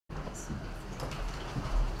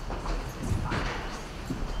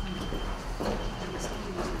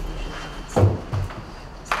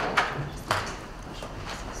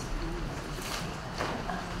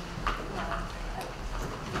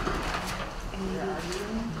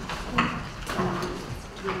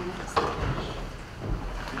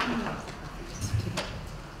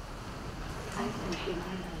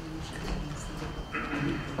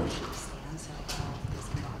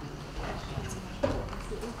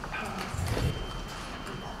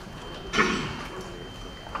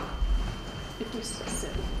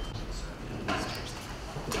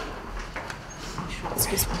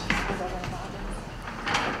Excuse me.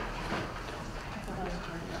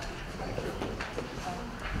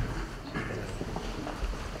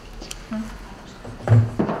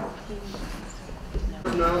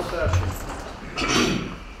 Now session.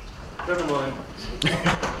 Never mind.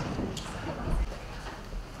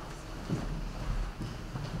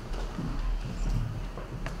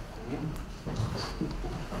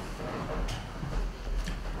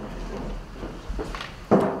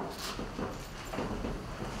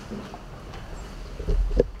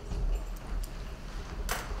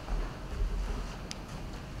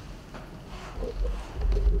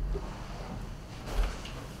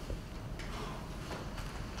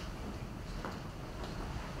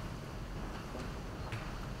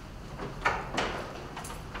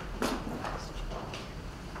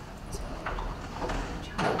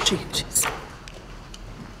 Jeez.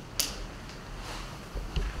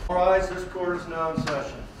 All rise, this court is now in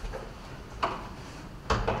session.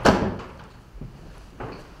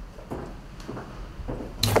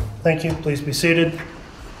 Thank you. Please be seated.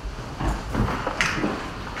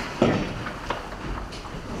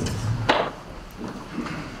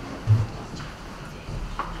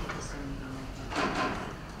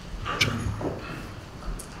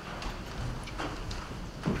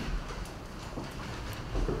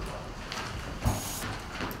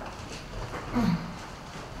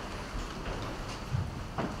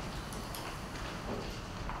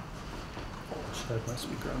 Should I have my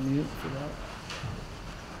speaker on mute for that?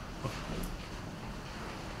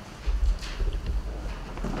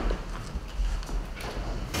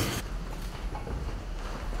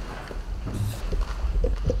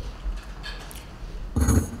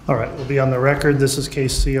 All right, we'll be on the record. This is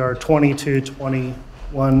case CR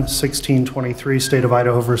 22-21-1623, State of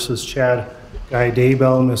Idaho versus Chad Guy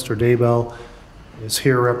Daybell. Mr. Daybell is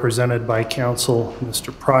here represented by counsel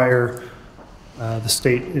Mr. Pryor. The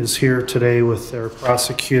state is here today with their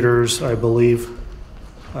prosecutors, I believe.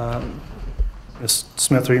 Ms.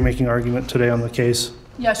 Smith, are you making argument today on the case?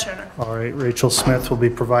 Yes, Your Honor. All right, Rachel Smith will be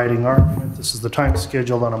providing argument. This is the time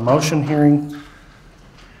scheduled on a motion hearing.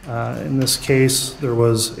 In this case, there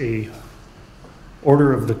was a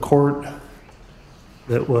order of the court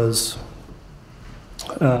that was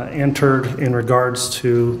entered in regards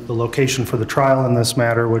to the location for the trial in this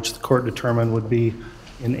matter, which the court determined would be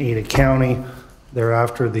in Ada County.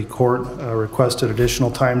 Thereafter, the court requested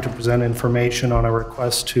additional time to present information on a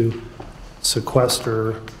request to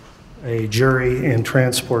sequester a jury and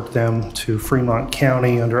transport them to Fremont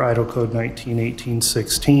County under Idaho Code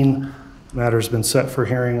 19-18-16. The matter has been set for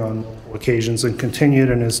hearing on multiple occasions and continued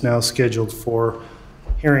and is now scheduled for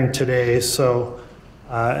hearing today. So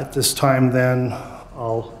at this time then,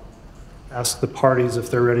 I'll ask the parties if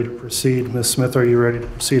they're ready to proceed. Ms. Smith, are you ready to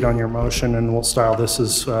proceed on your motion? And we'll style this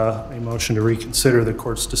as a motion to reconsider the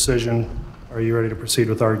court's decision. Are you ready to proceed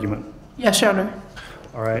with argument? Yes, Your Honor.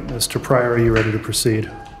 All right, Mr. Pryor, are you ready to proceed?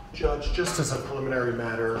 Judge, just as a preliminary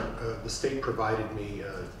matter, the state provided me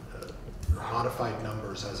modified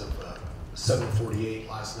numbers as of 7:48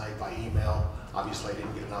 last night by email. Obviously, I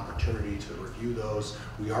didn't get an opportunity to review those.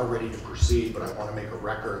 We are ready to proceed, but I want to make a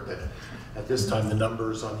record that at this time, the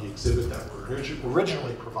numbers on the exhibit that were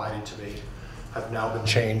originally provided to me have now been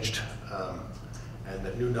changed, and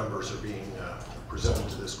that new numbers are being presented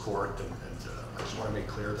to this court. And I just want to make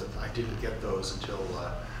clear that I didn't get those until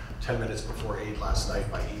 10 minutes before 8 last night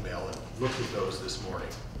by email, and looked at those this morning.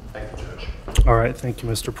 Thank you, Judge. All right, thank you,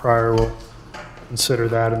 Mr. Pryor. We'll consider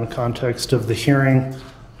that in the context of the hearing.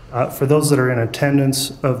 For those that are in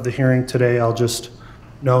attendance of the hearing today, I'll just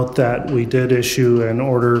note that we did issue an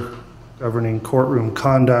order governing courtroom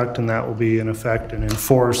conduct, and that will be in effect and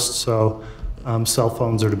enforced. So cell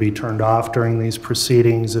phones are to be turned off during these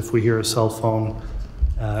proceedings. If we hear a cell phone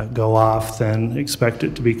go off, then expect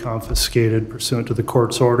it to be confiscated pursuant to the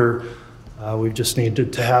court's order. We just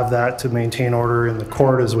needed to have that to maintain order in the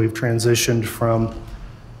court as we've transitioned from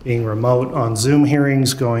being remote on Zoom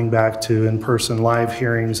hearings, going back to in-person live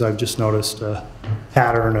hearings. I've just noticed a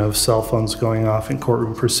pattern of cell phones going off in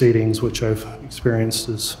courtroom proceedings, which I've experienced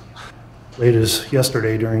as late as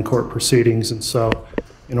yesterday during court proceedings. And so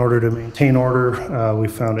in order to maintain order, we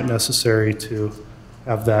found it necessary to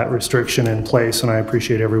have that restriction in place, and I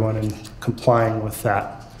appreciate everyone in complying with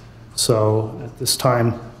that. So at this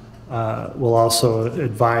time, We'll also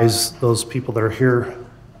advise those people that are here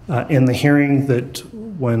in the hearing that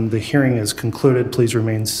when the hearing is concluded, please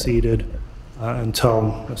remain seated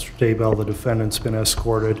until Mr. Daybell, the defendant's been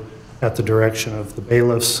escorted at the direction of the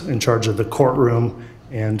bailiffs in charge of the courtroom,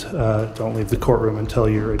 and don't leave the courtroom until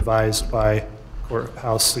you're advised by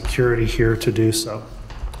courthouse security here to do so.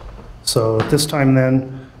 So at this time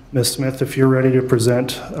then, Ms. Smith, if you're ready to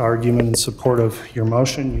present argument in support of your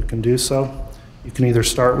motion, you can do so. You can either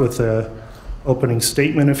start with an opening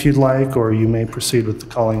statement if you'd like, or you may proceed with the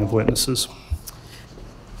calling of witnesses.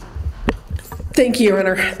 Thank you, Your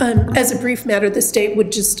Honor. As a brief matter, the state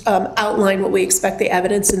would just outline what we expect the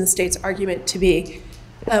evidence in the state's argument to be.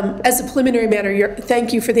 As a preliminary matter,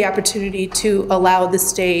 thank you for the opportunity to allow the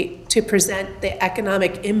state to present the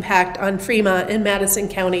economic impact on Fremont and Madison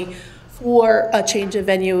County for a change of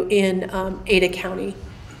venue in Ada County.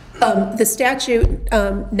 The statute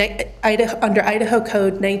under Idaho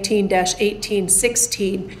Code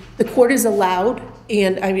 19-1816, the court is allowed,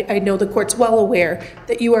 and I know the court's well aware,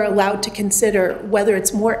 that you are allowed to consider whether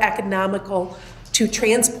it's more economical to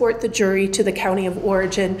transport the jury to the county of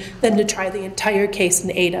origin than to try the entire case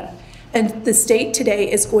in Ada. And the state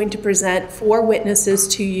today is going to present 4 witnesses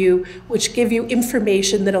to you, which give you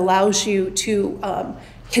information that allows you to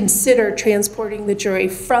consider transporting the jury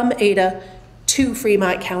from Ada to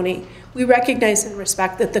Fremont County. We recognize and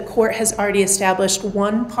respect that the court has already established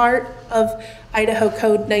one part of Idaho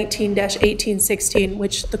Code 19-1816,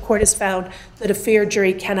 which the court has found that a fair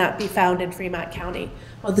jury cannot be found in Fremont County.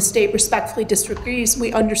 While the state respectfully disagrees,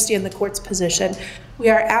 we understand the court's position. We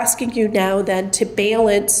are asking you now then to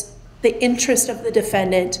balance the interest of the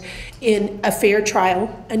defendant in a fair trial,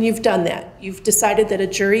 and you've done that. You've decided that a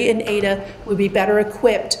jury in Ada would be better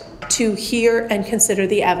equipped to hear and consider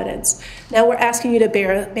the evidence. Now we're asking you to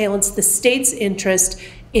balance the state's interest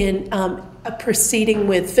in a proceeding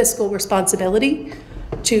with fiscal responsibility,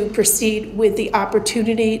 to proceed with the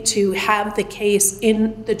opportunity to have the case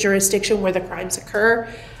in the jurisdiction where the crimes occur.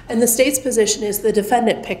 And the state's position is the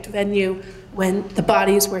defendant picked venue when the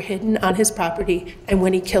bodies were hidden on his property and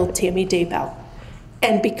when he killed Tammy Daybell.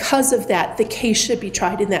 And because of that, the case should be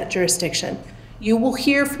tried in that jurisdiction. You will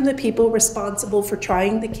hear from the people responsible for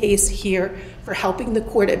trying the case here, for helping the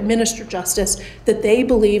court administer justice, that they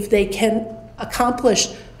believe they can accomplish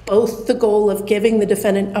both the goal of giving the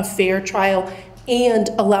defendant a fair trial and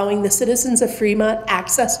allowing the citizens of Fremont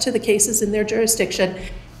access to the cases in their jurisdiction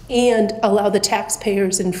and allow the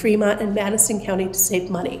taxpayers in Fremont and Madison County to save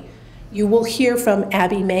money. You will hear from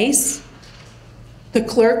Abby Mace, the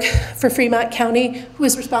clerk for Fremont County, who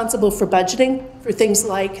is responsible for budgeting for things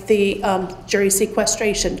like the jury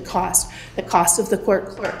sequestration cost, the cost of the court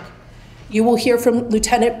clerk. You will hear from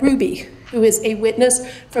Lieutenant Ruby, who is a witness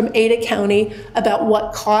from Ada County about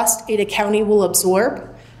what cost Ada County will absorb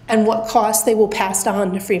and what costs they will pass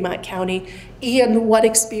on to Fremont County, and what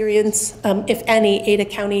experience, if any, Ada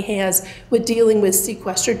County has with dealing with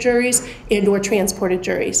sequestered juries and or transported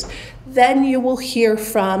juries. Then you will hear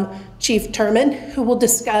from Chief Turman, who will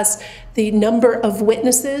discuss the number of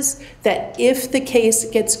witnesses that if the case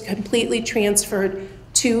gets completely transferred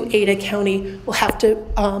to Ada County, will have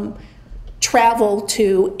to travel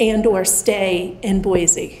to and or stay in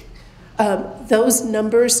Boise. Those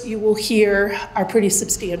numbers you will hear are pretty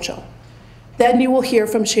substantial. Then you will hear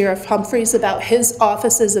from Sheriff Humphreys about his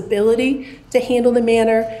office's ability to handle the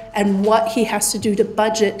matter and what he has to do to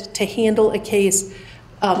budget to handle a case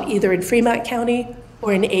either in Fremont County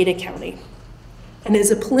or in Ada County. And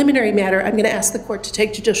as a preliminary matter, I'm going to ask the court to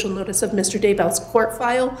take judicial notice of Mr. Daybell's court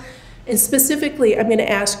file. And specifically, I'm going to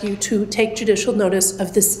ask you to take judicial notice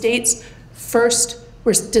of the state's first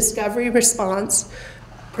discovery response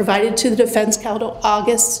provided to the defense counsel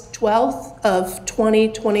August 12th of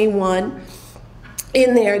 2021.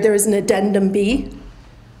 In there is an addendum B.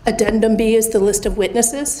 Addendum B is the list of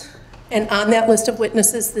witnesses. And on that list of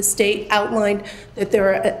witnesses, the state outlined that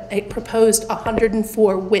there are a proposed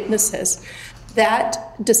 104 witnesses. That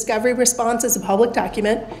discovery response is a public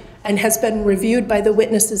document and has been reviewed by the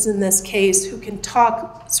witnesses in this case who can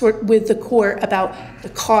talk with the court about the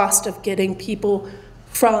cost of getting people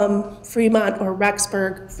from Fremont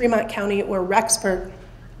County or Rexburg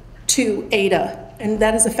to Ada. And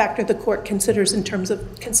that is a factor the court considers in terms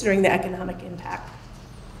of considering the economic impact.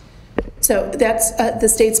 So that's the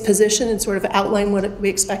state's position and sort of outline what we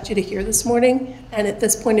expect you to hear this morning. And at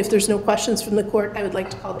this point, if there's no questions from the court, I would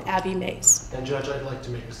like to call Abby Mace. And Judge, I'd like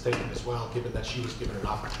to make a statement as well, given that she was given an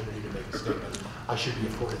opportunity to make a statement. I should be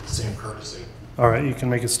afforded the same courtesy. All right, you can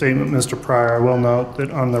make a statement, Mr. Pryor. I will note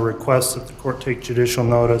that on the request that the court take judicial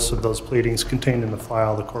notice of those pleadings contained in the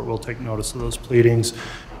file, the court will take notice of those pleadings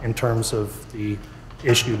in terms of the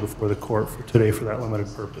issue before the court for today for that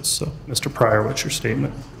limited purpose. So, Mr. Pryor, what's your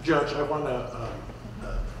statement? Judge, I want to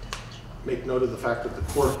make note of the fact that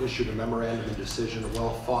the court issued a memorandum of decision, a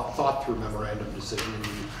thought through memorandum of decision.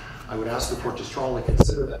 I would ask the court to strongly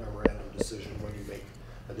consider that memorandum of decision when you make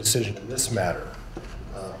a decision in this matter.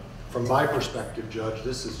 From my perspective, Judge,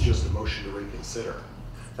 this is just a motion to reconsider.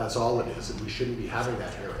 That's all it is, and we shouldn't be having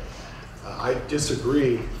that hearing. I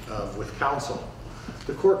disagree with counsel.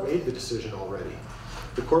 The court made the decision already.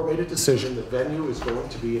 The court made a decision that venue is going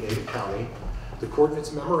to be in Ada County. The court in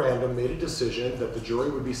its memorandum made a decision that the jury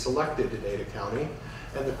would be selected in Ada County,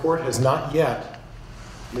 and the court has not yet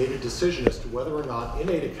made a decision as to whether or not in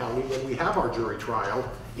Ada County, when we have our jury trial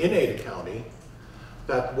in Ada County,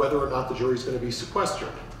 that whether or not the jury is going to be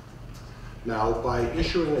sequestered. Now, by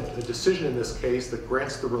issuing a decision in this case that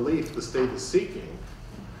grants the relief the state is seeking,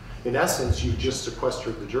 in essence, you just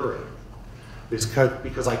sequestered the jury.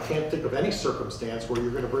 Because I can't think of any circumstance where you're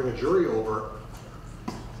going to bring a jury over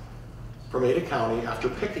from Ada County after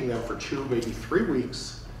picking them for 2, maybe 3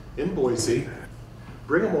 weeks in Boise,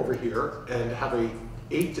 bring them over here and have a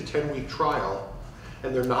 8 to 10 week trial,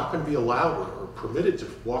 and they're not going to be allowed or permitted to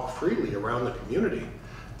walk freely around the community.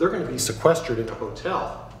 They're going to be sequestered in a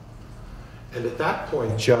hotel. And at that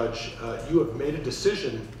point, Judge, you have made a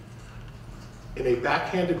decision in a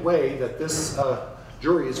backhanded way that this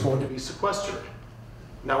jury is going to be sequestered.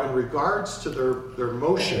 Now, in regards to their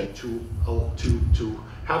motion to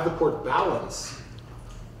have the court balance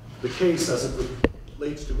the case as it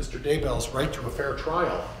relates to Mr. Daybell's right to a fair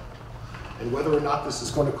trial, and whether or not this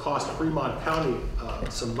is going to cost Fremont County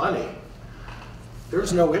some money,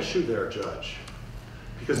 there's no issue there, Judge,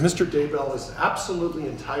 because Mr. Daybell is absolutely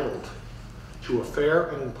entitled to a fair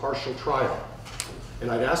and impartial trial.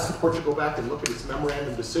 And I'd ask the court to go back and look at its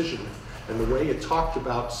memorandum decision and the way it talked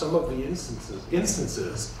about some of the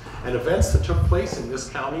instances and events that took place in this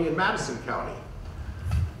county and Madison County.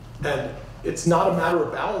 And it's not a matter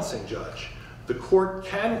of balancing, Judge. The court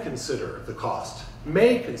can consider the cost,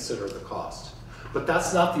 may consider the cost, but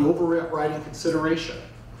that's not the overriding consideration.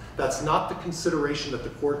 That's not the consideration that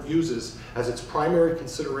the court uses as its primary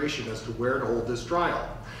consideration as to where to hold this trial.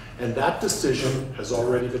 And that decision has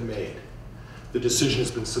already been made. The decision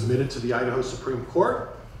has been submitted to the Idaho Supreme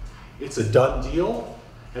Court. It's a done deal.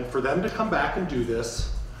 And for them to come back and do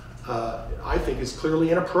this, I think is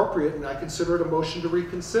clearly inappropriate, and I consider it a motion to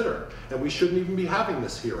reconsider. And we shouldn't even be having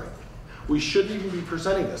this hearing. We shouldn't even be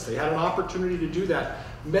presenting this. They had an opportunity to do that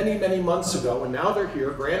many, many months ago, and now they're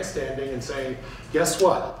here grandstanding and saying, guess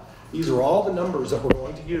what? These are all the numbers that we're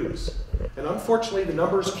going to use. And unfortunately, the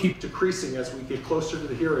numbers keep decreasing as we get closer to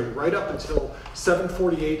the hearing, right up until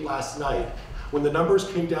 7:48 last night, when the numbers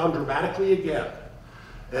came down dramatically again.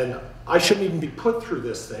 And I shouldn't even be put through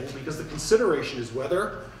this thing, because the consideration is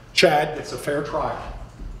whether Chad gets a fair trial.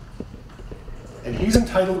 And he's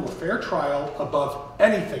entitled to a fair trial above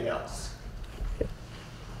anything else.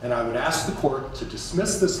 And I would ask the court to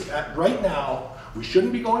dismiss this right now. We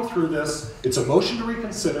shouldn't be going through this. It's a motion to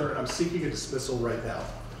reconsider, and I'm seeking a dismissal right now.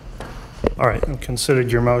 All right, and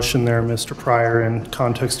considered your motion there, Mr. Pryor, in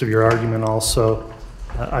context of your argument also.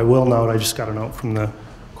 I will note, I just got a note from the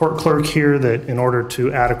court clerk here that in order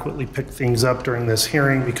to adequately pick things up during this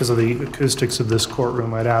hearing, because of the acoustics of this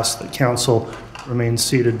courtroom, I'd ask that counsel remain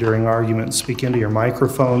seated during argument. Speak into your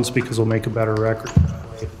microphones, because we'll make a better record.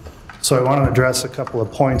 So I want to address a couple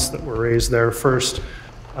of points that were raised there. First,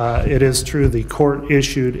 it is true the court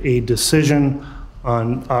issued a decision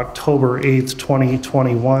on October 8th,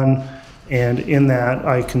 2021, and in that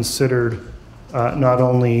I considered not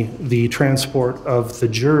only the transport of the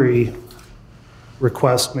jury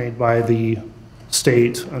request made by the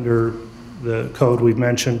state under the code we've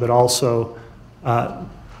mentioned, but also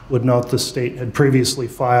would note the state had previously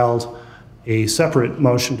filed a separate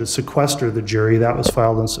motion to sequester the jury. That was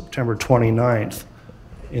filed on September 29th.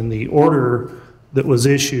 In the order that was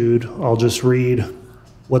issued, I'll just read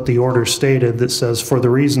what the order stated, that says, for the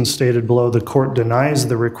reasons stated below, the court denies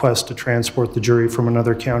the request to transport the jury from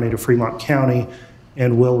another county to Fremont County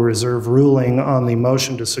and will reserve ruling on the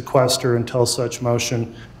motion to sequester until such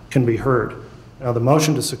motion can be heard. Now, the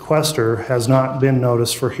motion to sequester has not been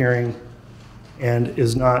noticed for hearing and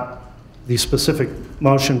is not the specific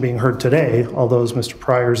motion being heard today, although as Mr.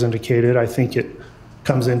 Pryor's indicated, I think it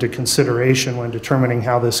comes into consideration when determining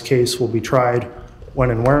how this case will be tried,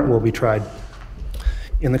 when and where it will be tried.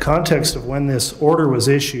 In the context of when this order was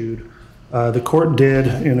issued, the court did,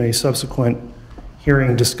 in a subsequent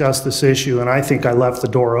hearing, discuss this issue, and I think I left the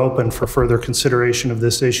door open for further consideration of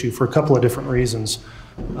this issue for a couple of different reasons.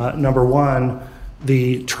 Number one,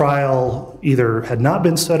 the trial either had not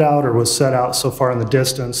been set out or was set out so far in the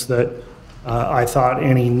distance that I thought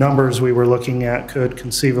any numbers we were looking at could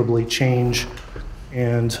conceivably change,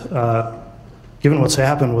 and given what's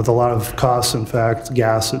happened with a lot of costs, in fact,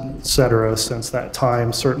 gas, et cetera, since that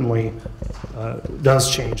time, certainly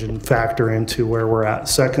does change and factor into where we're at.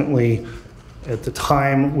 Secondly, at the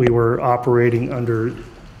time we were operating under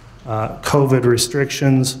COVID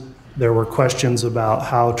restrictions, there were questions about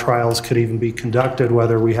how trials could even be conducted,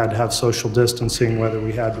 whether we had to have social distancing, whether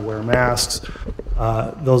we had to wear masks.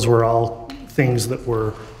 Those were all things that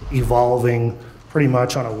were evolving pretty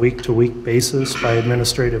much on a week-to-week basis by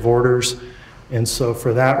administrative orders. And so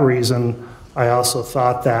for that reason, I also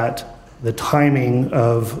thought that the timing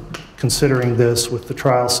of considering this with the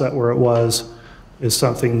trial set where it was is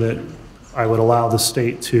something that I would allow the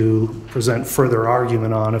state to present further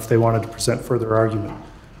argument on if they wanted to present further argument.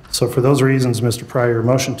 So for those reasons, Mr. Pryor, your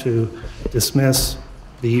motion to dismiss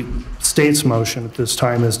the state's motion at this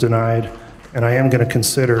time is denied, and I am going to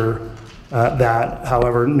consider that.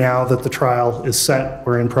 However, now that the trial is set,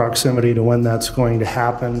 we're in proximity to when that's going to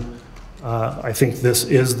happen. I think this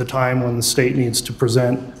is the time when the state needs to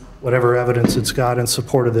present whatever evidence it's got in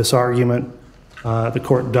support of this argument. The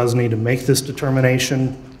court does need to make this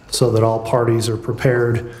determination so that all parties are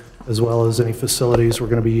prepared, as well as any facilities we're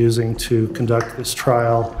going to be using to conduct this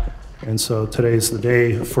trial. And so today's the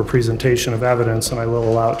day for presentation of evidence, and I will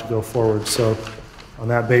allow it to go forward. So on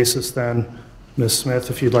that basis then, Ms. Smith,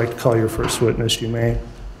 if you'd like to call your first witness, you may.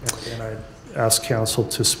 And I'd ask counsel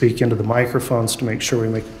to speak into the microphones to make sure we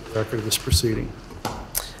make a record of this proceeding.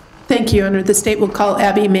 Thank you, Your Honor. The state will call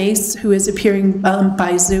Abby Mace, who is appearing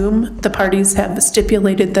by Zoom. The parties have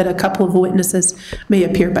stipulated that a couple of witnesses may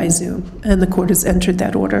appear by Zoom, and the court has entered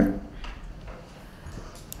that order.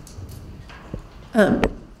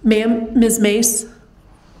 Ma'am, Ms. Mace?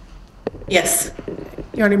 Yes.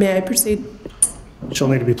 Your Honor, may I proceed? She'll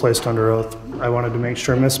need to be placed under oath. I wanted to make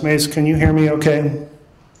sure. Ms. Mace, can you hear me okay?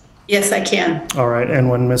 Yes, I can. All right, and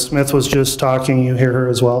when Ms. Smith was just talking, you hear her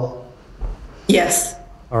as well? Yes.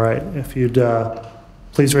 All right, if you'd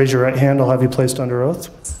please raise your right hand, I'll have you placed under oath.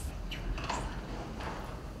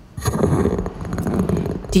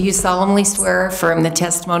 Do you solemnly swear or affirm the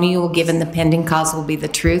testimony you will give in the pending cause will be the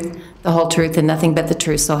truth, the whole truth, and nothing but the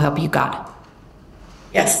truth, so help you God?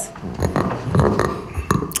 Yes.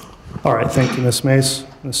 All right, thank you, Ms. Mace.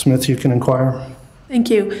 Ms. Smith, you can inquire. Thank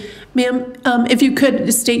you. Ma'am, if you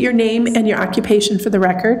could state your name and your occupation for the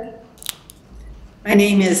record. My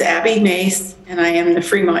name is Abby Mace, and I am the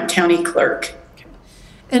Fremont County Clerk.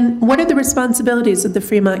 And what are the responsibilities of the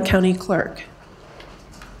Fremont County Clerk?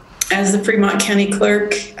 As the Fremont County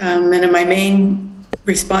Clerk, one of my main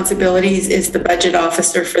responsibilities is the budget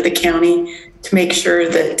officer for the county to make sure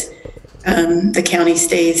that the county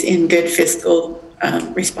stays in good fiscal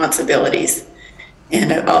responsibilities.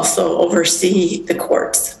 And I also oversee the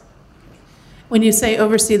courts. When you say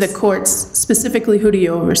oversee the courts, specifically who do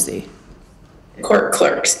you oversee? Court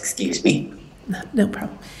clerks, excuse me. No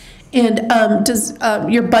problem. And does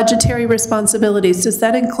your budgetary responsibilities, does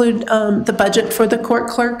that include the budget for the court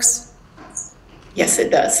clerks? Yes, it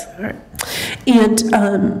does. All right.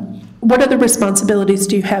 And what other responsibilities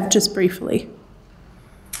do you have, just briefly?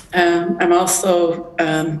 I'm also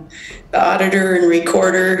the auditor and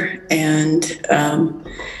recorder, and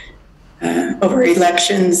over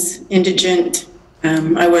elections, indigent.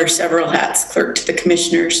 I wear several hats, clerk to the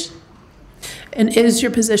commissioners. And is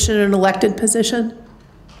your position an elected position?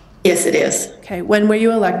 Yes, it is. Okay, when were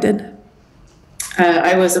you elected?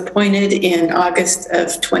 I was appointed in August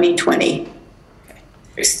of 2020. Okay.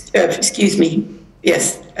 Excuse me,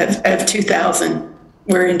 yes, of 2000.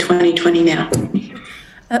 We're in 2020 now.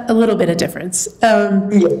 A little bit of difference. So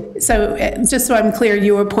just so I'm clear,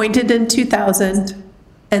 you were appointed in 2000,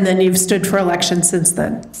 and then you've stood for election since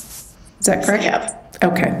then. Is that correct? Yes, I have.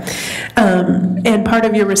 Okay. And part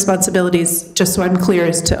of your responsibilities, just so I'm clear,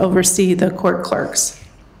 is to oversee the court clerks.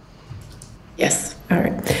 Yes. All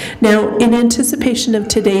right. Now, in anticipation of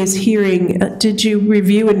today's hearing, did you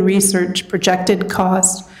review and research projected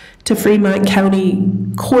costs to Fremont County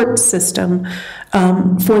court system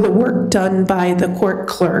for the work done by the court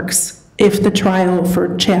clerks if the trial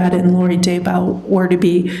for Chad and Lori Daybell were to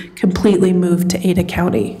be completely moved to Ada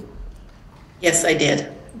County? Yes, I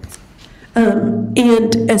did.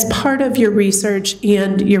 And as part of your research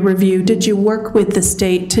and your review, did you work with the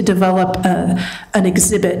state to develop an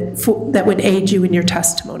exhibit that would aid you in your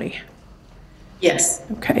testimony? Yes.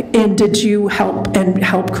 Okay. And did you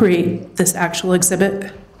help create this actual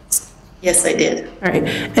exhibit? Yes, I did. All right.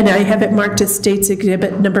 And I have it marked as State's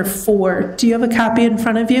Exhibit number 4. Do you have a copy in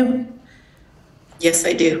front of you? Yes,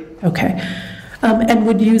 I do. Okay. And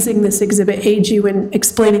would using this exhibit aid you in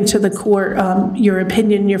explaining to the court your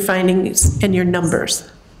opinion, your findings, and your numbers?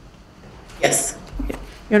 Yes.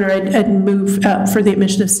 Your Honor, I'd move for the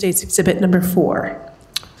admission of State's Exhibit number 4.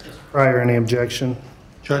 Pryor, any objection?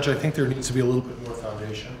 Judge, I think there needs to be a little bit more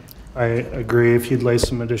foundation. I agree. If you'd lay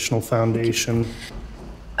some additional foundation.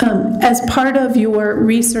 As part of your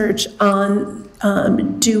research on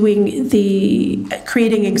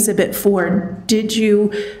creating Exhibit 4, did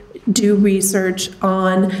you do research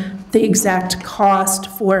on the exact cost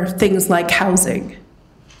for things like housing?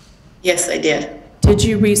 Yes, I did. Did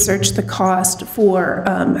you research the cost for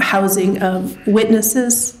housing of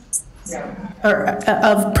witnesses? Or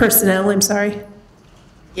of personnel, I'm sorry?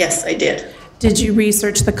 Yes, I did. Did you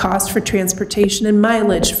research the cost for transportation and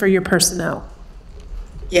mileage for your personnel?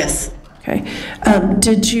 Yes. Okay.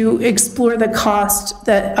 Did you explore the cost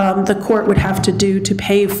that the court would have to do to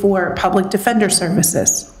pay for public defender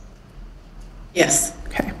services? Yes.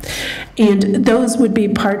 Okay. And those would be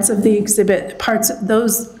parts of the exhibit, parts of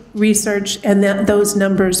those research, and that those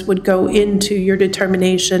numbers would go into your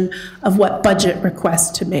determination of what budget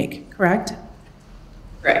request to make, correct?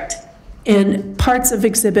 Correct. And parts of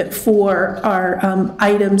Exhibit 4 are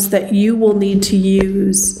items that you will need to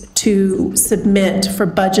use to submit for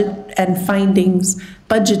budget and findings,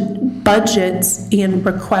 budgets and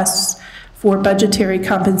requests for budgetary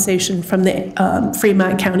compensation from the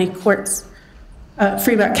Fremont County Courts,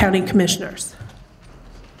 Fremont County Commissioners.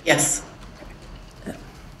 Yes.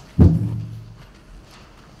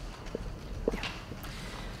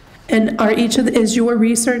 And are is your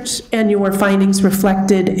research and your findings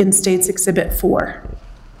reflected in State's Exhibit 4?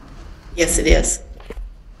 Yes, it is.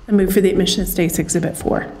 I move for the admission of State's Exhibit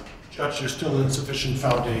 4. Judge, there's still insufficient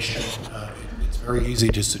foundation. It's very easy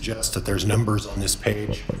to suggest that there's numbers on this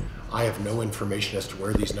page. I have no information as to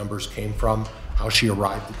where these numbers came from, how she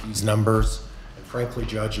arrived at these numbers. And frankly,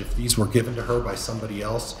 Judge, if these were given to her by somebody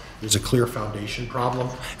else, there's a clear foundation problem,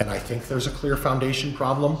 and I think there's a clear foundation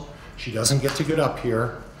problem. She doesn't get to get up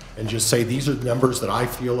here and just say these are the numbers that I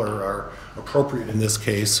feel are appropriate in this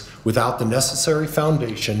case without the necessary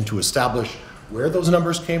foundation to establish where those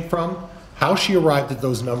numbers came from, how she arrived at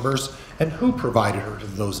those numbers, and who provided her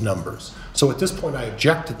those numbers. So at this point, I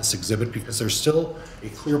object to this exhibit because there's still a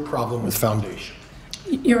clear problem with foundation.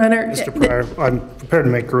 Your Honor. Mr. Pryor, I'm prepared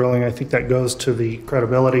to make a ruling. I think that goes to the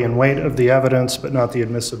credibility and weight of the evidence, but not the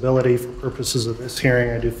admissibility. For purposes of this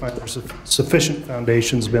hearing, I do find there's sufficient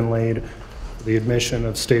foundations been laid for the admission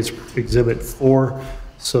of State's Exhibit 4,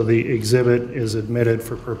 so the exhibit is admitted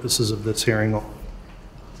for purposes of this hearing.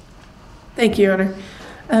 Thank you, Your Honor.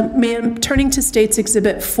 Ma'am, turning to State's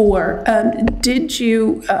Exhibit 4, did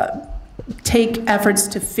you take efforts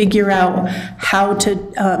to figure out how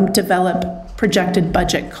to develop projected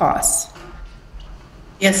budget costs?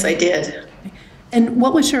 Yes, I did. And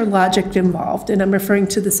what was your logic involved? And I'm referring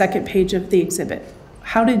to the second page of the exhibit.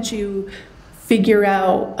 How did you figure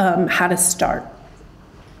out how to start?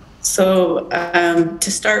 So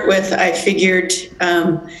to start with, I figured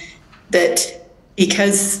that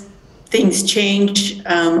because things change,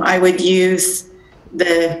 I would use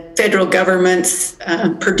the federal government's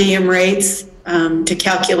per diem rates to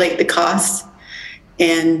calculate the costs.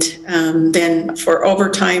 And then for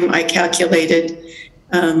overtime, I calculated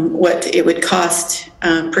what it would cost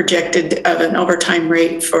projected of an overtime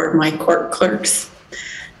rate for my court clerks.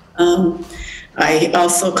 I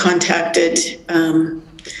also contacted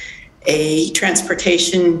a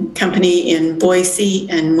transportation company in Boise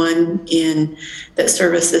and one that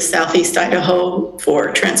services Southeast Idaho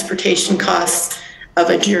for transportation costs of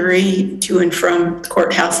a jury to and from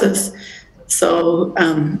courthouses. So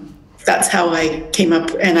that's how I came up,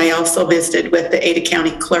 and I also visited with the Ada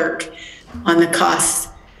County clerk on the costs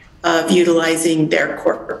of utilizing their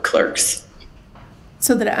court clerks.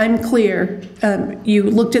 So that I'm clear, you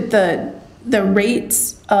looked at the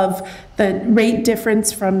rates of the rate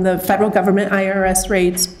difference from the federal government IRS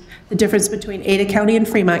rates, the difference between Ada County and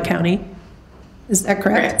Fremont County. Is that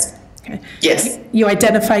correct? Correct. Okay. Yes. You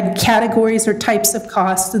identified categories or types of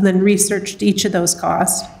costs and then researched each of those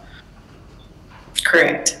costs.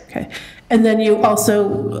 Correct. Okay. And then you also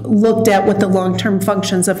looked at what the long-term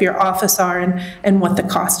functions of your office are and what the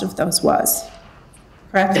cost of those was.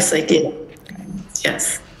 Correct? Yes, I did. Okay.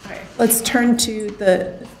 Yes. All right. Let's turn to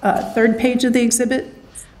the third page of the exhibit.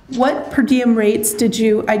 What per diem rates did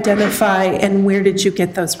you identify and where did you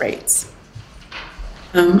get those rates?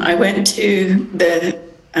 I went to the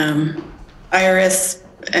IRS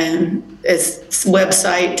and its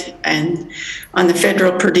website and on the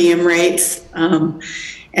federal per diem rates, and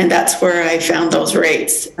that's where I found those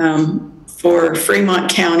rates. For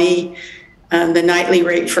Fremont County, The nightly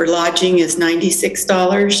rate for lodging is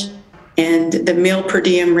 $96, and the meal per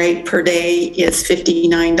diem rate per day is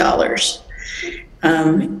 $59.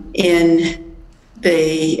 In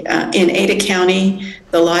Ada County,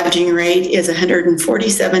 the lodging rate is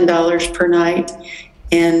 $147 per night,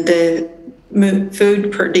 and the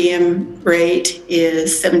food per diem rate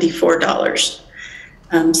is $74.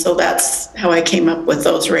 So that's how I came up with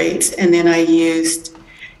those rates. And then I used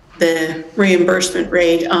the reimbursement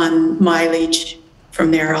rate on mileage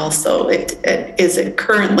from there also. It is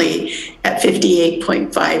currently at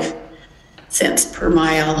 58.5 cents per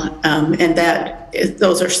mile, and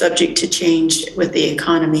those are subject to change with the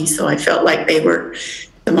economy. So I felt like they were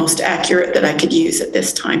the most accurate that I could use at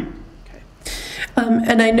this time.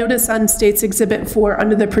 And I notice on State's Exhibit 4,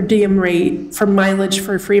 under the per diem rate for mileage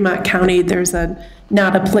for Fremont County, there's a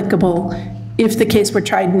not applicable. If the case were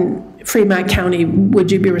tried in Fremont County,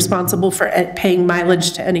 would you be responsible for paying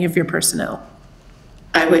mileage to any of your personnel?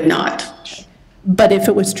 I would not. But if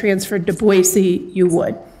it was transferred to Boise, you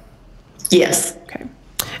would? Yes. Okay.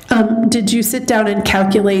 Did you sit down and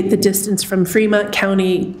calculate the distance from Fremont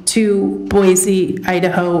County to Boise,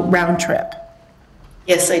 Idaho, round trip?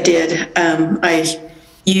 Yes, I did. I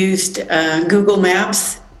used Google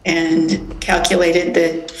Maps and calculated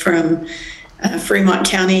that from Fremont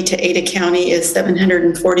County to Ada County is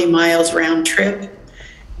 740 miles round trip.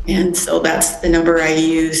 And so that's the number I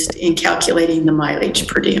used in calculating the mileage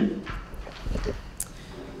per diem.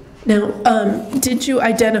 Now, did you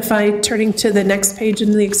identify, turning to the next page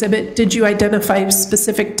in the exhibit, did you identify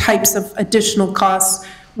specific types of additional costs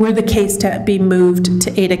were the case to be moved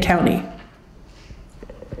to Ada County?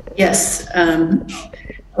 Yes.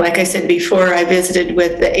 Like I said before, I visited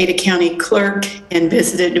with the Ada County clerk and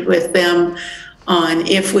visited with them on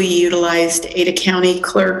if we utilized Ada County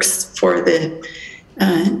clerks for the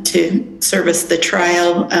to service the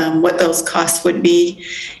trial, what those costs would be.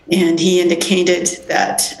 And he indicated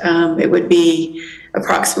that it would be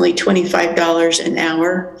approximately $25 an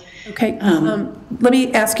hour. Okay. Let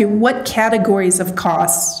me ask you, what categories of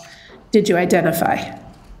costs did you identify?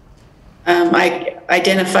 I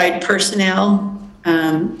identified personnel,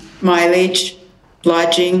 mileage,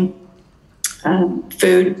 lodging,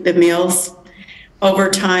 food, the meals,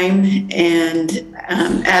 overtime, and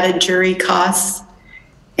added jury costs.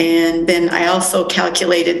 And then I also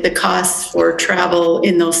calculated the costs for travel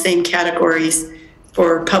in those same categories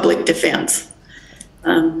for public defense,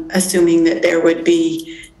 assuming that there would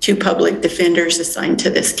be 2 public defenders assigned to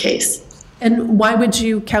this case. And why would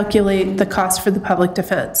you calculate the cost for the public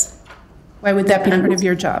defense? Why would that be part of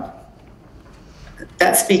your job?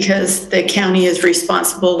 That's because the county is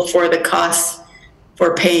responsible for the costs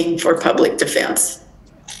for paying for public defense.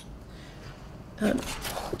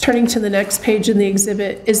 Turning to the next page in the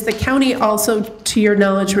exhibit, is the county also, to your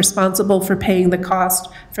knowledge, responsible for paying the cost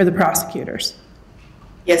for the prosecutors?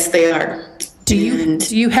 Yes, they are. Do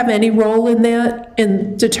you have any role in that,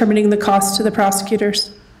 in determining the cost to the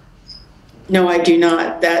prosecutors? No, I do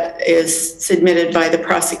not. That is submitted by the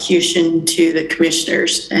prosecution to the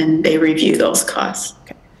commissioners, and they review those costs.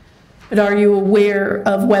 Okay. But are you aware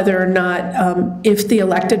of whether or not, if the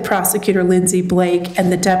elected prosecutor, Lindsay Blake,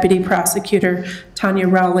 and the deputy prosecutor, Tanya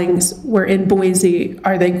Rawlings, were in Boise,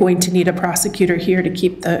 are they going to need a prosecutor here to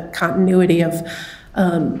keep the continuity of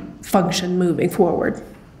function moving forward?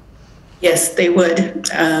 Yes, they would,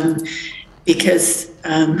 because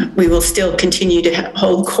we will still continue to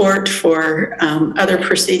hold court for other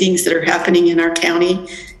proceedings that are happening in our county.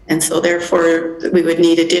 And so therefore, we would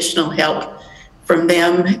need additional help from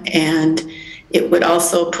them, and it would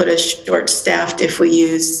also put us short-staffed if we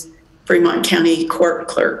use Fremont County court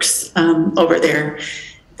clerks over there,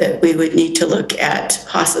 that we would need to look at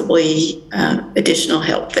possibly additional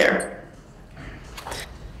help there.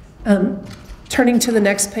 Turning to the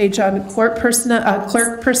next page on clerk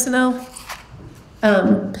personnel.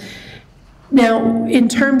 Now, in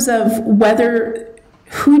terms of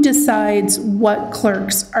who decides what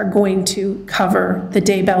clerks are going to cover the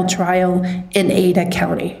Daybell trial in Ada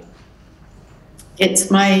County?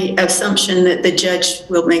 It's my assumption that the judge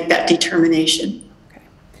will make that determination. Okay.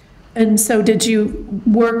 And so did you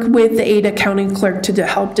work with the Ada County clerk to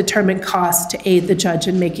help determine costs to aid the judge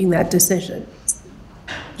in making that decision?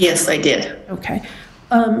 Yes, I did. Okay.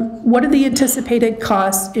 What are the anticipated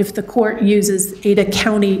costs if the court uses Ada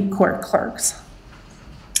County court clerks?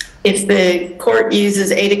 If the court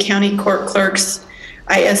uses Ada County court clerks,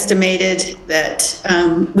 I estimated that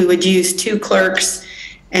we would use 2 clerks,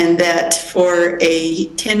 and that for a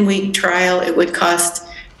 10-week trial, it would cost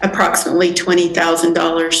approximately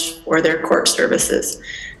 $20,000 for their court services.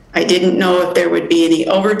 I didn't know if there would be any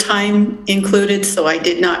overtime included, so I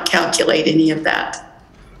did not calculate any of that.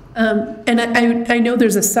 And I know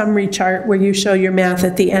there's a summary chart where you show your math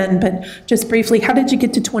at the end, but just briefly, how did you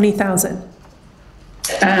get to 20,000?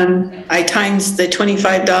 I times the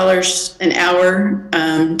 $25 an hour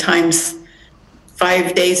times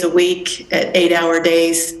 5 days a week at 8-hour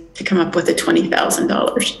days to come up with the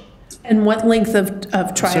 $20,000. And what length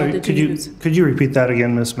of trial Sorry, did you use? Could you repeat that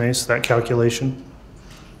again, Ms. Mace, that calculation?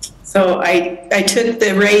 So I took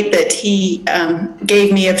the rate that he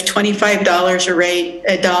gave me of $25 a rate,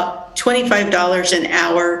 $25 an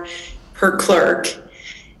hour per clerk,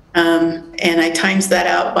 and I times that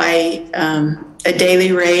out by a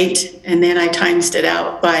daily rate, and then I timesed it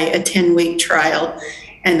out by a 10-week trial,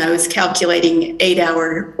 and I was calculating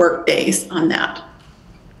 8-hour work days on that.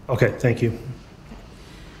 Okay, thank you.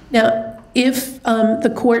 Now, if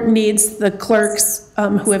the court needs the clerks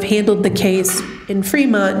who have handled the case in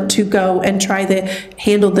Fremont to go and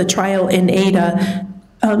handle the trial in Ada,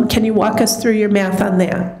 can you walk us through your math on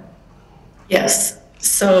that? Yes.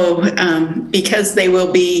 So because they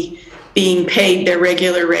will be being paid their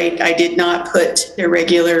regular rate, I did not put their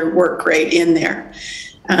regular work rate in there.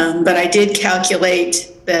 But I did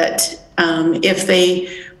calculate that if they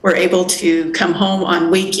were able to come home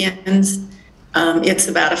on weekends, it's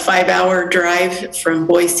about a 5-hour drive from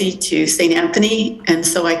Boise to St. Anthony. And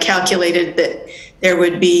so I calculated that there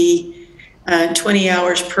would be 20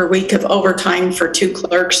 hours per week of overtime for 2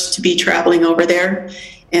 clerks to be traveling over there.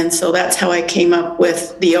 And so that's how I came up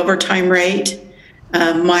with the overtime rate.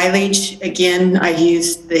 Mileage, again, I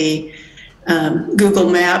used the Google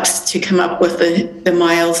Maps to come up with the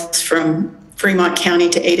miles from Fremont County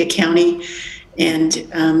to Ada County. And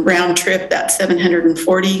round trip, that's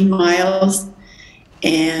 740 miles.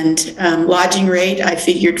 And lodging rate, I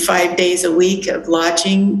figured 5 days a week of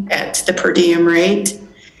lodging at the per diem rate,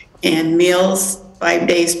 and meals 5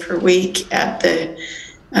 days per week at the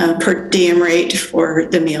per diem rate for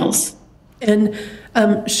the meals. And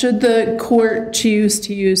should the court choose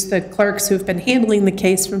to use the clerks who have been handling the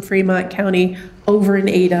case from Fremont County over in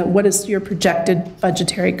Ada, what is your projected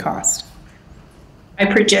budgetary cost? I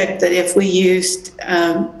project that if we used,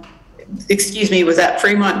 was that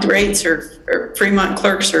Fremont rates or Fremont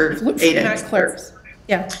clerks or Ada? Fremont clerks,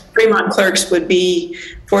 yeah. Fremont clerks would be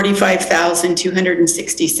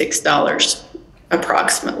 $45,266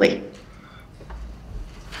 approximately.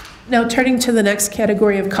 Now, turning to the next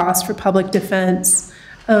category of cost for public defense,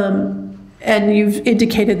 and you've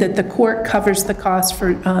indicated that the court covers the cost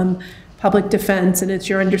for public defense, and it's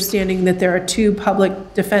your understanding that there are 2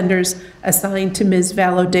 public defenders assigned to Ms.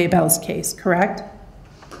 Daybell's case, correct?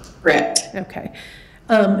 Correct. Okay.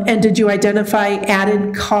 And did you identify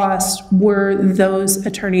added costs? Were those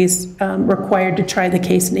attorneys required to try the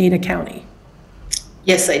case in Ada County?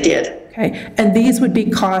 Yes, I did. Okay. And these would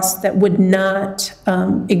be costs that would not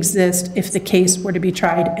exist if the case were to be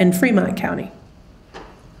tried in Fremont County?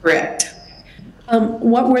 Correct.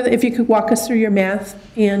 What were if you could walk us through your math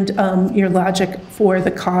and your logic for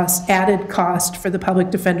the added cost for the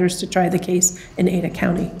public defenders to try the case in Ada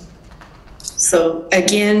County? So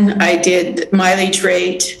again, I did mileage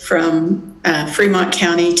rate from Fremont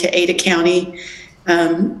County to Ada County,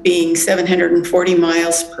 being 740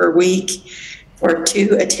 miles per week. For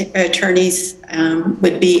 2 attorneys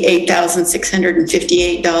would be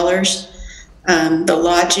 $8,658. The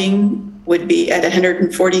lodging would be at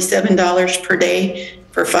 $147 per day.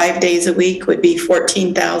 For 5 days a week would be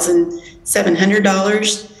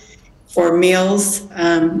 $14,700. For meals,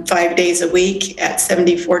 5 days a week at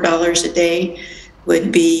 $74 a day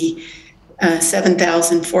would be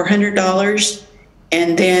 $7,400.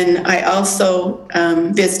 And then I also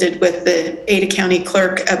visited with the Ada County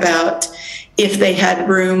clerk about if they had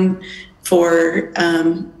room for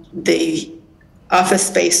the office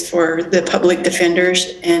space for the public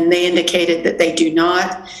defenders, and they indicated that they do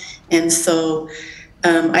not. And so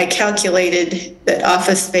I calculated that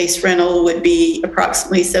office space rental would be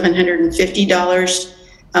approximately $750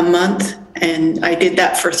 a month, and I did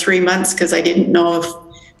that for 3 months because I didn't know if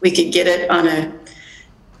we could get it on a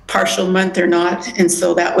partial month or not, and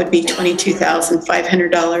so that would be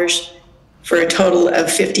 $22,500 for a total of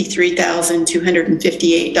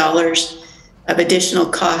 $53,258 of additional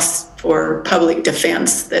costs for public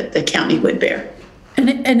defense that the county would bear.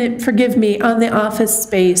 And forgive me, on the office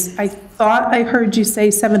space, I thought I heard you say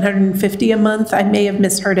 $750 a month. I may have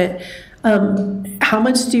misheard it. How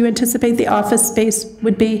much do you anticipate the office space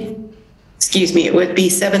would be? Excuse me, it would be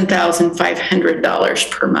 $7,500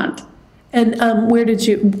 per month. And where did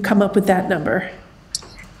you come up with that number?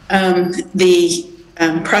 The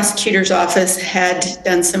prosecutor's office had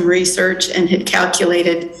done some research and had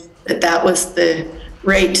calculated that that was the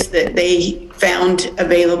rate that they found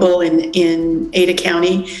available in Ada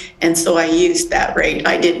County, and so I used that rate.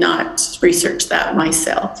 I did not research that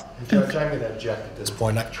myself. And Judge, I'm going to object at this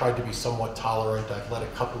point. I've tried to be somewhat tolerant. I've let a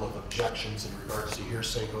couple of objections in regards to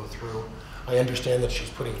hearsay go through. I understand that she's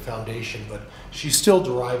putting foundation, but she's still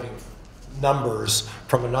deriving numbers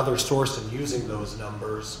from another source and using those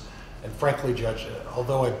numbers. And frankly, Judge,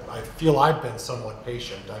 although I feel I've been somewhat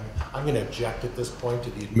patient, I'm going to object at this point to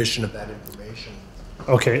the admission of that information.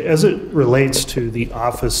 Okay, as it relates to the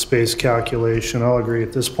office space calculation, I'll agree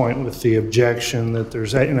at this point with the objection that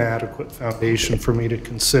there's inadequate foundation for me to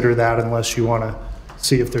consider that unless you want to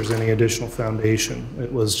see if there's any additional foundation.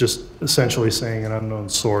 It was just essentially saying an unknown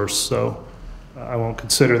source, so I won't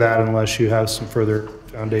consider that unless you have some further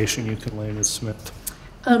foundation you can lay, Ms. Smith.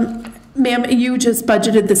 Ma'am, you just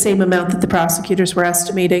budgeted the same amount that the prosecutors were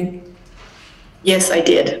estimating? Yes, I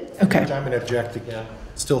did. Okay. I'm going to object again.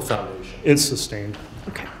 Still foundation. It's sustained.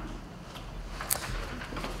 Okay.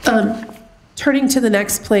 Turning to the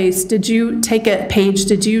next place, did you take a page,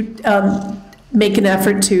 did you make an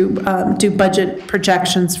effort to do budget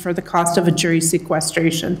projections for the cost of a jury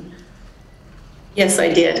sequestration? Yes,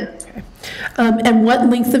 I did. Okay. And what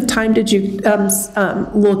length of time did you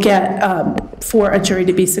look at for a jury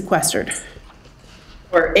to be sequestered?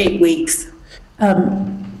 For 8 weeks.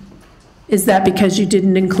 Is that because you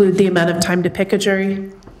didn't include the amount of time to pick a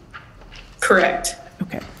jury? Correct.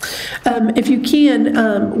 Okay. If you can,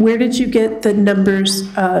 where did you get the numbers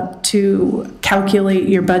to calculate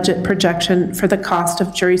your budget projection for the cost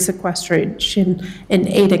of jury sequestration in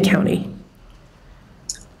Ada County?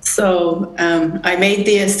 So I made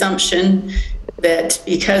the assumption that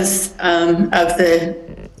because of the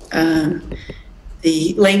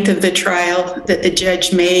length of the trial, that the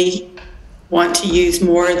judge may want to use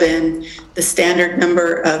more than the standard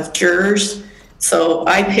number of jurors. So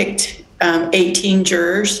I picked 18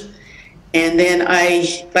 jurors. And then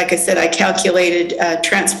like I said, I calculated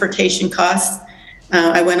transportation costs.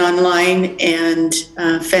 I went online and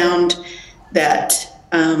found that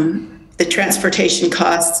the transportation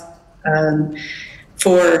costs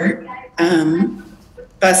for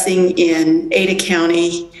busing in Ada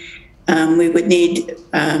County, we would need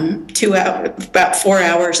about 4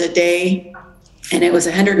 hours a day, and it was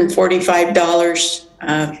 $145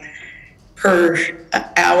 per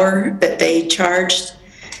hour that they charged.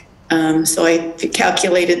 So I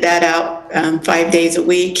calculated that out 5 days a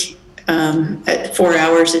week at 4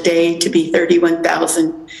 hours a day to be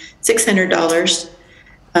 $31,600.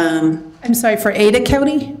 I'm sorry, for Ada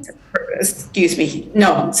County? Excuse me,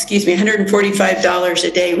 $145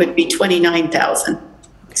 a day would be $29,000.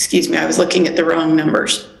 Excuse me, I was looking at the wrong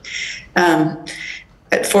numbers. At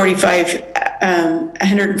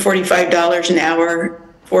 $145 an hour,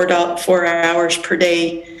 4 hours per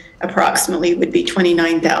day, approximately would be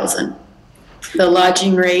 $29,000. The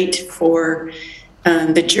lodging rate for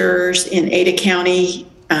the jurors in Ada County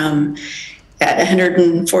at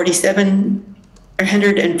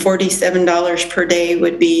 $147 per day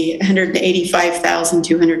would be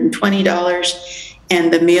 $185,220,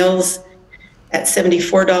 and the meals at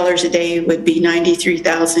 $74 a day would be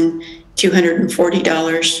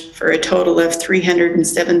 $93,240 for a total of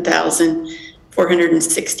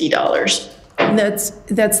 $307,460. And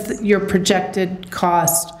that's your projected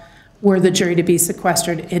cost were the jury to be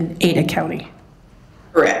sequestered in Ada County?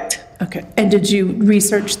 Correct. Okay. And did you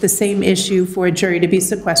research the same issue for a jury to be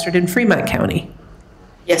sequestered in Fremont County?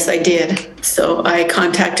 Yes, I did. So I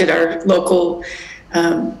contacted our local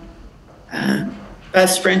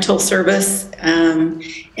bus rental service, and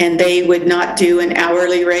they would not do an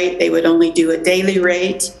hourly rate. They would only do a daily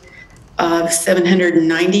rate of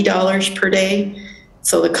 $790 per day.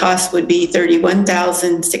 So the cost would be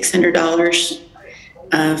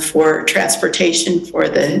 $31,600 for transportation for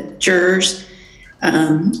the jurors.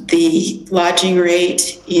 The lodging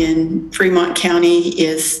rate in Fremont County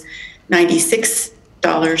is $96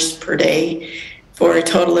 per day for a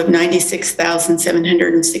total of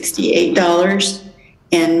 $96,768.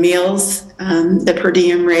 And meals, the per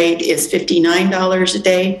diem rate is $59 a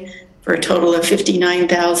day for a total of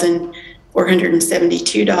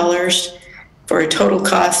 $59,472 for a total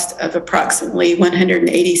cost of approximately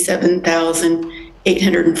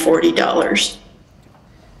 $187,840.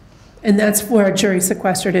 And that's for a jury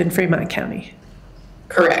sequestered in Fremont County?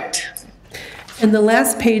 Correct. And the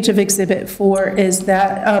last page of Exhibit 4 is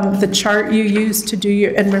that the chart you used to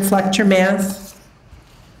do and reflect your math?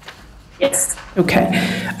 Yes. Okay.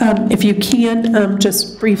 If you can,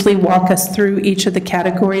 just briefly walk us through each of the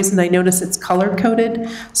categories, and I notice it's color-coded,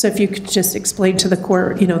 so if you could just explain to the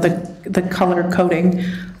court, the color coding,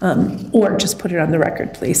 or just put it on the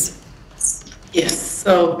record, please. Yes.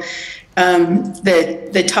 So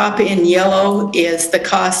the top in yellow is the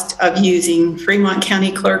cost of using Fremont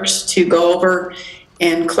County clerks to go over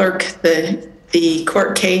and clerk the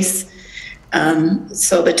court case.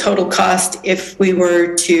 So the total cost, if we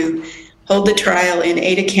were to hold the trial in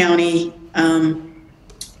Ada County and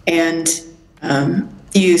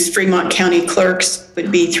use Fremont County clerks,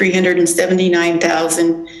 would be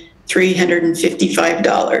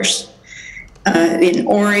 $379,355. In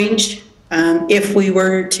orange, if we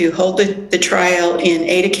were to hold the trial in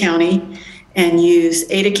Ada County and use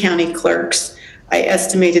Ada County clerks, I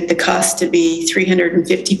estimated the cost to be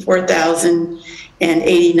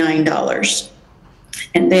 $354,089.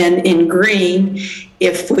 And then in green,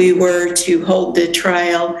 if we were to hold the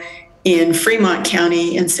trial in Fremont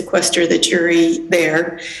County and sequester the jury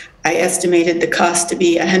there, I estimated the cost to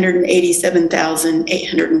be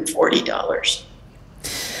 $187,840.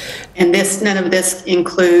 And none of this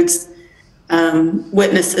includes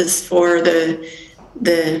witnesses for the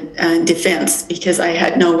defense, because I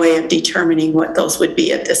had no way of determining what those would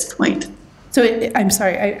be at this point. So I'm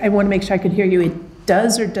sorry, I want to make sure I could hear you. It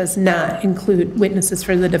does or does not include witnesses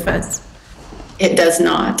for the defense? It does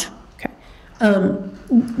not. Okay.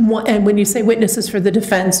 And when you say witnesses for the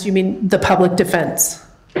defense, you mean the public defense?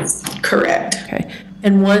 Correct. Okay.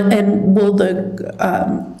 And will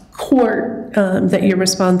the court that you're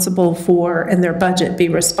responsible for and their budget be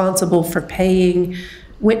responsible for paying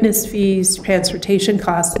witness fees, transportation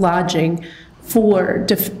costs, lodging for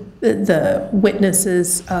the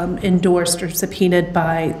witnesses endorsed or subpoenaed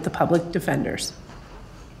by the public defenders?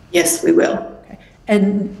 Yes, we will. Okay.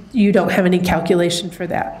 And you don't have any calculation for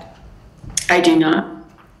that? I do not.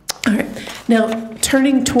 All right. Now,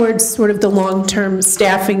 turning towards sort of the long-term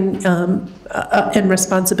staffing and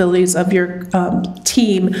responsibilities of your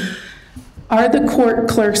team, are the court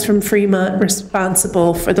clerks from Fremont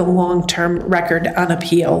responsible for the long-term record on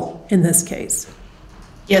appeal in this case?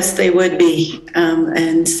 Yes, they would be.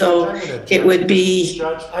 And so it would be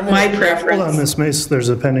my preference. Hold on, Ms. Mace, there's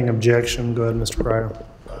a pending objection. Go ahead, Mr. Pryor.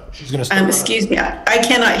 She's going to excuse me, I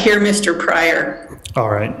cannot hear Mr. Pryor. All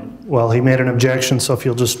right. Well, he made an objection, so if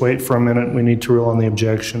you'll just wait for a minute, we need to rule on the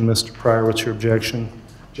objection. Mr. Pryor, what's your objection?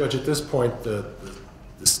 Judge, at this point, the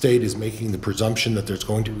state is making the presumption that there's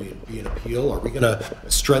going to be an appeal. Are we going to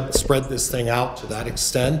spread this thing out to that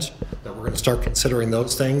extent, that we're going to start considering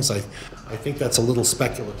those things? I think that's a little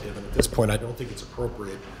speculative, and at this point, I don't think it's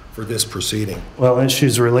appropriate for this proceeding. Well,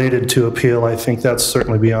 issues related to appeal, I think that's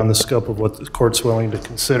certainly beyond the scope of what the court's willing to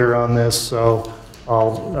consider on this, so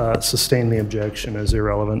I'll sustain the objection as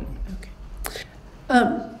irrelevant. Okay.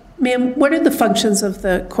 Ma'am, what are the functions of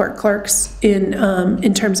the court clerks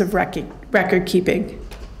in terms of record keeping?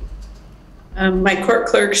 My court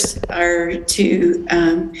clerks are to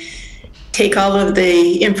take all of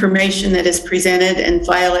the information that is presented and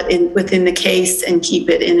file it within the case and keep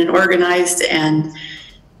it in an organized and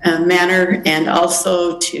manner, and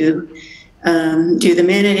also to do the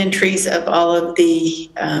minute entries of all of the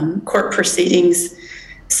court proceedings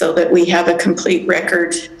so that we have a complete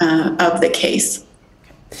record of the case.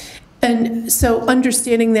 And so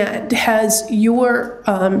understanding that, has your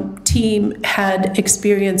team had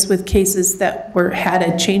experience with cases that had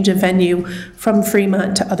a change of venue from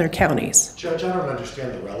Fremont to other counties? Judge, I don't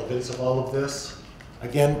understand the relevance of all of this.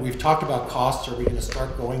 Again, we've talked about costs. Are we going to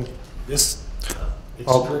start going this?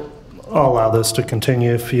 I'll allow this to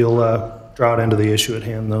continue if you'll draw it into the issue at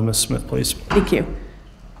hand, though, Ms. Smith, please. Thank you.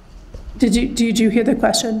 Did you hear the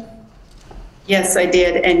question? Yes, I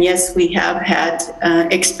did. And yes, we have had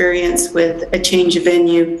experience with a change of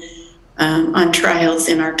venue on trials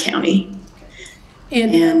in our county.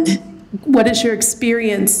 And what is your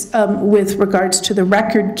experience with regards to the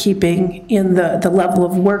record keeping in the level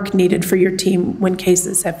of work needed for your team when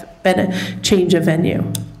cases have been a change of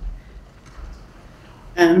venue?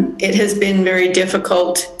 It has been very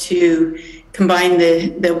difficult to combine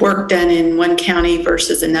the work done in one county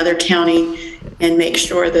versus another county and make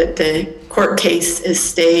sure that the court case is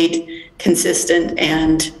stayed consistent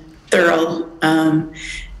and thorough.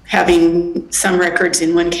 Having some records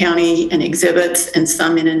in one county and exhibits and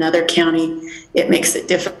some in another county, it makes it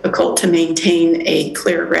difficult to maintain a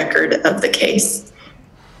clear record of the case.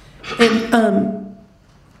 And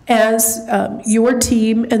as your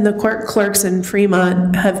team and the court clerks in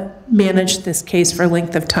Fremont have managed this case for a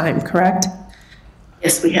length of time, correct?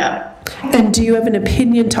 Yes, we have. And do you have an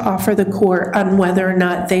opinion to offer the court on whether or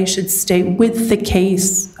not they should stay with the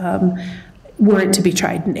case were it to be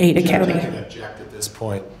tried in Ada County? I can object at this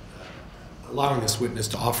point, allowing this witness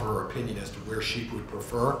to offer her opinion as to where she would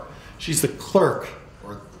prefer. She's the clerk.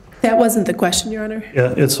 That wasn't the question, Your Honor.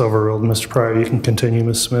 Yeah, it's overruled, Mr. Pryor. You can continue,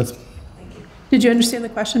 Ms. Smith. Did you understand the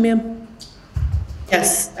question, ma'am?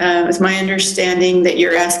 Yes, it's my understanding that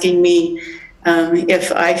you're asking me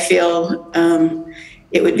if I feel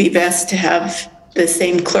it would be best to have the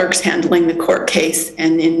same clerks handling the court case.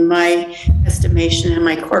 And in my estimation and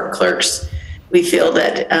my court clerks, we feel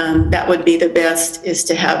that that would be the best, is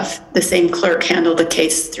to have the same clerk handle the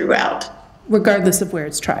case throughout. Regardless of where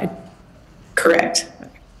it's tried? Correct.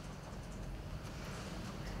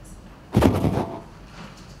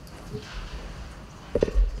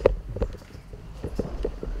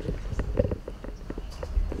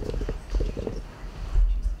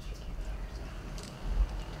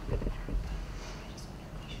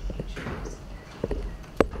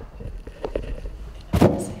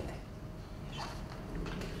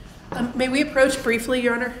 May we approach briefly,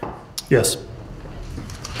 Your Honor? Yes.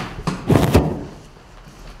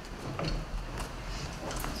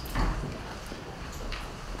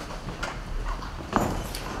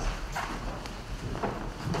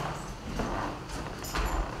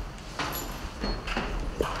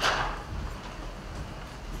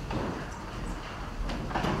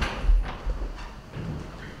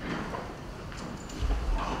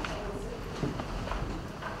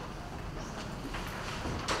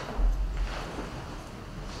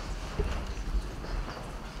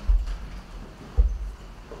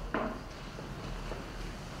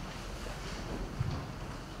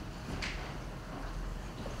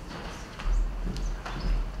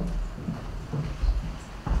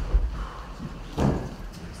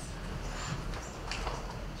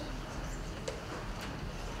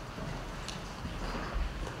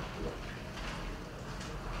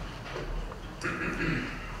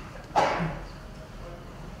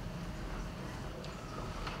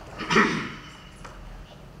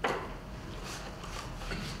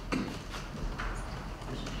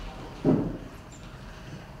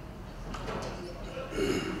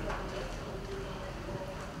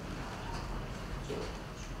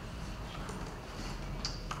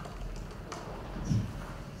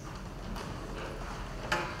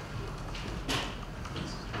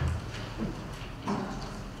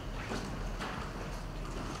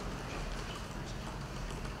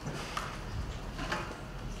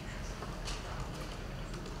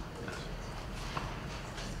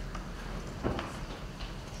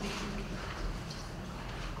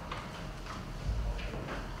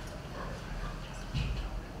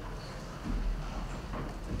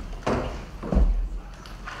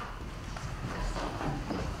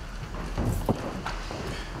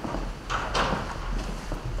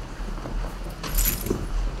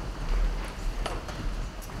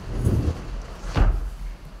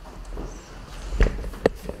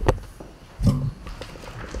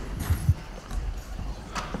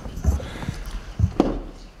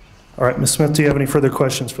 All right, Ms. Smith, do you have any further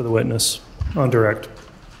questions for the witness on direct?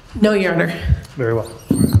 No, Your Honor. Very well.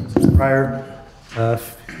 Mr. Pryor,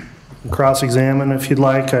 if you can cross-examine if you'd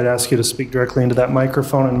like. I'd ask you to speak directly into that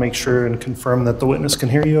microphone and make sure and confirm that the witness can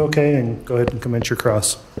hear you okay, and go ahead and commence your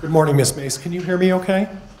cross. Good morning, Ms. Mace. Can you hear me okay?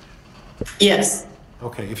 Yes.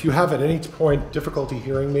 Okay. If you have at any point difficulty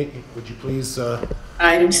hearing me, would you please...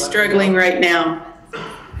 I'm struggling right now.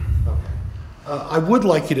 I would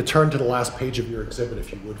like you to turn to the last page of your exhibit,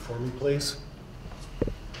 if you would, for me, please.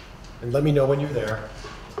 And let me know when you're there.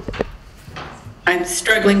 I'm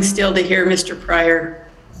struggling still to hear Mr. Pryor.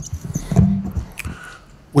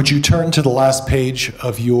 Would you turn to the last page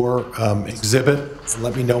of your exhibit and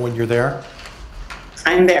let me know when you're there?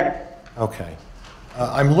 I'm there. Okay.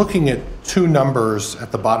 I'm looking at two numbers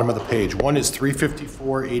at the bottom of the page. One is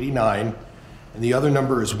 354.89, and the other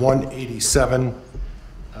number is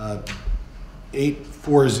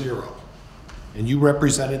 187.840. And you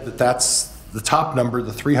represented that that's the top number,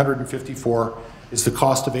 the 354, is the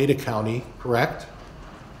cost of Ada County, correct?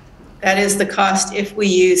 That is the cost if we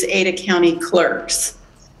use Ada County clerks.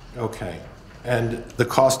 Okay. And the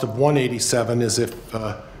cost of 187 is if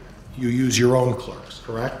you use your own clerks,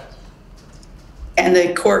 correct? And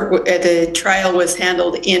the trial was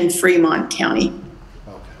handled in Fremont County.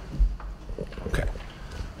 Okay. Okay.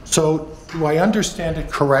 So do I understand it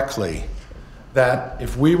correctly that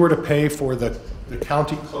if we were to pay for the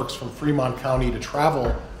county clerks from Fremont County to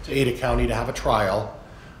travel to Ada County to have a trial,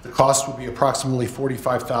 the cost would be approximately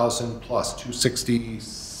 $45,000 plus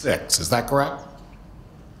 $266? Is that correct?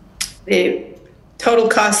 The Total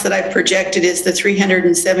cost that I've projected is the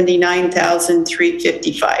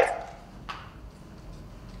 $379,355.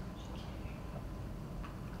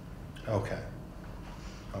 Okay.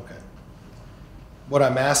 Okay. What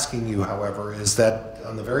I'm asking you, however, is that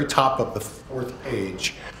on the very top of the 4th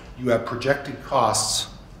page, you have projected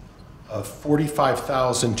costs of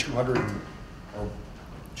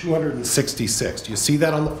 $45,266. Do you see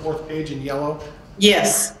that on the 4th page in yellow?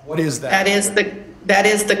 Yes. What is that? That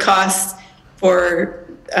is the cost for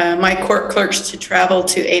my court clerks to travel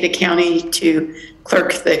to Ada County to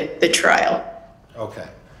clerk the trial. Okay.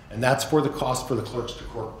 And that's for the cost for the clerks to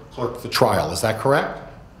clerk the trial. Is that correct?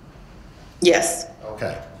 Yes.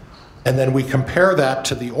 Okay. And then we compare that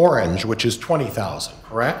to the orange, which is $20,000,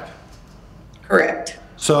 correct? Correct.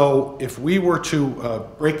 So if we were to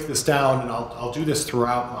break this down, and I'll do this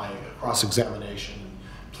throughout my cross-examination,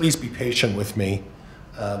 please be patient with me.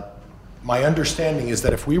 My understanding is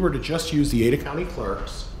that if we were to just use the Ada County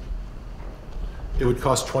clerks, it would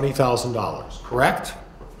cost $20,000, correct?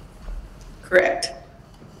 Correct.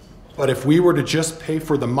 But if we were to just pay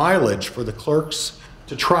for the mileage for the clerks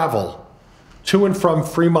to travel to and from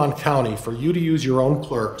Fremont County for you to use your own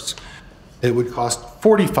clerks, it would cost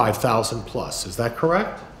 $45,000 plus. Is that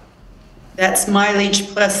correct? That's mileage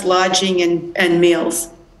plus lodging and meals.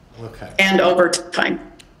 Okay. And overtime.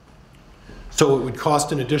 So it would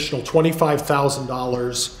cost an additional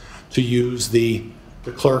 $25,000 to use the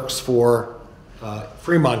clerks for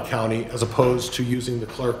Fremont County as opposed to using the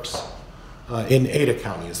clerks in Ada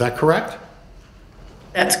County. Is that correct?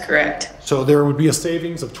 That's correct. So there would be a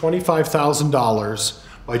savings of $25,000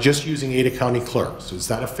 by just using Ada County clerks. Is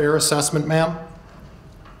that a fair assessment, ma'am?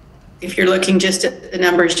 If you're looking just at the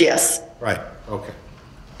numbers, yes. Right. Okay.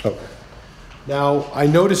 Okay. Now, I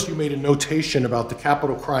noticed you made a notation about the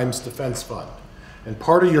Capital Crimes Defense Fund, and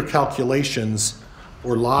part of your calculations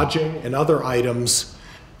for lodging and other items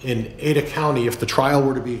in Ada County, if the trial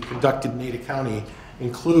were to be conducted in Ada County,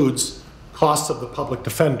 includes costs of the public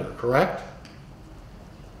defender, correct?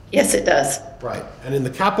 Yes, it does. Right. And in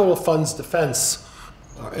the capital funds defense,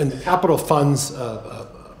 in the capital funds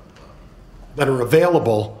that are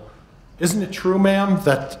available, isn't it true, ma'am,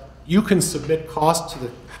 that you can submit costs to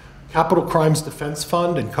the Capital Crimes Defense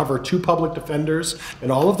Fund and cover 2 public defenders, and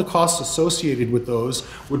all of the costs associated with those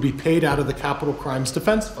would be paid out of the Capital Crimes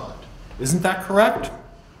Defense Fund? Isn't that correct?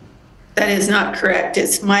 That is not correct.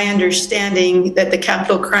 It's my understanding that the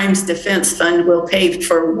Capital Crimes Defense Fund will pay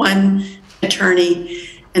for 1 attorney,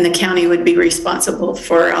 and the county would be responsible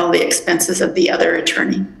for all the expenses of the other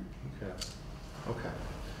attorney. Okay. Okay.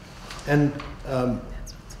 And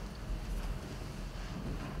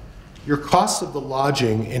your cost of the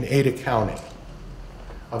lodging in Ada County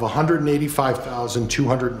of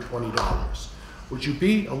 $185,220. Would you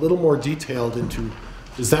be a little more detailed into,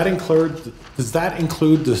 does that include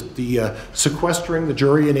the sequestering the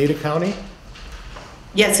jury in Ada County?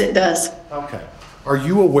 Yes, it does. Okay. Are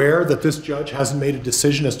you aware that this judge hasn't made a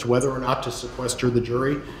decision as to whether or not to sequester the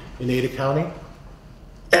jury in Ada County?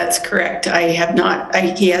 That's correct. I have not.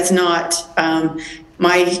 He has not.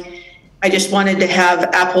 I just wanted to have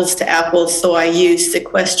apples to apples, so I used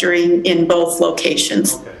sequestering in both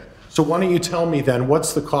locations. Okay. So why don't you tell me then,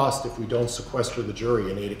 what's the cost if we don't sequester the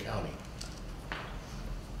jury in Ada County?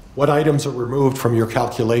 What items are removed from your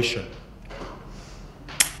calculation?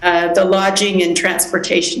 The lodging and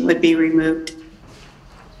transportation would be removed.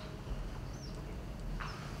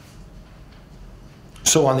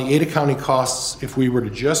 So on the Ada County costs, if we were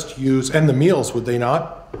to just use, and the meals, would they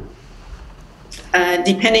not?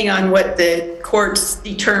 Depending on what the courts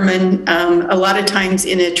determine, a lot of times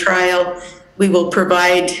in a trial, we will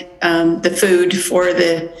provide the food for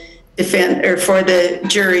the for the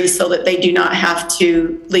jury so that they do not have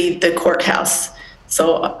to leave the courthouse.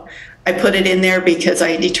 So I put it in there because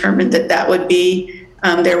I determined that that would be.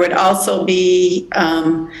 There would also be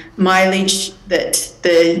mileage that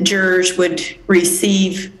the jurors would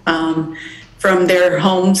receive from their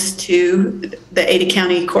homes to the Ada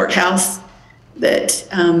County Courthouse, that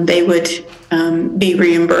they would be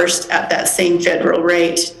reimbursed at that same federal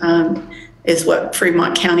rate, is what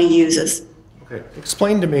Fremont County uses. Okay,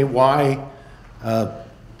 explain to me why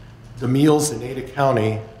the meals in Ada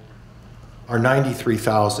County are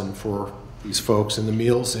 $93,000 for these folks, and the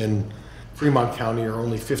meals in Fremont County are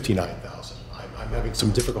only $59,000. I'm having some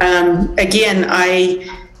difficulty. Again, I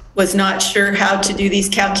was not sure how to do these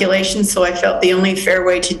calculations, so I felt the only fair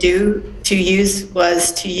way to use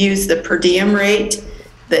was to use the per diem rate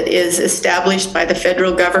that is established by the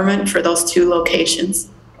federal government for those 2 locations.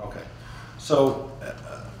 Okay, so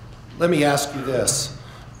let me ask you this.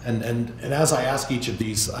 And as I ask each of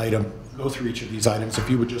these items, go through each of these items, if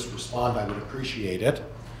you would just respond, I would appreciate it.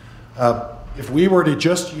 If we were to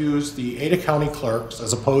just use the Ada County clerks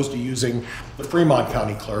as opposed to using the Fremont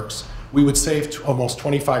County clerks, we would save almost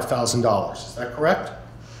 $25,000. Is that correct?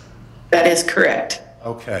 That is correct.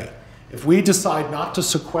 Okay. If we decide not to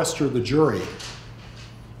sequester the jury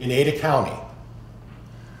in Ada County,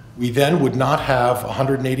 we then would not have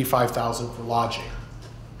 $185,000 for lodging,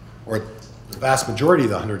 or the vast majority of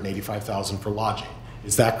the $185,000 for lodging.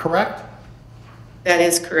 Is that correct? That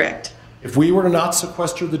is correct. If we were to not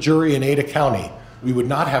sequester the jury in Ada County, we would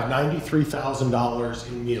not have $93,000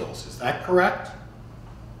 in meals. Is that correct?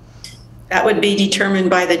 That would be determined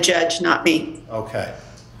by the judge, not me. Okay.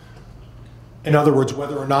 In other words,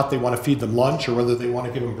 whether or not they want to feed them lunch, or whether they want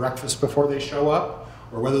to give them breakfast before they show up,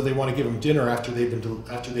 or whether they want to give them dinner after they've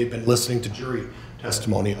been listening to jury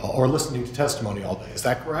testimony or listening to testimony all day. Is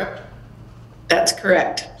that correct? That's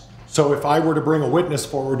correct. So if I were to bring a witness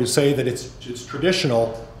forward to say that it's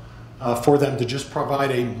traditional for them to just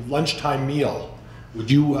provide a lunchtime meal,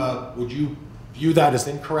 would you view that as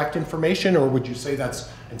incorrect information, or would you say that's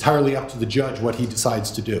entirely up to the judge what he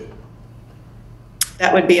decides to do?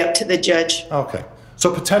 That would be up to the judge. Okay.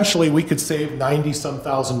 So potentially we could save $90-some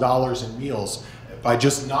thousand in meals by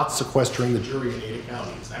just not sequestering the jury in Ada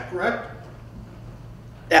County. Is that correct?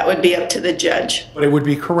 That would be up to the judge. But it would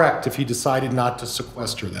be correct if he decided not to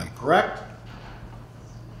sequester them, correct?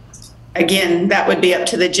 Again, that would be up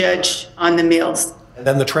to the judge on the meals. And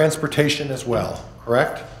then the transportation as well,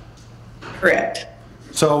 correct? Correct.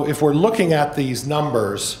 So if we're looking at these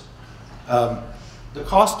numbers, the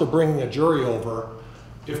cost of bringing a jury over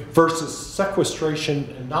versus sequestration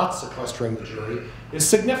and not sequestering the jury is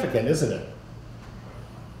significant, isn't it?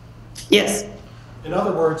 Yes. In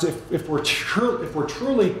other words, if we're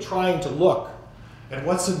truly trying to look at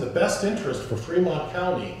what's in the best interest for Fremont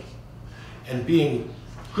County and being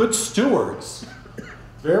good stewards,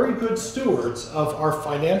 very good stewards of our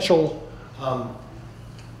financial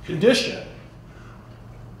condition,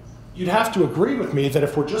 you'd have to agree with me that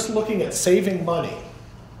if we're just looking at saving money,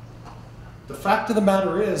 the fact of the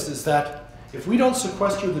matter is that if we don't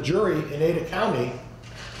sequester the jury in Ada County,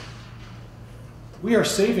 we are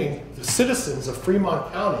saving the citizens of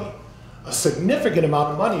Fremont County a significant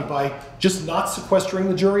amount of money by just not sequestering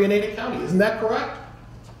the jury in Ada County. Isn't that correct?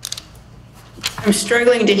 I'm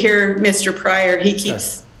struggling to hear Mr. Pryor. He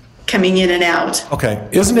keeps coming in and out. Okay.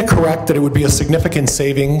 Isn't it correct that it would be a significant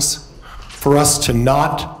savings for us to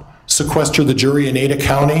not sequester the jury in Ada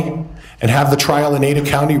County and have the trial in Ada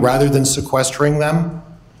County rather than sequestering them?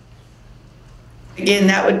 Again,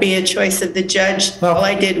 that would be a choice of the judge. Oh. All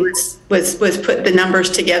I did was put the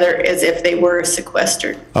numbers together as if they were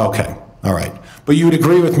sequestered. Okay. All right. But you would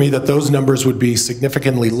agree with me that those numbers would be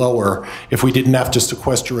significantly lower if we didn't have to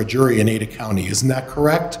sequester a jury in Ada County. Isn't that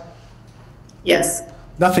correct? Yes.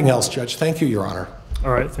 Nothing else, Judge. Thank you, Your Honor.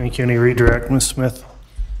 All right, thank you. Any redirect, Ms. Smith?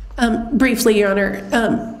 Briefly, Your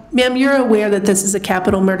Honor, ma'am, you're aware that this is a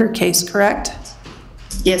capital murder case, correct?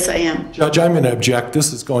 Yes, I am. Judge, I'm going to object.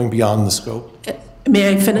 This is going beyond the scope.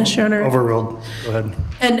 May I finish, Your Honor? Overruled. Go ahead.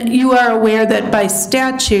 And you are aware that by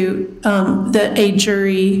statute, that a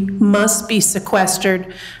jury must be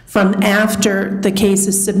sequestered from after the case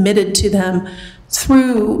is submitted to them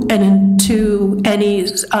through and into any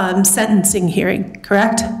sentencing hearing,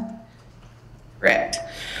 correct? Correct.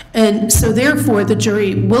 And so therefore, the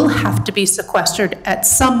jury will have to be sequestered at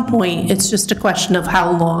some point. It's just a question of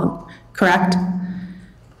how long, correct?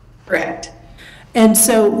 Correct. And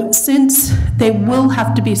so since they will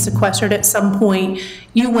have to be sequestered at some point,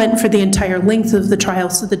 you went for the entire length of the trial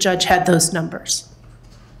so the judge had those numbers.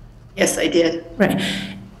 Yes, I did. Right.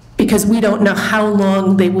 Because we don't know how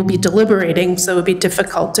long they will be deliberating, so it would be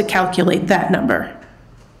difficult to calculate that number.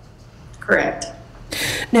 Correct.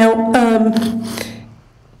 Now,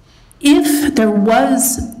 if there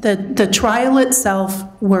was, the trial itself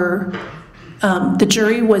were, the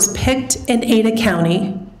jury was picked in Ada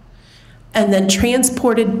County and then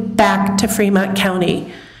transported back to Fremont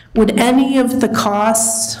County, would any of the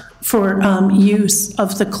costs for use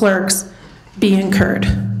of the clerks be incurred?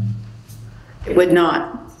 It would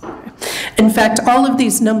not. In fact, all of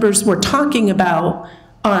these numbers we're talking about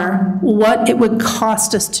are what it would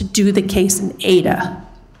cost us to do the case in Ada,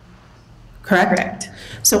 correct? Correct.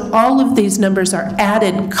 So all of these numbers are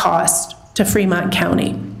added cost to Fremont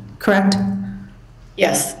County, correct?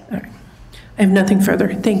 Yes. All right. I have nothing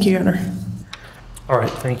further. Thank you, Your Honor. All right,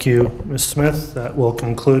 thank you, Ms. Smith. That will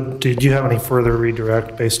conclude. Did you have any further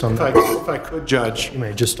redirect based on that? If I could, Judge. You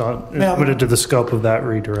may just limited to the scope of that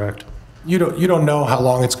redirect. You don't know how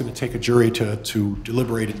long it's going to take a jury to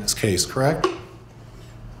deliberate in this case, correct?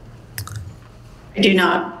 I do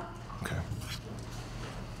not. Okay.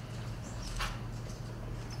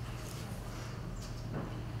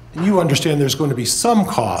 And you understand there's going to be some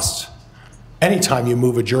cost anytime you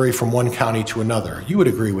move a jury from one county to another. You would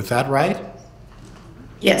agree with that, right?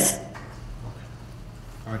 Yes.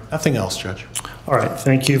 All right, nothing else, Judge. All right,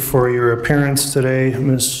 thank you for your appearance today,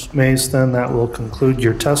 Ms. Mays. Then that will conclude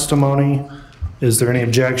your testimony. Is there any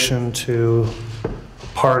objection to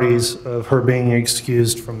parties of her being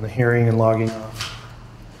excused from the hearing and logging off?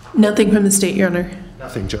 Nothing from the state, Your Honor.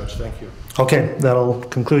 Nothing, Judge. Thank you. Okay, that'll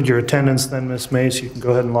conclude your attendance then, Ms. Mays. You can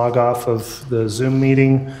go ahead and log off of the Zoom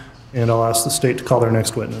meeting, and I'll ask the state to call their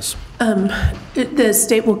next witness. The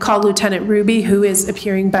state will call Lieutenant Ruby, who is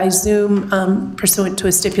appearing by Zoom pursuant to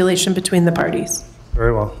a stipulation between the parties.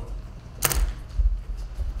 Very well.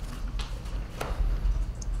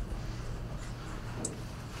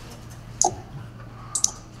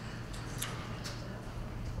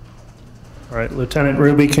 All right, Lieutenant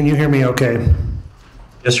Ruby, can you hear me okay?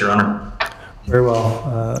 Yes, Your Honor. Very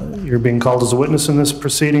well. You're being called as a witness in this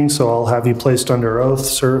proceeding, so I'll have you placed under oath.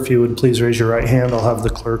 Sir, if you would please raise your right hand, I'll have the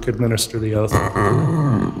clerk administer the oath.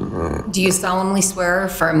 Do you solemnly swear or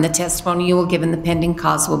affirm the testimony you will give in the pending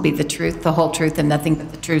cause will be the truth, the whole truth, and nothing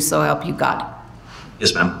but the truth, so help you God?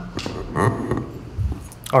 Yes, ma'am.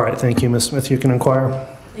 All right, thank you. Ms. Smith, you can inquire.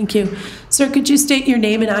 Thank you. Sir, could you state your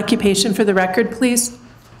name and occupation for the record, please?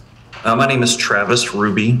 My name is Travis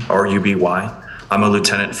Ruby, R-U-B-Y. I'm a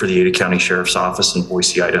lieutenant for the Ada County Sheriff's Office in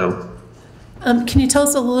Boise, Idaho. Can you tell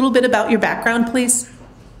us a little bit about your background, please?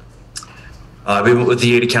 I've been with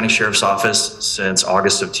the Ada County Sheriff's Office since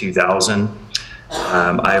August of 2000.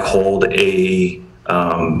 I hold a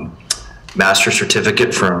master's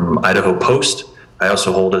certificate from Idaho Post. I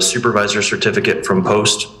also hold a supervisor certificate from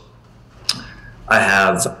Post. I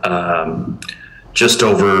have just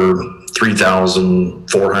over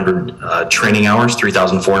 3,400 training hours,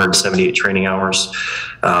 3,478 training hours.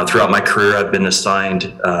 Throughout my career, I've been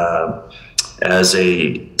assigned as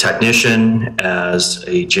a technician, as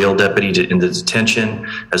a jail deputy in the detention,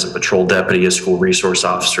 as a patrol deputy, a school resource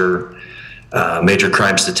officer, major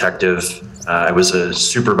crimes detective. I was a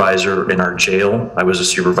supervisor in our jail. I was a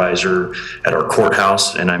supervisor at our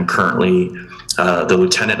courthouse, and I'm currently the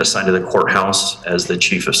lieutenant assigned to the courthouse as the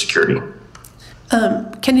chief of security.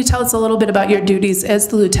 Can you tell us a little bit about your duties as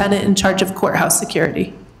the lieutenant in charge of courthouse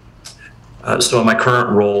security? So in my current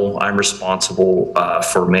role, I'm responsible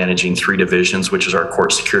for managing 3 divisions, which is our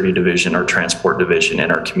court security division, our transport division,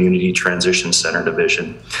 and our community transition center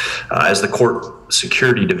division. As the court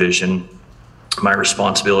security division, my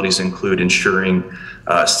responsibilities include ensuring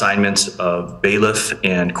assignments of bailiff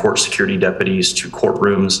and court security deputies to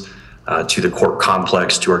courtrooms, to the court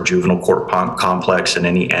complex, to our juvenile court complex, and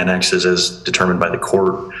any annexes as determined by the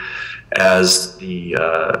court. As the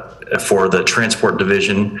for the transport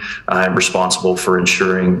division, I'm responsible for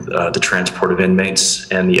ensuring the transport of inmates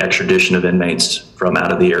and the extradition of inmates from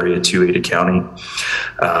out of the area to Ada County.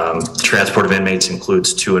 The transport of inmates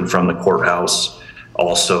includes to and from the courthouse,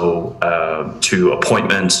 also to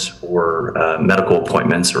appointments or medical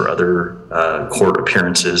appointments or other court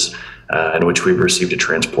appearances in which we've received a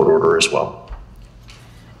transport order as well.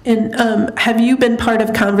 And have you been part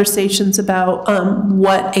of conversations about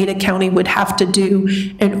what Ada County would have to do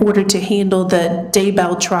in order to handle the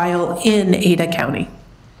Daybell trial in Ada County?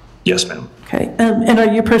 Yes, ma'am. Okay. And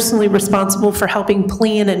are you personally responsible for helping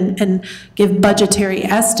plan and give budgetary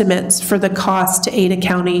estimates for the cost to Ada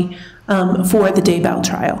County for the Daybell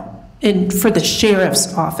trial and for the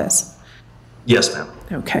sheriff's office? Yes, ma'am.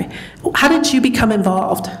 Okay. How did you become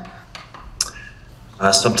involved?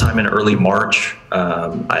 Sometime in early March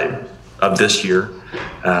of this year,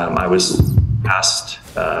 I was asked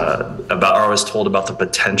about, or I was told about the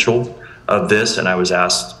potential of this, and I was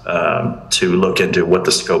asked to look into what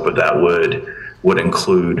the scope of that would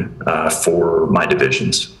include for my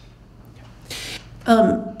divisions.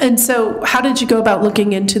 And so how did you go about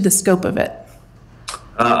looking into the scope of it?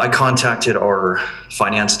 I contacted our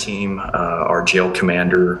finance team, our jail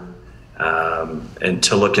commander, and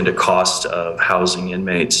to look into cost of housing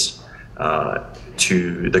inmates,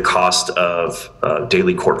 to the cost of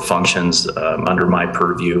daily court functions under my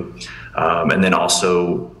purview, and then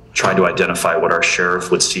also try to identify what our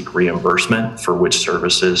sheriff would seek reimbursement for which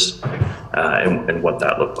services and what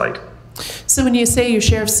that looked like. So when you say your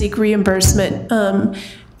sheriff seek reimbursement,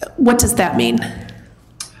 what does that mean?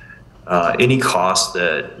 Any cost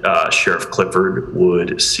that Sheriff Clifford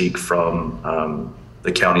would seek from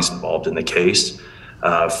the counties involved in the case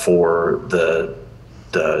for the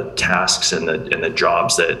tasks and the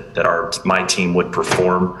jobs that my team would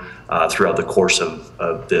perform throughout the course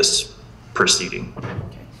of this proceeding.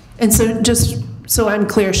 And so just So I'm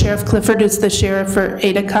clear, Sheriff Clifford is the sheriff for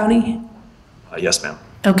Ada County? Yes, ma'am.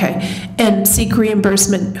 Okay, and seek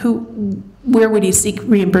reimbursement, where would he seek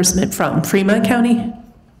reimbursement from? Fremont County?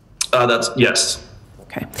 Yes.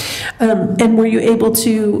 Okay, and were you able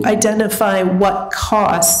to identify what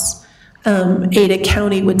costs Ada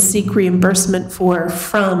County would seek reimbursement for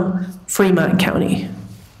from Fremont County?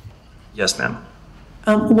 Yes, ma'am.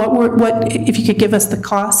 What, if you could give us the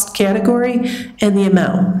cost category and the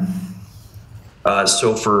amount?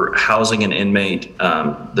 So for housing an inmate,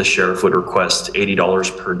 the sheriff would request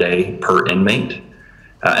 $80 per day per inmate.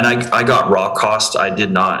 And I got raw costs. I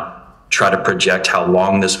did not try to project how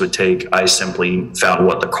long this would take. I simply found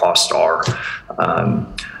what the costs are.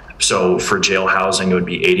 So for jail housing, it would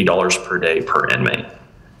be $80 per day per inmate.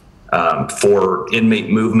 For inmate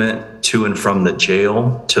movement to and from the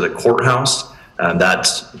jail to the courthouse,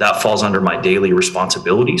 that falls under my daily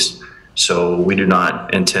responsibilities. So we do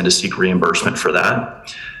not intend to seek reimbursement for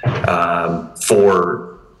that.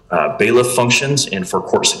 For bailiff functions and for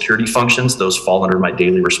court security functions, those fall under my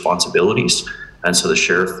daily responsibilities. And so the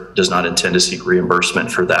sheriff does not intend to seek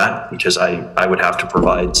reimbursement for that because I would have to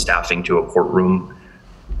provide staffing to a courtroom,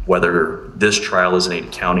 whether this trial is in Ada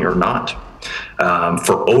County or not.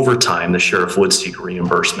 For overtime, the sheriff would seek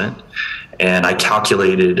reimbursement. And I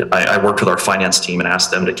calculated, I worked with our finance team and asked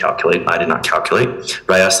them to calculate. I did not calculate,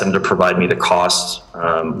 but I asked them to provide me the cost.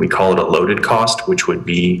 We call it a loaded cost, which would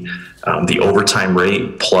be the overtime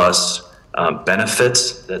rate plus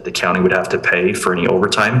benefits that the county would have to pay for any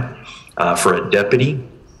overtime. For a deputy,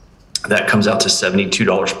 that comes out to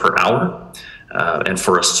 $72 per hour. And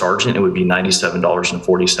for a sergeant, it would be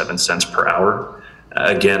 $97.47 per hour.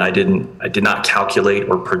 Again, I did not calculate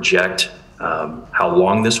or project how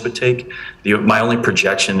long this would take. My only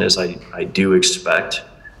projection is I do expect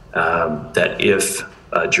that if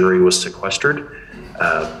a jury was sequestered,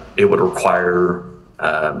 it would require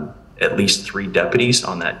at least 3 deputies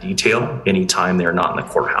on that detail anytime they're not in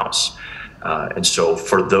the courthouse. And so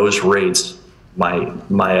for those rates,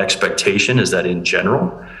 my expectation is that in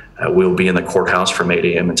general, we'll be in the courthouse from 8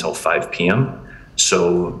 a.m. until 5 p.m.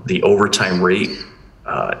 So the overtime rate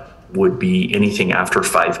would be anything after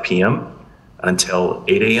 5 p.m. until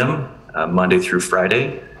 8 a.m. Monday through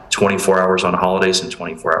Friday, 24 hours on holidays and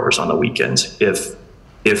 24 hours on the weekends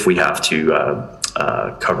if we have to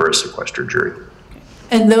cover a sequestered jury.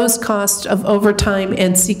 And those costs of overtime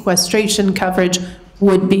and sequestration coverage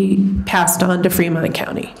would be passed on to Fremont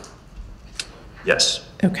County? Yes.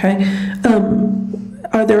 Okay.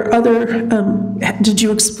 Are there other, did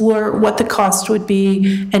you explore what the cost would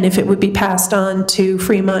be and if it would be passed on to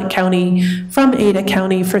Fremont County from Ada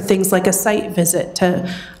County for things like a site visit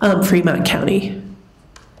to Fremont County?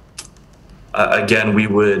 Again, we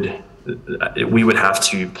would have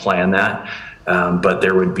to plan that, but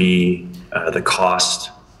there would be the cost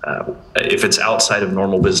if it's outside of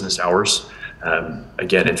normal business hours.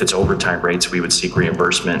 Again, if it's overtime rates, we would seek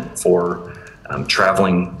reimbursement for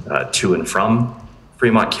traveling to and from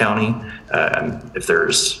Fremont County. If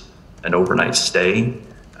there's an overnight stay,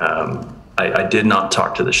 I did not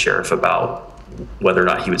talk to the sheriff about whether or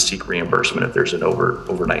not he would seek reimbursement if there's an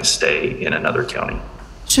overnight stay in another county.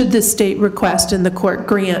 Should the state request and the court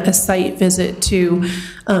grant a site visit to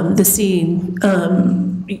the scene,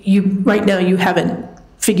 right now you haven't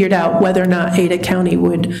figured out whether or not Ada County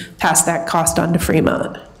would pass that cost on to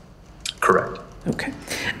Fremont? Correct. Okay.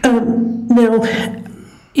 Now,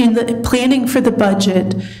 in the planning for the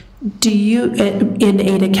budget, do you, in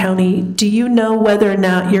Ada County, do you know whether or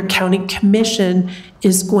not your county commission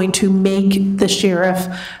is going to make the sheriff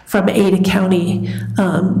from Ada County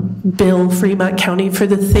bill Fremont County for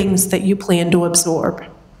the things that you plan to absorb?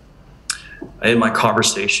 In my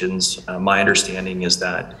conversations, my understanding is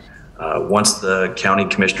that once the county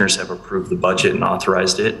commissioners have approved the budget and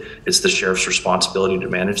authorized it, it's the sheriff's responsibility to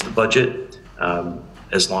manage the budget.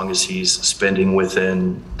 As long as he's spending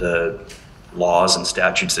within the laws and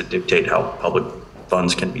statutes that dictate how public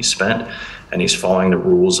funds can be spent, and he's following the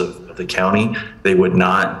rules of the county, they would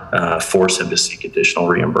not force him to seek additional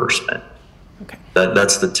reimbursement. Okay.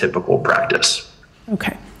 That's the typical practice.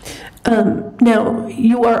 Okay. Now,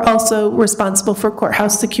 you are also responsible for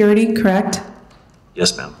courthouse security, correct?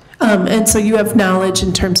 Yes, ma'am. And so you have knowledge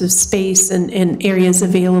in terms of space and areas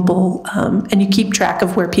available, and you keep track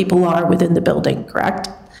of where people are within the building, correct?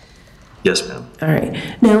 Yes, ma'am. All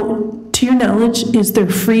right. Now, to your knowledge, is there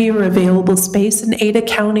free or available space in Ada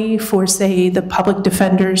County for, say, the public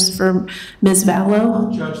defenders for Ms.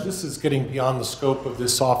 Vallow? Judge, this is getting beyond the scope of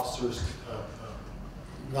this officer's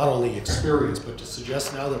not only experience, but to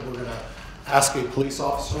suggest now that we're going to ask a police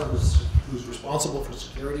officer who's responsible for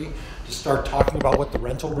security to start talking about what the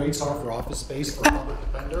rental rates are for office space for a public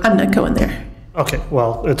defender? I'm not going there. Okay,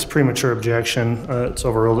 well, it's premature objection. It's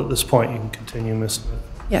overruled at this point. You can continue, Ms. Smith.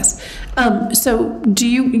 Yes. So do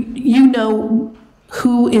you know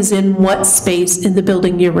who is in what space in the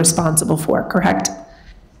building you're responsible for, correct?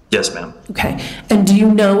 Yes, ma'am. Okay. And do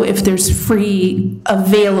you know if there's free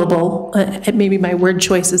available, maybe my word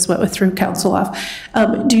choices went through counsel off.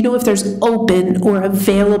 Do you know if there's open or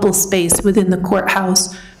available space within the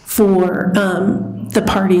courthouse for the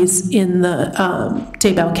parties in the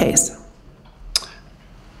Daybell case?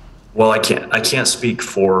 Well, I can't speak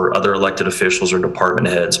for other elected officials or department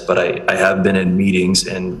heads, but I have been in meetings,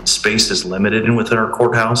 and space is limited within our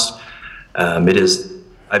courthouse.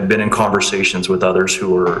 I've been in conversations with others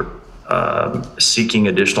who are seeking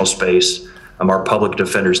additional space. Our public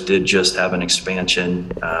defenders did just have an expansion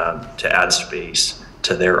to add space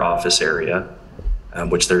to their office area,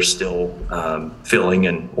 which they're still filling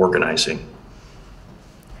and organizing.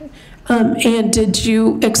 And did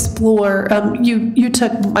you explore, you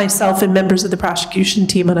took myself and members of the prosecution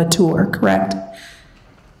team on a tour, correct?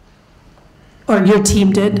 Or your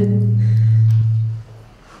team did?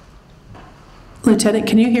 Lieutenant,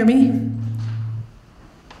 can you hear me?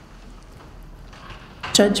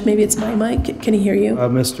 Judge, maybe it's my mic. Can he hear you?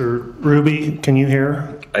 Mr. Ruby, can you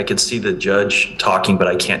hear? I could see the judge talking, but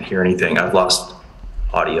I can't hear anything. I've lost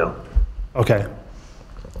audio. Okay.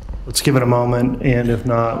 Let's give it a moment, and if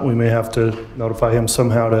not, we may have to notify him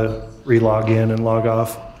somehow to re-log in and log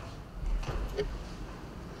off.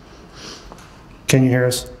 Can you hear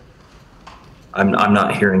us? I'm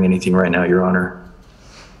not hearing anything right now, Your Honor.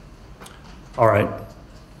 All right.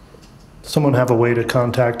 Someone have a way to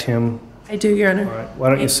contact him? I do, Your Honor. All right. Why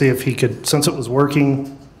don't you see if he could, since it was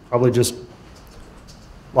working, probably just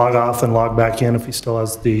log off and log back in if he still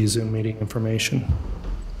has the Zoom meeting information.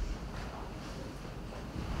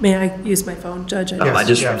 May I use my phone, Judge? I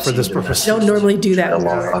just yeah, for this purpose. I don't normally do that.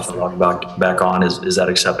 Log off and log back on. Is that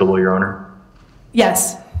acceptable, Your Honor?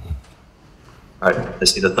 Yes. All right. I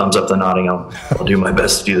see the thumbs up, the nodding. I'll do my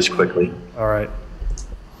best to do this quickly. All right.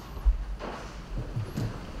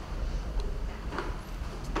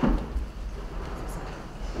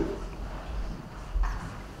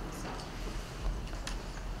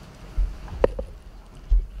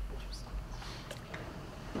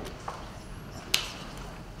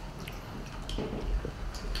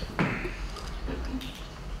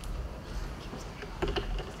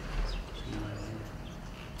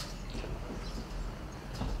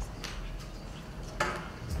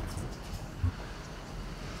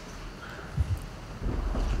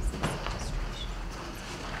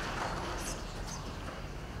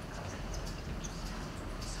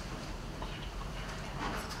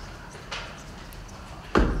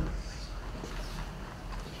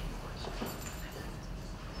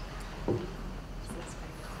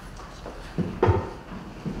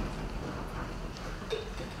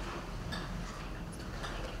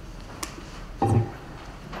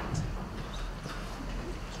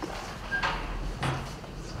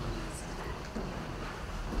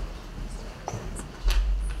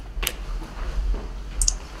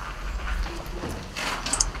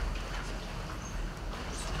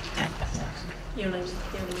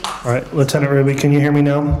 All right, Lieutenant Ruby, can you hear me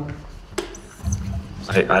now?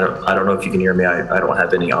 I don't know if you can hear me. I don't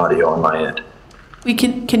have any audio on my end.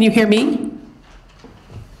 Can you hear me?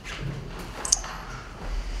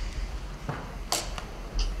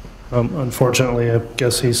 Unfortunately, I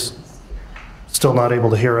guess he's still not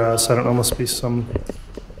able to hear us. I don't know, must be some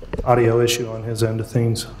audio issue on his end of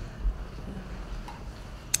things.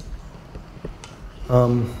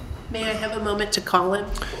 May I have a moment to call him?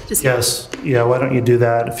 Yes, yeah, why don't you do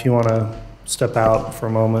that if you want to step out for a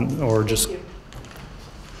moment, or just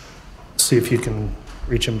see if you can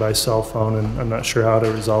reach him by cell phone, and I'm not sure how to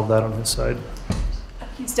resolve that on his side.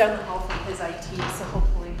 He's down the hall from his IT, so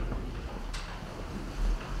hopefully.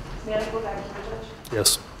 May I go back to the judge?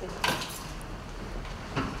 Yes.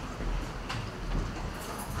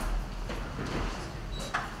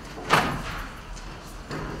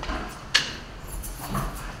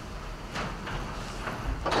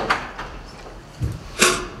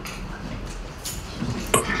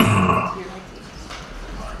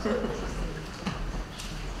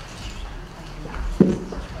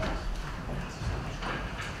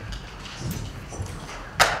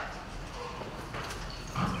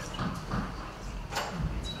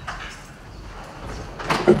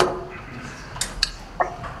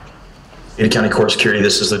 Ada County Court Security,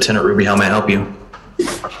 this is Lieutenant Ruby. How may I help you?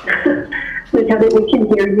 Lieutenant, we can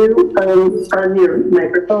hear you on your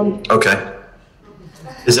microphone. Okay.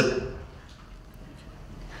 Is it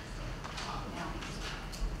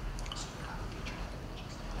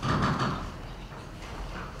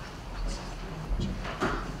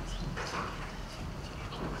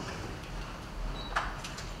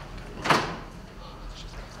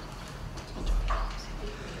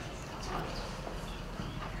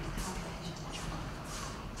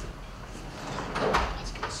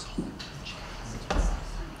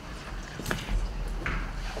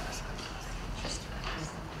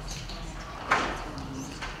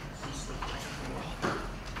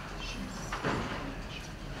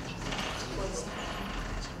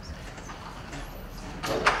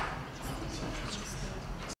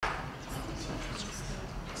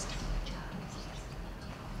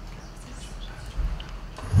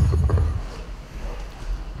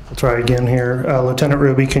Try again here. Lieutenant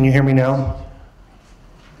Ruby, can you hear me now?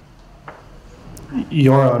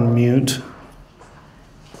 You're on mute.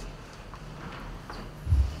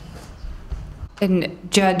 And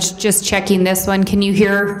Judge, just checking this one, can you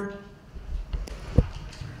hear?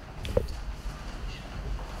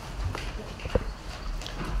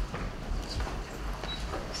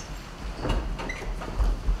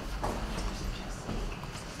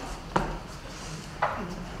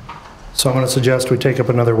 So I'm going to suggest we take up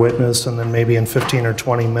another witness, and then maybe in 15 or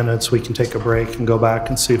 20 minutes, we can take a break and go back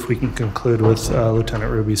and see if we can conclude with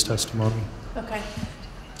Lieutenant Ruby's testimony. Okay.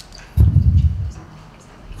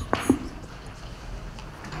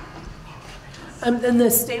 Then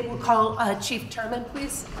the state will call Chief Turman,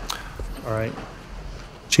 please. All right.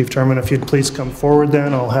 Chief Turman, if you'd please come forward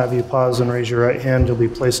then. I'll have you pause and raise your right hand. You'll be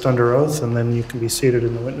placed under oath, and then you can be seated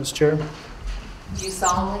in the witness chair. Do you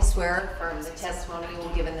solemnly swear affirm the testimony you will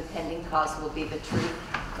give in the pending cause will be the truth,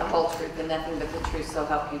 the whole truth, and nothing but the truth, so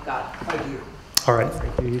help you God? I do. All right,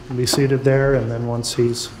 thank you. You can be seated there, and then once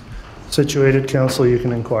he's situated, counsel, you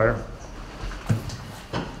can inquire.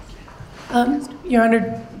 Your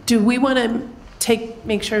Honor, do we want to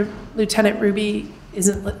make sure Lieutenant Ruby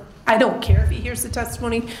isn't, I don't care if he hears the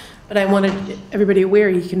testimony, but I wanted everybody aware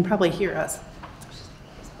he can probably hear us.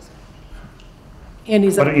 And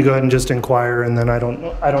he's Why don't you go ahead and just inquire, and then I don't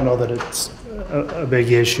know that it's a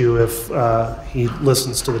big issue if he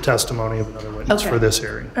listens to the testimony of another witness for this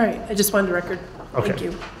hearing. All right, I just wanted a record. Okay. Thank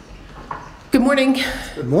you. Good morning.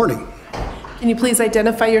 Good morning. Can you please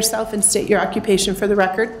identify yourself and state your occupation for the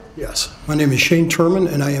record? Yes, my name is Shane Turman,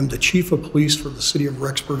 and I am the Chief of Police for the City of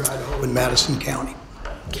Rexburg, Idaho, in Madison County.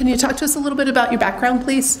 Can you talk to us a little bit about your background,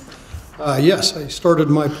 please? Yes, I started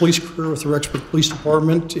my police career with the Rexburg Police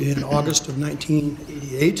Department in August of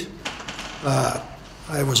 1988. I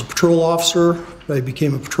was a patrol officer. I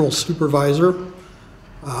became a patrol supervisor.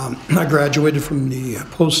 I graduated from the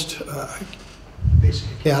post-basic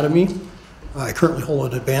academy. I currently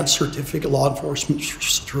hold an advanced certificate, law enforcement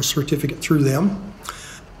certificate through them.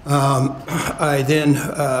 I then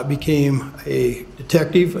became a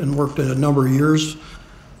detective and worked a number of years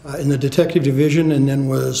in the detective division, and then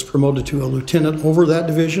was promoted to a lieutenant over that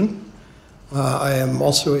division. I am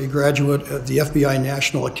also a graduate of the FBI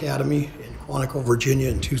National Academy in Quantico, Virginia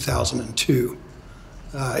in 2002.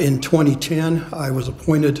 In 2010, I was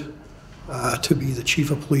appointed to be the Chief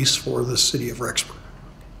of Police for the City of Rexburg.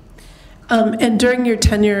 And during your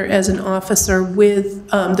tenure as an officer with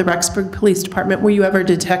the Rexburg Police Department, were you ever a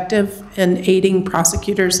detective and aiding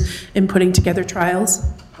prosecutors in putting together trials?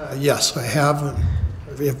 Yes, I have.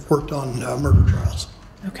 We have worked on murder trials.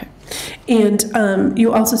 Okay. And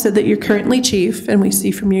you also said that you're currently chief, and we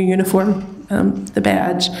see from your uniform the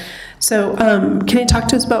badge. So can you talk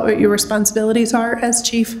to us about what your responsibilities are as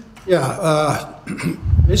chief? Yeah,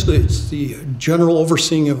 basically it's the general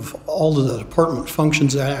overseeing of all of the department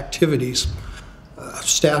functions and activities,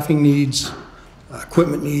 staffing needs,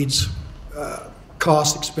 equipment needs,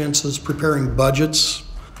 cost expenses, preparing budgets,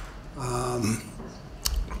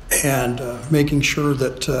 and making sure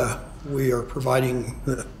that we are providing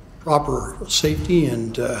the proper safety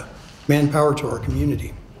and manpower to our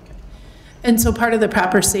community. And so part of the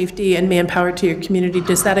proper safety and manpower to your community,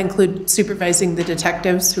 does that include supervising the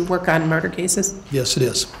detectives who work on murder cases? Yes, it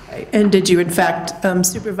is. Okay. And did you in fact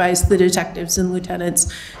supervise the detectives and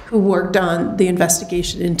lieutenants who worked on the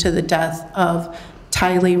investigation into the death of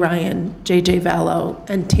Tylee Ryan, J.J. Vallow,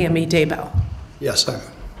 and Tammy Daybell? Yes, I am.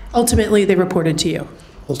 Ultimately, they reported to you?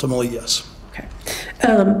 Ultimately, yes. Okay.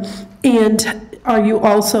 And are you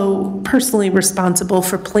also personally responsible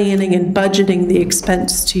for planning and budgeting the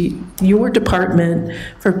expense to your department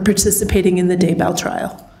for participating in the Daybell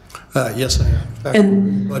trial? Yes, I am. In fact, we're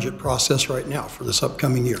in the budget process right now for this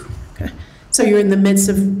upcoming year. Okay. So you're in the midst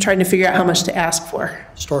of trying to figure out how much to ask for?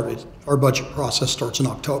 Our budget process starts in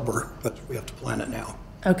October, but we have to plan it now.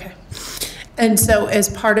 Okay. And so as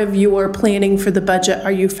part of your planning for the budget,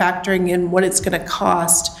 are you factoring in what it's going to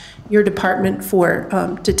cost your department for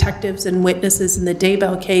detectives and witnesses in the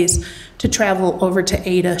Daybell case to travel over to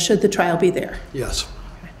Ada should the trial be there? Yes.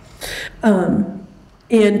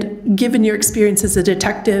 And given your experience as a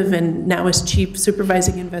detective and now as chief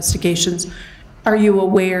supervising investigations, are you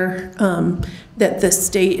aware that the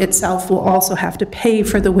state itself will also have to pay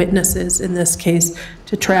for the witnesses in this case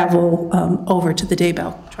to travel over to the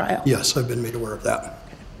Daybell trial? Yes, I've been made aware of that.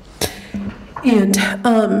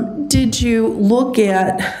 And did you look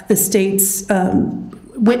at the state's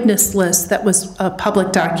witness list that was a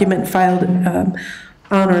public document filed on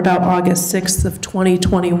or about August 6th of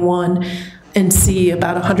 2021 and see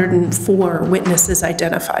about 104 witnesses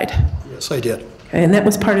identified? Yes, I did. Okay, and that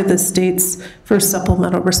was part of the state's first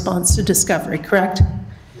supplemental response to discovery, correct?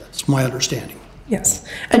 That's my understanding. Yes.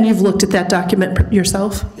 And you've looked at that document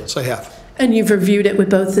yourself? Yes, I have. And you've reviewed it with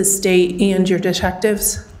both the state and your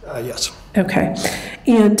detectives? Yes. Okay.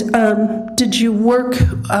 And did you work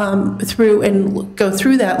through and go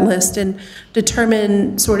through that list and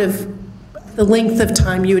determine sort of the length of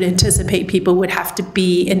time you would anticipate people would have to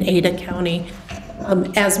be in Ada County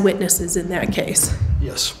as witnesses in that case?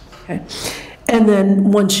 Yes. Okay. And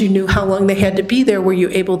then once you knew how long they had to be there, were you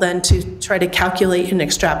able then to try to calculate and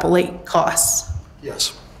extrapolate costs?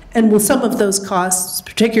 Yes. And will some of those costs,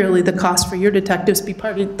 particularly the cost for your detectives, be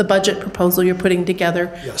part of the budget proposal you're putting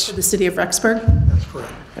together Yes. for the city of Rexburg? That's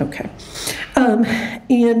correct. Okay.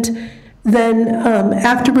 And then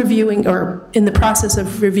after reviewing, or in the process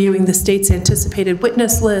of reviewing the state's anticipated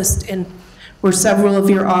witness list, and were several of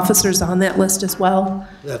your officers on that list as well?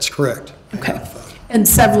 That's correct. Okay. And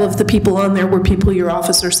several of the people on there were people your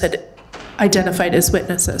officers had identified as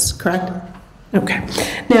witnesses, correct? Okay.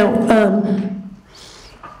 Now,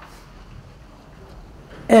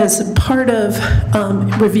 as part of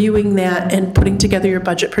reviewing that and putting together your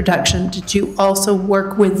budget production, did you also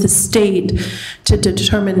work with the state to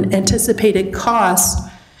determine anticipated costs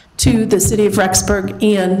to the city of Rexburg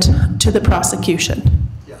and to the prosecution?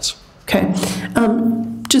 Yes. Okay.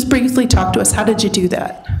 Just briefly talk to us. How did you do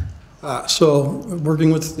that? So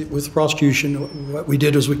working with the prosecution, what we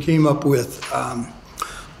did is we came up with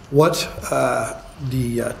what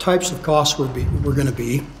the types of costs were going to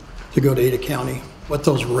be to go to Ada County, what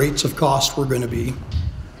those rates of cost were going to be,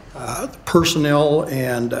 personnel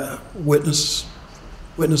and witnesses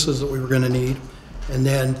that we were going to need, and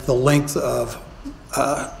then the length of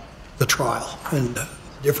the trial and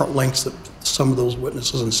different lengths that some of those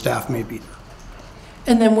witnesses and staff may be there.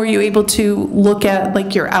 And then were you able to look at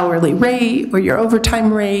like your hourly rate or your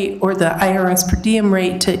overtime rate or the IRS per diem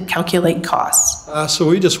rate to calculate costs? So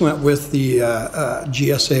we just went with the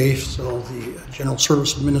GSA, so the General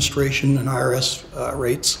Service Administration and IRS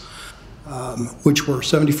rates, which were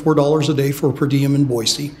 $74 a day for per diem in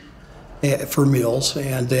Boise for meals,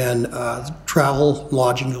 and then travel,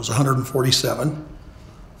 lodging was $147.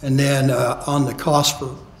 And then on the cost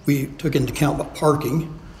for, we took into account the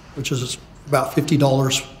parking, which is about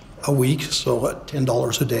 $50 a week, so at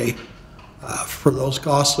 $10 a day for those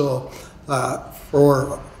costs. So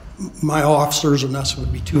for my officers and us, it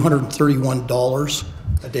would be $231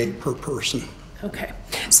 a day per person. Okay.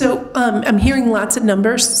 So I'm hearing lots of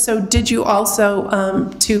numbers. So did you also,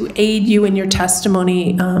 to aid you in your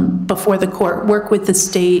testimony before the court, work with the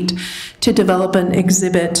state to develop an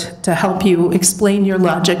exhibit to help you explain your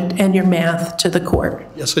logic and your math to the court?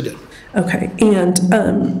 Yes, I did. Okay. And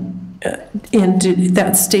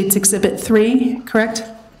that states Exhibit 3, correct?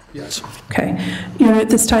 Yes. Okay. At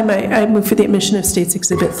this time, I move for the admission of States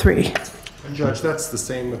Exhibit 3. And Judge, that's the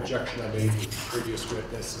same objection I made with the previous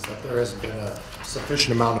witness, is that there hasn't been a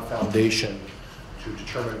sufficient amount of foundation to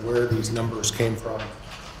determine where these numbers came from.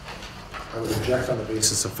 I would object on the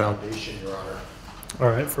basis of foundation, Your Honor. All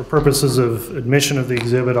right, for purposes of admission of the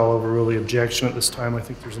exhibit, I'll overrule the objection at this time. I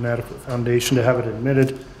think there's an adequate foundation to have it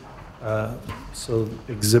admitted. So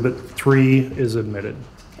Exhibit 3 is admitted.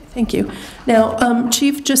 Okay, thank you. Now,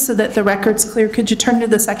 Chief, just so that the record's clear, could you turn to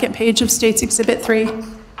the second page of States Exhibit 3?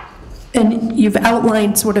 And you've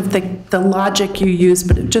outlined sort of the logic you use,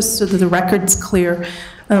 but just so that the record's clear,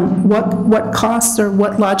 what costs or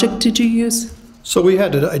what logic did you use? So we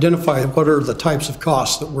had to identify what are the types of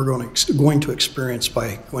costs that we're going to experience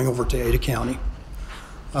by going over to Ada County.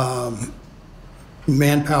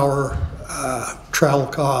 Manpower, travel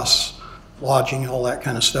costs, lodging, all that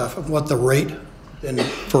kind of stuff, and what the rate and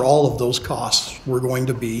for all of those costs were going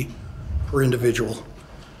to be per individual.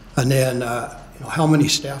 And then how many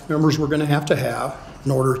staff members we're going to have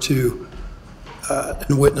in order to,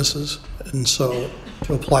 and witnesses, and so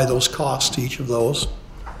to apply those costs to each of those,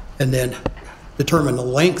 and then determine the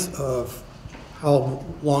length of how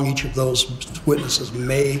long each of those witnesses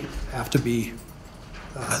may have to be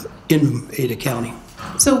in Ada County.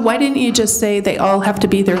 So why didn't you just say they all have to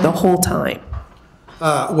be there the whole time?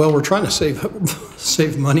 Well, we're trying to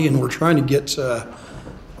save money, and we're trying to get,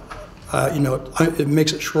 it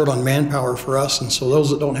makes it short on manpower for us, and so those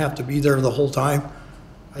that don't have to be there the whole time,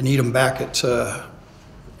 I need them back at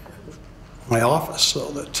my office so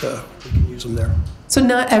that we can use them there. So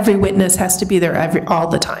not every witness has to be there all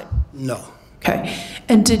the time? No. Okay.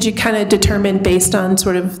 And did you kind of determine based on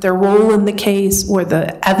sort of their role in the case or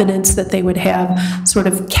the evidence that they would have sort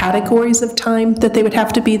of categories of time that they would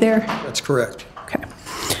have to be there? That's correct. Okay.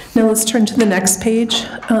 Now let's turn to the next page.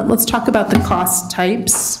 Let's talk about the cost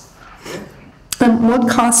types. What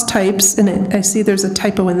cost types, and I see there's a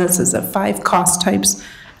typo in this, is 5 cost types.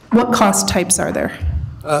 What cost types are there?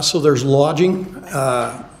 So there's lodging,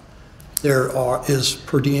 is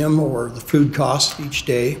per diem or the food costs each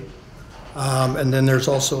day. And then there's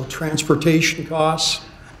also transportation costs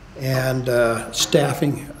and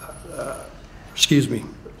staffing,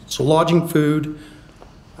 So lodging, food,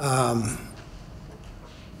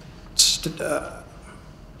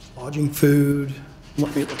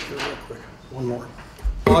 let me look here real quick, one more.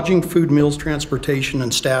 Lodging, food, meals, transportation,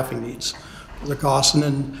 and staffing needs, the costs. And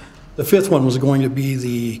then the 5th one was going to be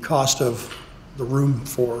the cost of the room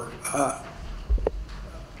for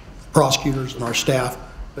prosecutors and our staff,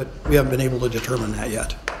 but we haven't been able to determine that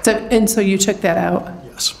yet. So you took that out?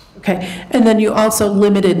 Yes. Okay, and then you also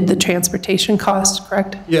limited the transportation cost,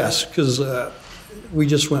 correct? Yes, because we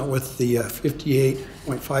just went with the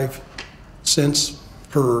 58.5 cents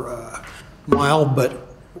per mile, but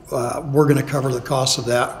we're going to cover the cost of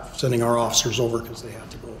that, sending our officers over because they have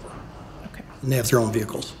to go over. Okay. And they have their own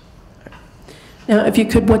vehicles. Now, if you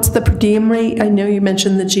could, what's the per diem rate? I know you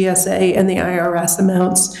mentioned the GSA and the IRS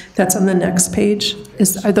amounts. That's on the next page.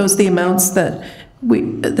 Are those the amounts that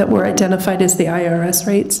were identified as the IRS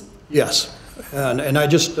rates? Yes, and I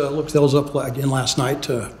just looked those up again last night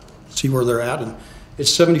to see where they're at, and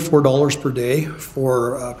it's $74 per day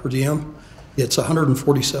for per diem. It's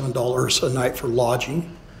 $147 a night for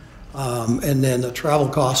lodging, and then the travel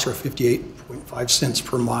costs are 58.5 cents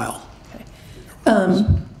per mile. Okay.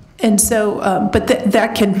 And so, but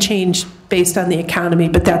that can change based on the economy,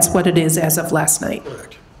 but that's what it is as of last night?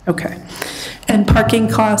 Correct. Okay. And parking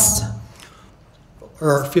costs?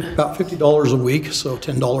 Are about $50 a week, so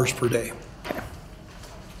 $10 per day. Okay.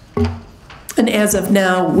 And as of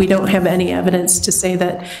now, we don't have any evidence to say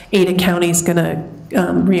that Ada County is going to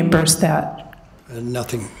reimburse that?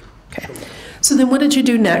 Nothing. Okay. So then what did you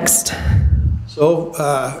do next? So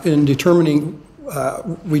in determining,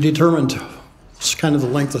 we determined kind of the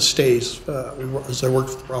length of stays as I worked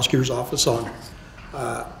with the prosecutor's office on.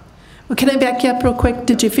 Well, can I back you up real quick?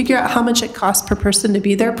 Did you figure out how much it costs per person to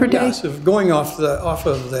be there per day? Yes, if going off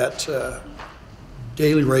of that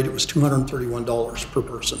daily rate, it was $231 per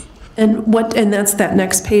person. And that's that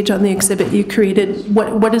next page on the exhibit you created.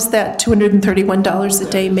 What does that $231 a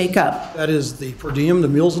day make up? That is the per diem, the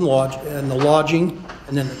meals and the lodging,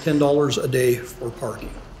 and then the $10 a day for parking.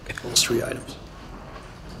 Those 3 items.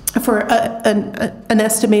 For an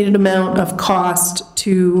estimated amount of cost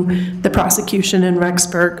to the prosecution in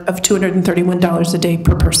Rexburg of $231 a day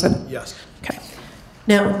per person? Yes. Okay.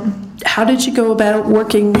 Now, how did you go about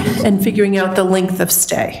working and figuring out the length of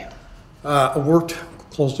stay? I worked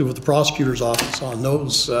closely with the prosecutor's office on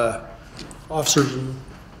those officers and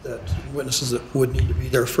witnesses that would need to be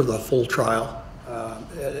there for the full trial.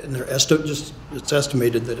 And it's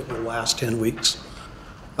estimated that it will last 10 weeks.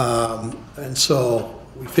 And so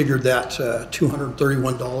we figured that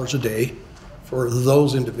 $231 a day for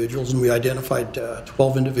those individuals, and we identified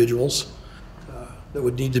 12 individuals that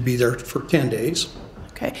would need to be there for 10 days.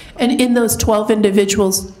 Okay. And in those 12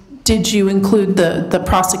 individuals, did you include the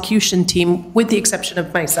prosecution team, with the exception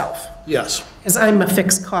of myself? Yes. Because I'm a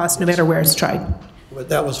fixed cost no matter where it's tried. But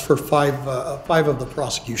that was for five of the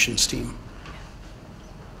prosecution's team.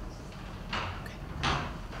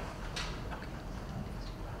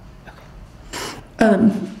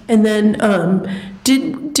 And then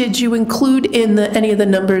did you include in any of the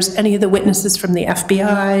numbers, any of the witnesses from the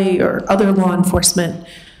FBI or other law enforcement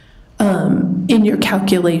in your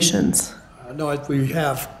calculations? No, we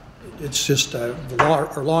have. It's just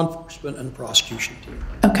our law enforcement and the prosecution team.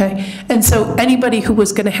 Okay. And so anybody who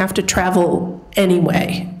was going to have to travel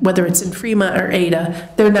anyway, whether it's in Fremont or Ada,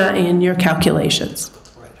 they're not in your calculations?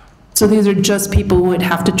 Right. So these are just people who would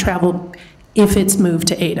have to travel if it's moved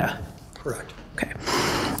to Ada? Correct. Okay.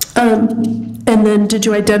 And then did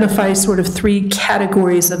you identify sort of 3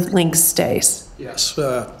 categories of length stays? Yes,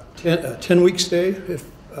 a 10-week stay,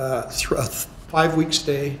 a 5-week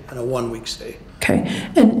stay, and a 1-week stay. Okay.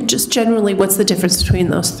 And just generally, what's the difference between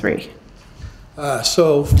those 3?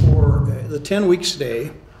 So for the 10-week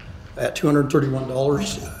stay at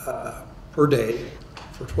 $231 per day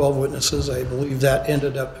for 12 witnesses, I believe that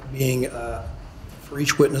ended up being, for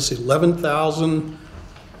each witness,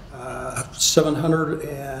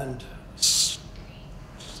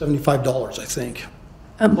 $11,775, I think.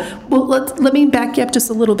 Well, let me back you up just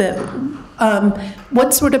a little bit.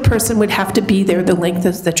 What sort of person would have to be there the length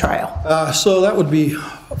of the trial? So that would be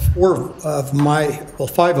 5 of my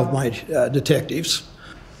detectives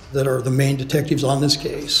that are the main detectives on this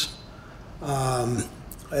case. And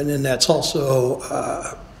then that's also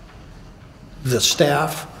the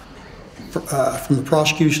staff from the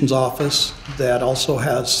prosecution's office that also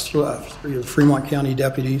has 3 of the Fremont County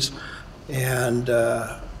deputies and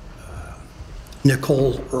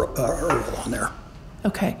Nicole Earl on there.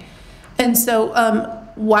 Okay. And so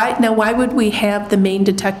why would we have the main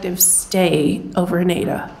detective stay over in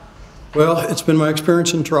Ada? Well, it's been my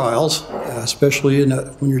experience in trials, especially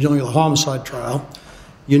when you're dealing with a homicide trial.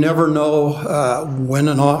 You never know when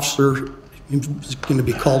an officer is going to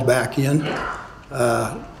be called back in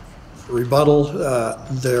for rebuttal.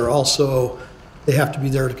 They have to be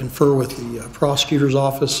there to confer with the prosecutor's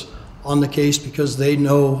office on the case because they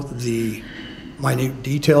know the minute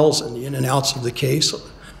details and the in and outs of the case.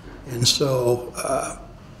 And so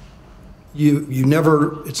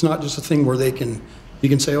it's not just a thing where you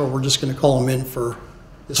can say, oh, we're just going to call them in for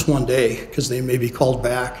this one day, because they may be called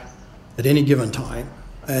back at any given time.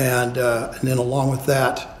 And then along with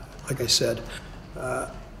that, like I said,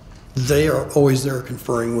 they are always there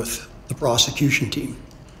conferring with the prosecution team.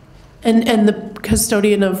 And the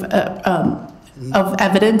custodian of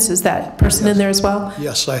evidence, is that person in there as well?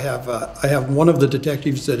 Yes, I have one of the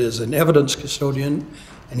detectives that is an evidence custodian,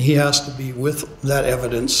 and he has to be with that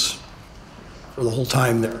evidence for the whole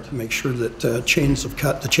time there to make sure that the chain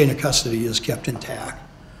of custody is kept intact.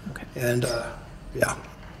 Okay. And yeah.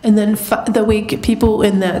 And then people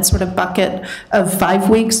in that sort of bucket of 5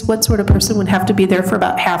 weeks, what sort of person would have to be there for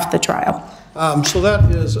about half the trial? So that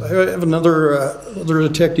is, I have other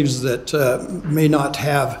detectives that may not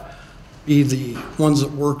be the ones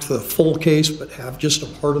that work the full case, but have just a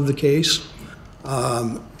part of the case,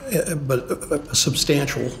 but a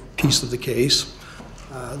substantial piece of the case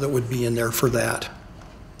that would be in there for that.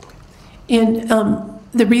 And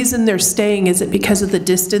the reason they're staying, is it because of the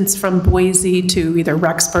distance from Boise to either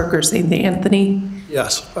Rexburg or St. Anthony?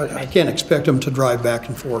 Yes, I can't expect them to drive back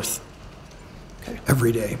and forth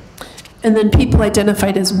every day. And then people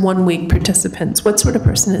identified as 1 week participants, what sort of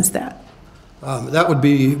person is that? That would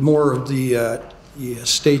be more of the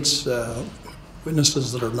state's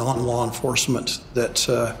witnesses that are non-law enforcement that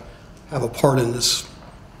have a part in this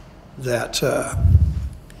that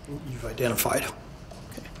you've identified.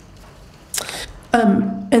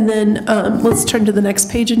 And then let's turn to the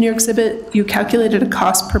next page in your exhibit. You calculated a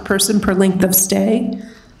cost per person per length of stay.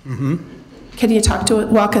 Mm-hmm. Can you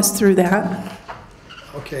walk us through that?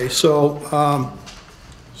 Okay, so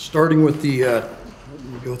starting with let me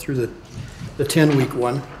go through the 10-week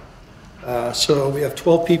one. So we have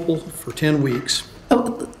 12 people for 10 weeks.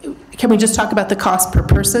 Oh, can we just talk about the cost per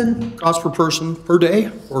person? Cost per person per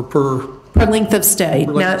day or per length of stay,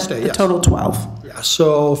 not the yes. total 12. Yeah,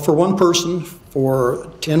 so for one person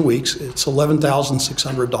for 10 weeks, it's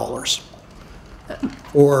 $11,600.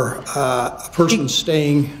 Or a person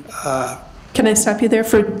staying. Can I stop you there?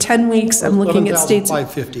 For 10 weeks, I'm looking at states.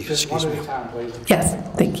 $11,550, excuse me. Yes,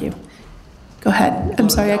 thank you. Go ahead. I'm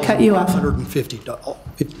sorry, I cut you off.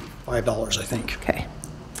 $155, I think. Okay.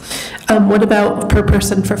 What about per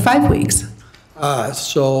person for 5 weeks?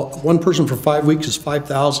 So one person for 5 weeks is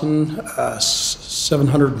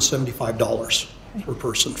 $5,775 per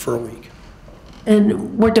person for a week.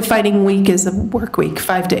 And we're defining week as a work week,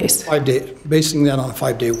 5 days. 5 days, basing that on a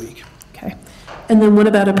 5-day week. Okay. And then what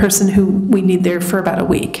about a person who we need there for about a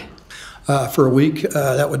week? For a week,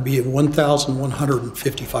 that would be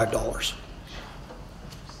 $1,155.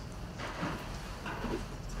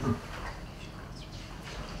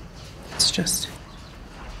 It's just.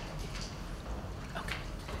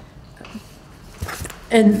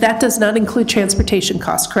 And that does not include transportation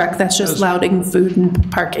costs, correct? That's just louding, food,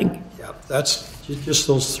 and parking. Yeah, that's just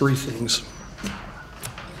those 3 things.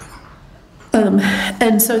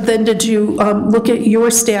 And so then did you look at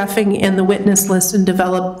your staffing and the witness list and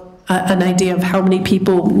develop an idea of how many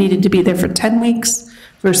people needed to be there for 10 weeks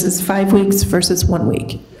versus 5 weeks versus 1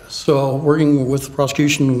 week? Yeah, so working with the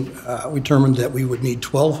prosecution, we determined that we would need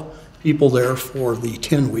 12 people there for the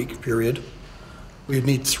 10-week period. We'd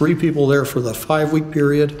need 3 people there for the 5-week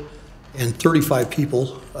period and 35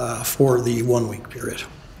 people for the 1-week period.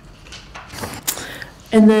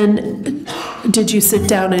 And then did you sit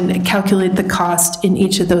down and calculate the cost in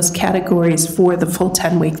each of those categories for the full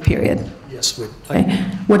 10-week period? Yes. Okay.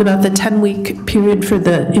 What about the 10-week period for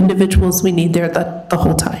the individuals we need there the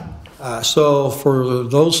whole time? So for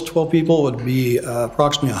those 12 people, it would be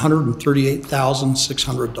approximately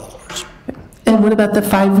 $138,600. And what about the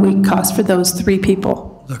 5-week cost for those 3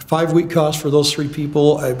 people? The 5-week cost for those 3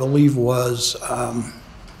 people, I believe, was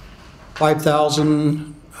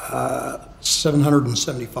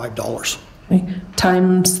 $5,775. Okay.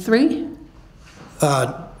 Times 3?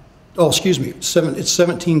 Excuse me. It's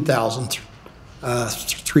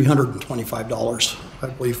 $17,325, I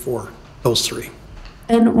believe, for those 3.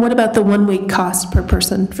 And what about the 1 week cost per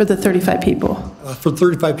person for the 35 people? For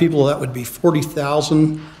 35 people, that would be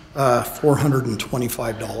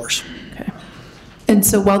 $40,425. Okay. And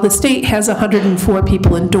so while the state has 104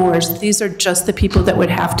 people indoors, these are just the people that would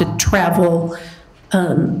have to travel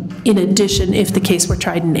in addition if the case were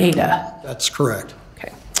tried in Ada? That's correct.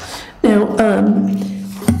 Okay. Now,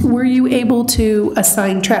 were you able to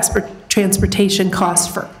assign transportation costs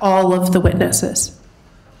for all of the witnesses?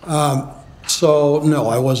 So, no,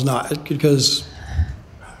 I was not, because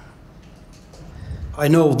I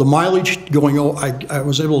know the mileage going, I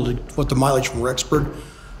was able to put the mileage from Rexburg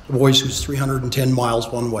to Boise was 310 miles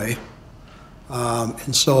one way.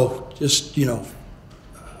 And so just, you know,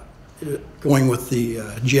 going with the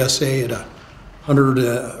GSA at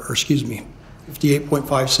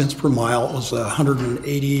 58.5 cents per mile, it was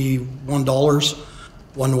 $181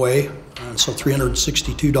 one way, and so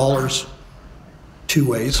 $362 two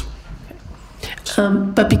ways.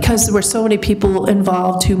 But because there were so many people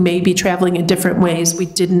involved who may be traveling in different ways, we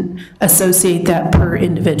didn't associate that per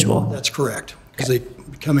individual. That's correct, because they're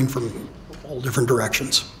coming from all different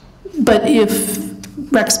directions. But if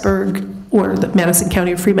Rexburg or the Madison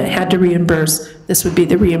County or Fremont had to reimburse, this would be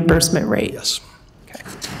the reimbursement rate? Yes. Okay.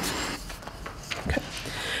 Okay.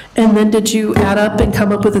 And then did you add up and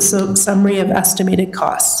come up with a summary of estimated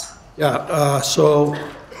costs? Yeah, so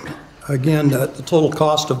again, the total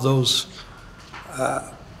cost of those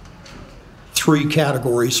three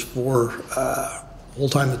categories for whole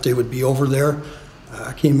time that they would be over there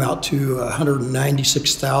came out to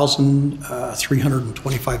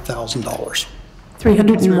 $196,325,000.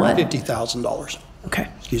 300 and what? $350,000. Okay.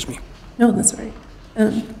 Excuse me. No, that's all right.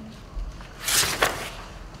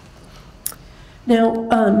 Now,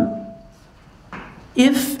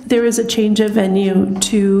 if there is a change of venue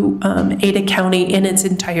to Ada County in its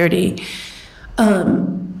entirety,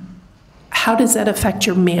 how does that affect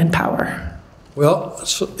your manpower? Well,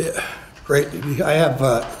 so, great. I have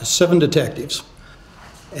 7 detectives,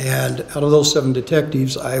 and out of those 7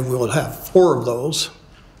 detectives, I will have 4 of those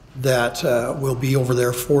that will be over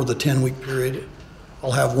there for the 10-week period.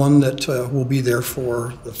 I'll have 1 that will be there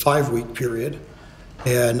for the 5-week period,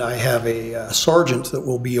 and I have a sergeant that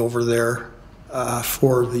will be over there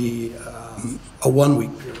for the a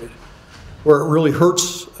 1-week period. Where it really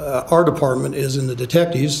hurts our department is in the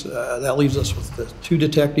detectives. That leaves us with the 2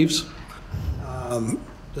 detectives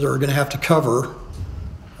that are going to have to cover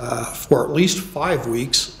for at least 5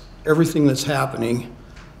 weeks everything that's happening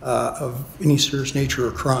of any serious nature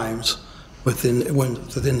or crimes within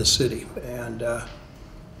the city, and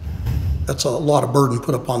that's a lot of burden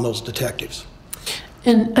put upon those detectives.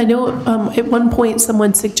 And I know at one point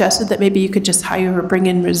someone suggested that maybe you could just hire or bring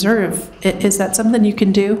in reserve. Is that something you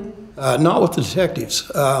can do? Not with the detectives,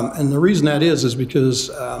 and the reason that is because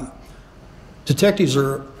detectives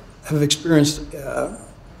have experienced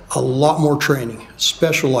a lot more training,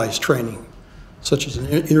 specialized training, such as an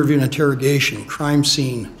interview and interrogation, crime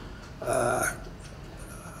scene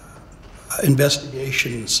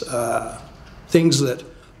investigations, things that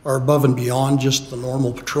are above and beyond just the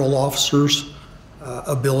normal patrol officers'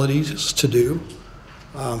 abilities to do,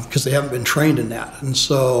 because they haven't been trained in that, and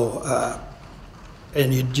so.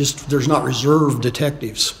 And there's not reserve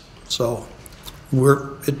detectives. So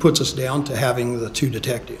it puts us down to having the 2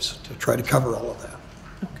 detectives to try to cover all of that.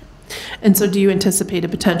 Okay. And so do you anticipate a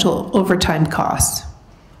potential overtime cost?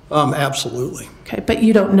 Absolutely. Okay, but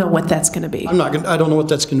you don't know what that's going to be? I don't know what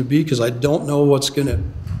that's going to be, because I don't know what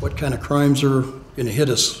kind of crimes are going to hit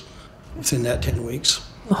us within that 10 weeks.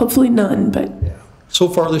 Well, hopefully none, but. Yeah. So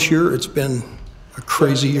far this year, it's been a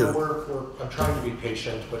crazy year. I'm trying to be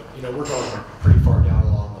patient, but we're going pretty far down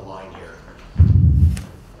along the line here.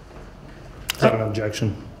 Is that an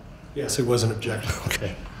objection? Yes, it was an objection.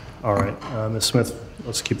 Okay. All right. Ms. Smith,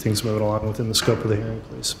 let's keep things moving along within the scope of the hearing,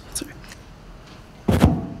 please. Sorry.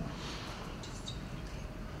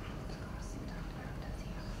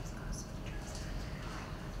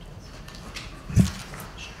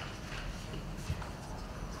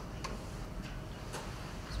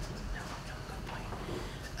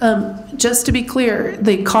 Just to be clear,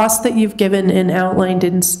 the cost that you've given and outlined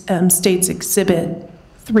in State's Exhibit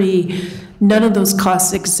 3, none of those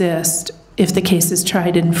costs exist if the case is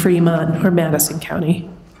tried in Fremont or Madison County.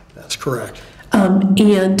 That's correct. And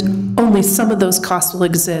only some of those costs will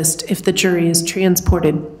exist if the jury is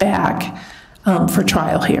transported back for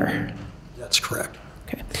trial here. That's correct.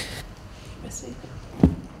 Okay.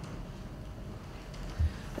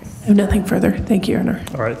 I have nothing further. Thank you, Your Honor.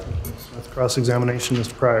 All right. With cross-examination,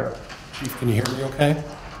 Mr. Pryor. Chief, can you hear me okay?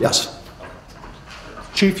 Yes.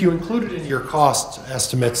 Chief, you included in your cost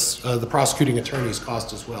estimates the prosecuting attorney's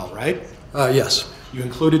cost as well, right? Yes. You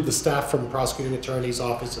included the staff from the prosecuting attorney's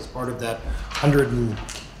office as part of that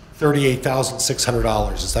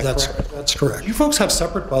 $138,600. Is that correct? That's correct. You folks have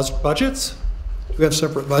separate budgets? We have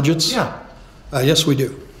separate budgets? Yeah. Yes, we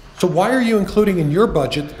do. So why are you including in your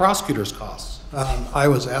budget the prosecutor's costs? I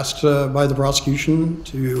was asked by the prosecution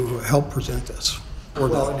to help present this.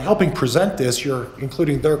 Well, in helping present this, you're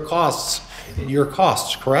including their costs in your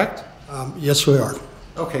costs, correct? Yes, we are.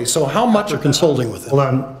 Okay, so how much We're consulting with Hold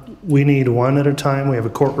them. on, we need one at a time. We have a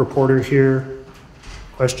court reporter here.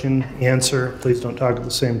 Question, answer, please don't talk at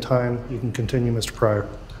the same time. You can continue, Mr. Pryor.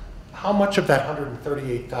 How much of that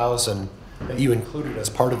 $138,000 that you included as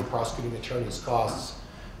part of the prosecuting attorney's costs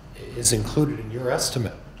is included in your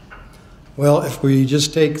estimate? Well, if we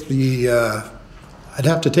just take the, I'd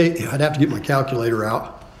have to get my calculator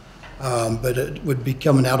out, but it would be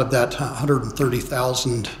coming out of that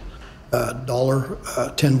 $130,000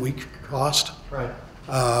 10-week cost. Right.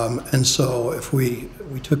 And so if we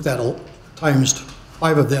took that times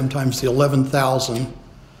 5 of them times the 11,000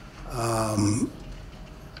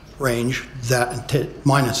 range, that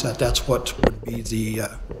minus that, that's what would be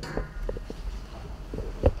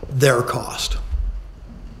their cost.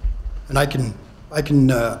 And I can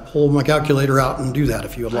pull my calculator out and do that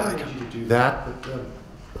if you would like. I don't need you to do that, but,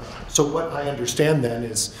 so what I understand then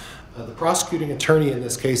is the prosecuting attorney in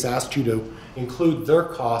this case asked you to include their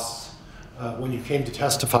costs when you came to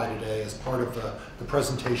testify today as part of the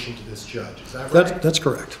presentation to this judge. Is that right? That's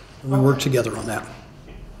correct. We work together on that.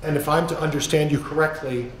 And if I'm to understand you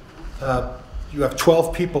correctly, you have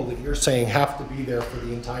 12 people that you're saying have to be there for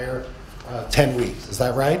the entire 10 weeks. Is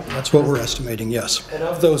that right? That's what we're estimating, yes. And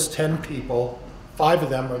of those 10 people, 5 of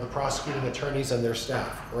them are the prosecuting attorneys and their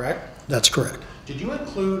staff, correct? That's correct. Did you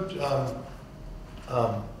include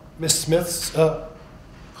Ms. Smith's costs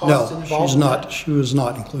No, involved? she was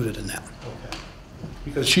not included in that. Okay.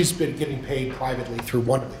 Because she's been getting paid privately through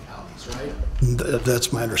one of the counties, right?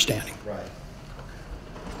 That's my understanding. Right.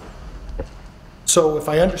 Okay. So if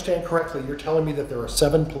I understand correctly, you're telling me that there are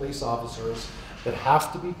 7 police officers that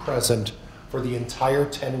have to be present for the entire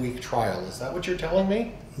 10-week trial. Is that what you're telling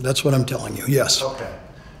me? That's what I'm telling you, yes. Okay.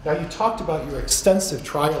 Now, you talked about your extensive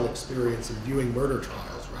trial experience in viewing murder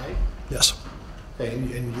trials, right? Yes. Okay,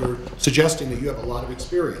 and you're suggesting that you have a lot of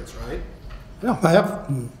experience, right? Yeah, I have.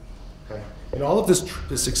 Okay. In all of this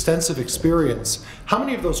extensive experience, how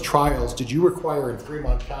many of those trials did you require in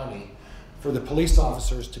Fremont County for the police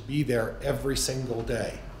officers to be there every single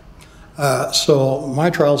day? So my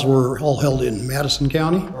trials were all held in Madison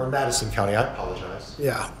County. Or in Madison County, I apologize.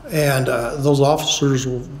 Yeah, and those officers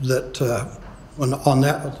that,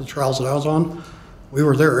 the trials that I was on, we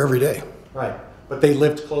were there every day. Right, but they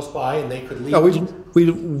lived close by and they could leave. Yeah, we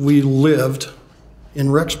lived in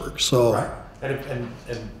Rexburg, so. Right, and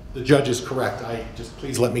the judge is correct.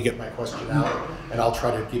 Please let me get my question out, and I'll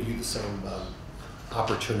try to give you the same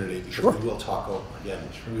opportunity, because Sure. we will talk over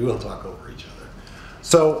each other.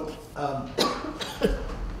 So,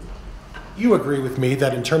 you agree with me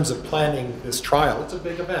that in terms of planning this trial, it's a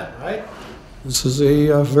big event, right? This is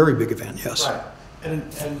a very big event, yes. Right. And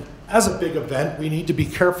as a big event, we need to be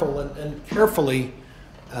careful and carefully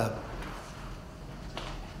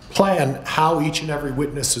plan how each and every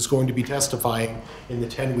witness is going to be testifying in the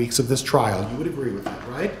 10 weeks of this trial. You would agree with that,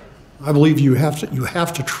 right? I believe you have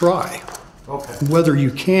to try. Okay. Whether you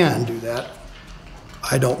can do that,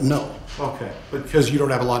 I don't know. Okay, because you don't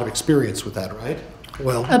have a lot of experience with that, right?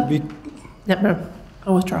 Well, No,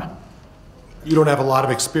 I'll withdraw. You don't have a lot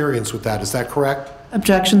of experience with that, is that correct?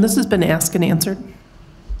 Objection, this has been asked and answered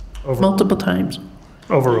multiple times.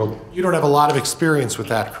 Overruled. You don't have a lot of experience with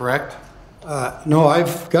that, correct? no,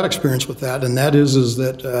 I've got experience with that, and that is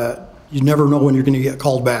that you never know when you're going to get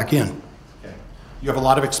called back in. Okay. You have a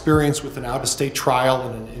lot of experience with an out-of-state trial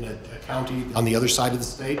in a county on the other side of the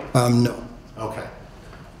state? No. Okay.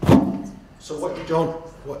 So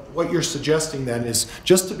what you're suggesting then is,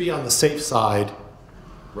 just to be on the safe side,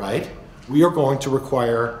 right, we are going to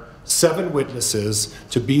require 7 witnesses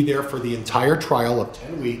to be there for the entire trial of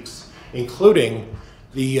 10 weeks, including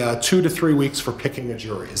the 2 to 3 weeks for picking a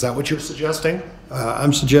jury. Is that what you're suggesting?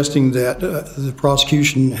 I'm suggesting that the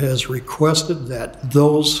prosecution has requested that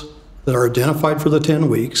those that are identified for the 10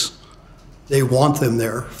 weeks, they want them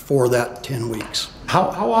there for that 10 weeks.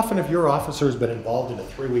 How often have your officers been involved in a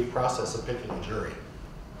 3-week process of picking a jury?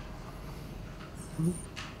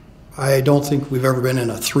 I don't think we've ever been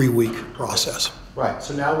in a 3-week process. Right,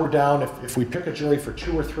 so now we're down, if we pick a jury for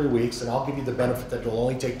 2 or 3 weeks, and I'll give you the benefit that it'll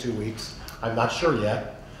only take 2 weeks. I'm not sure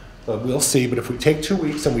yet, but we'll see. But if we take 2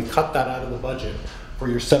 weeks and we cut that out of the budget for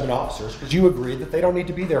your 7 officers, because you agreed that they don't need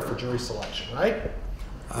to be there for jury selection, right?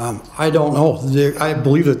 I don't know. I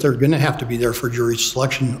believe that they're going to have to be there for jury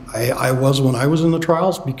selection. I was when I was in the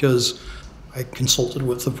trials because I consulted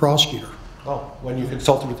with the prosecutor. Oh, when you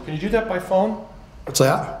consulted with, can you do that by phone? What's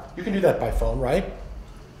that? You can do that by phone, right?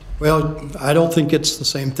 Well, I don't think it's the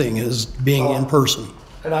same thing as being in person.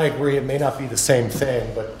 And I agree, it may not be the same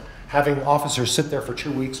thing, but having officers sit there for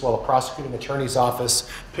 2 weeks while a prosecuting attorney's office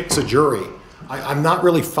picks a jury, I'm not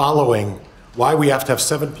really following why we have to have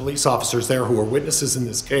 7 police officers there who are witnesses in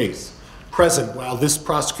this case present while this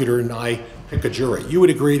prosecutor and I pick a jury. You would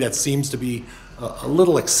agree that seems to be a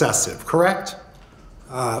little excessive, correct?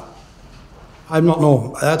 I don't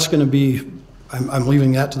know. That's going to be, I'm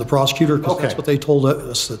leaving that to the prosecutor because that's what they told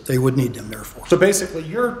us that they would need them there for. So basically,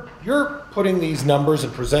 you're putting these numbers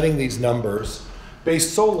and presenting these numbers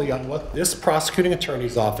based solely on what this prosecuting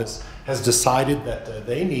attorney's office has decided that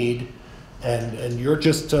they need, and you're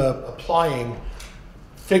just applying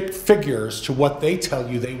figures to what they tell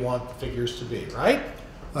you they want the figures to be, right?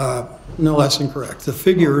 No, that's incorrect. The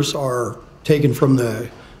figures are taken from the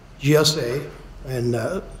GSA,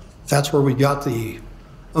 and that's where we got the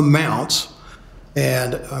amounts,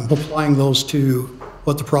 and I'm applying those to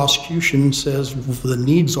what the prosecution says the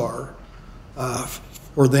needs are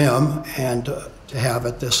for them and to have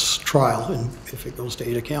at this trial, and if it goes to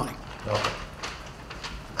Ada County. Okay.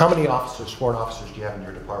 How many officers, sworn officers, do you have in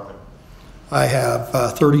your department? I have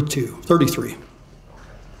 33. Okay.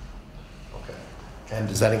 And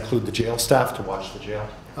does that include the jail staff to watch the jail?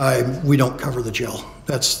 We don't cover the jail.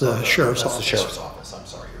 That's the sheriff's office. That's the sheriff's office. I'm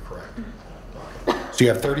sorry, you're correct. Okay. So you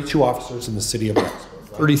have 32 officers in the city of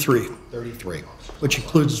Rexburg, right? 33. 33 officers. Which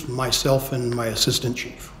includes myself and my assistant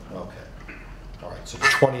chief. Okay. All right, so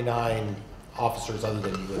 29 officers other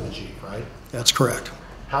than you and the chief, right? That's correct.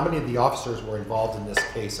 How many of the officers were involved in this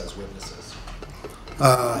case as witnesses?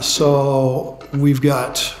 So we've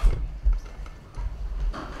got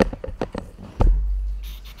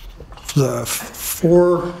the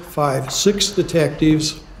 4, 5, 6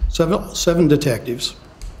 detectives, seven detectives.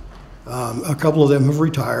 A couple of them have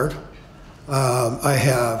retired. I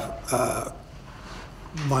have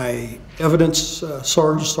my evidence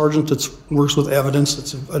sergeant that works with evidence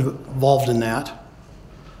that's involved in that.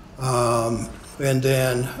 And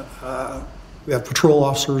then we have patrol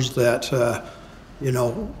officers that,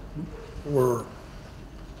 were,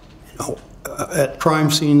 at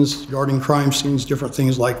crime scenes, guarding crime scenes, different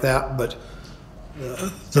things like that. But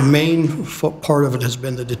the main part of it has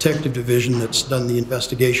been the detective division that's done the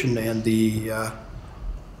investigation and the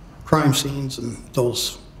crime scenes and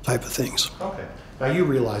those type of things. Okay. Now you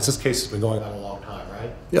realize this case has been going on a long time,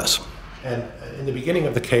 right? Yes. And in the beginning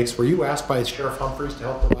of the case, were you asked by Sheriff Humphreys to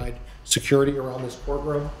help provide security around this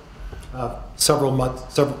courtroom several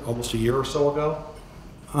months, almost a year or so ago?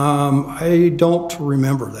 I don't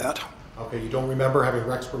remember that. Okay, you don't remember having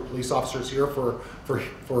Rexburg police officers here for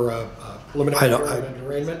preliminary hearing and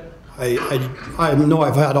arraignment? I know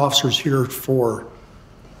I've had officers here for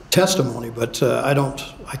testimony, but I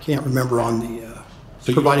can't remember on the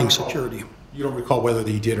providing security. You don't recall whether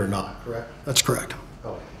he did or not, correct? That's correct. Okay.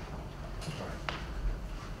 All right.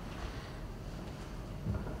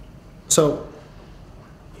 So,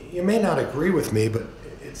 you may not agree with me, but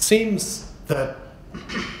it seems that,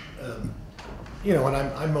 and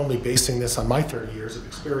I'm only basing this on my 30 years of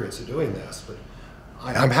experience of doing this, but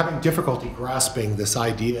I'm having difficulty grasping this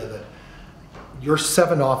idea that your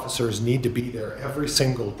 7 officers need to be there every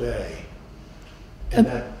single day, and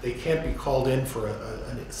that they can't be called in for a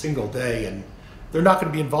single day, and they're not going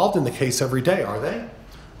to be involved in the case every day, are they?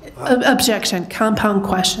 Objection, compound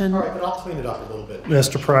question. All right, but I'll clean it up a little bit.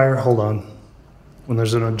 Mr. Pryor, hold on. When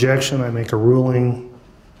there's an objection, I make a ruling,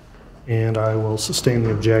 and I will sustain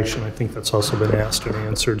the objection. I think that's also been asked and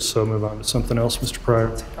answered, so move on to something else, Mr.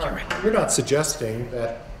 Pryor. All right. You're not suggesting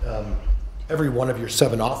that every one of your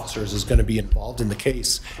 7 officers is going to be involved in the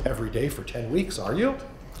case every day for 10 weeks, are you?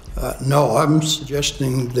 No, I'm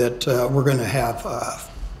suggesting that we're going to have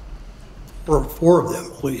 4 of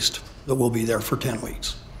them at least that will be there for 10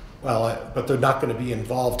 weeks. Well, but they're not going to be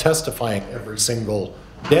involved testifying every single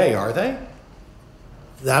day, are they?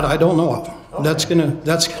 That I don't know of. Okay. That's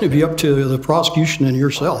gonna be up to the prosecution and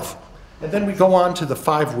yourself. And then we go on to the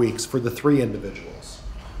 5 weeks for the 3 individuals.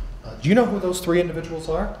 Do you know who those 3 individuals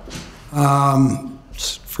are?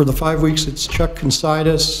 For the 5 weeks, it's Chuck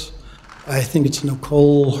Considus, I think it's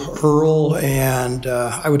Nicole Earl, and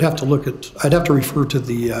I'd have to refer to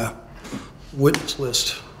the witness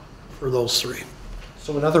list for those 3.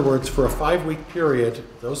 So in other words, for a 5-week period,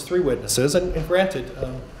 those 3 witnesses, and granted,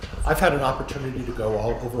 I've had an opportunity to go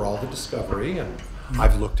over all the discovery, and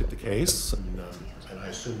I've looked at the case, and I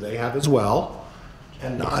assume they have as well.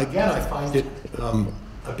 And again, I find it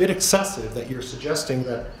a bit excessive that you're suggesting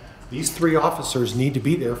that these 3 officers need to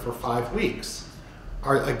be there for 5 weeks.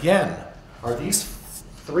 Are these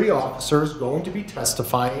 3 officers going to be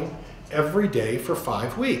testifying every day for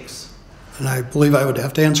 5 weeks? And I believe I would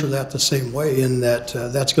have to answer that the same way, in that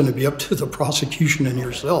that's going to be up to the prosecution and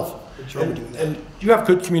yourself. And you have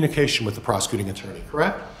good communication with the prosecuting attorney,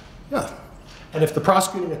 correct? Yeah. And if the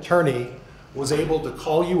prosecuting attorney was able to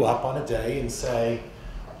call you up on a day and say,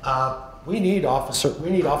 we need Officer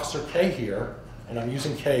K here, and I'm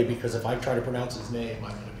using K because if I try to pronounce his name,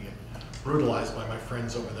 I'm going to be brutalized by my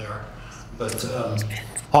friends over there. But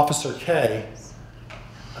Officer K,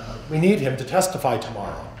 we need him to testify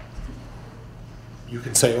tomorrow. You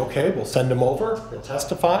can say, okay, we'll send him over, he'll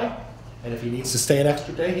testify, and if he needs to stay an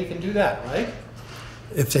extra day, he can do that, right?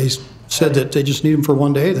 If they said that they just need him for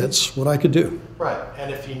 1 day, that's what I could do. Right, and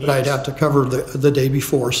if he needs... But I'd have to cover the day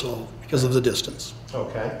before, so, because of the distance.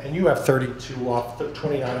 Okay, and you have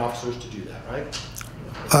 29 officers to do that, right?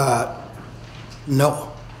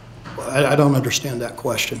 No. I don't understand that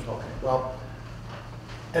question. Okay, well,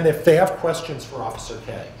 and if they have questions for Officer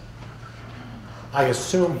K, I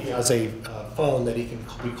assume he has a phone that he can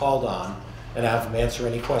be called on and have him answer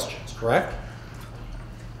any questions, correct?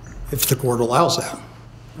 If the court allows that.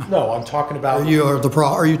 No, I'm talking about...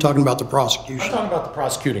 Are you talking about the prosecution? I'm talking about the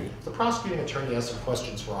prosecuting. If the prosecuting attorney has some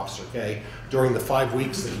questions for Officer K during the 5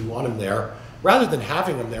 weeks that you want him there, rather than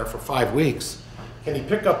having him there for 5 weeks, can he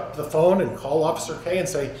pick up the phone and call Officer K and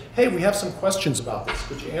say, hey, we have some questions about this.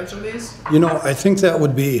 Could you answer these? You know, I think that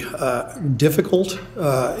would be difficult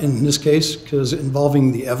in this case, because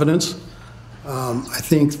involving the evidence. I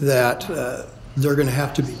think that they're going to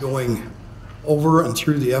have to be going over and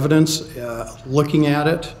through the evidence, looking at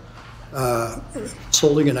it,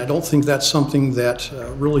 consulting, and I don't think that's something that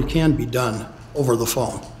really can be done over the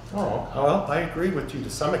phone. Oh, well, I agree with you to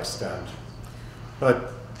some extent,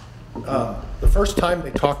 but the first time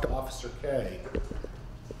they talk to Officer K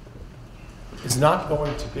is not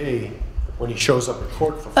going to be when he shows up at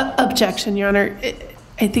court for 5 weeks. Objection, Your Honor.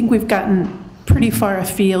 I think we've gotten pretty far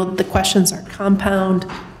afield. The questions are compound,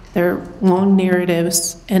 they're long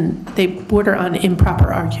narratives, and they border on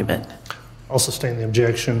improper argument. I'll sustain the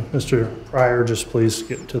objection. Mr. Pryor, just please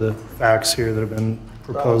get to the facts here that have been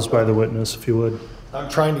proposed by the witness, if you would. I'm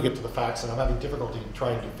trying to get to the facts, and I'm having difficulty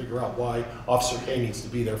trying to figure out why Officer K needs to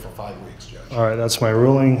be there for 5 weeks, Judge. All right, that's my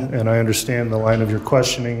ruling, and I understand the line of your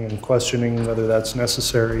questioning whether that's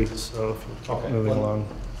necessary, so if you'll keep moving along.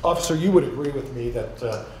 Officer, you would agree with me that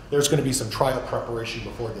there's going to be some trial preparation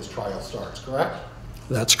before this trial starts, correct?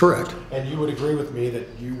 That's correct. And you would agree with me that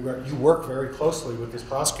you work very closely with this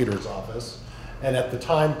prosecutor's office, and at the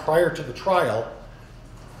time prior to the trial,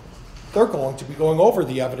 they're going to be going over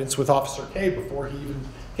the evidence with Officer K before he even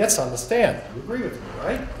gets on the stand. You agree with me,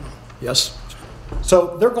 right? Yes.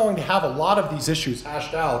 So they're going to have a lot of these issues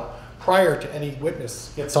hashed out prior to any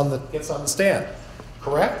witness gets on the stand,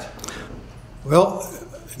 correct? Well,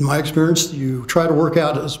 in my experience, you try to work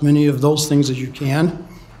out as many of those things as you can,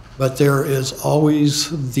 but there is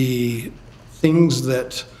always the things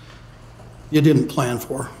that you didn't plan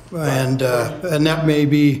for. And that may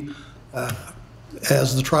be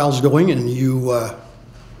as the trial's going and you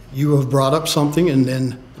have brought up something, and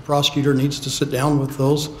then the prosecutor needs to sit down with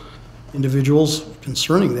those individuals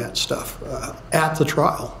concerning that stuff at the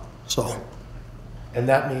trial. So, and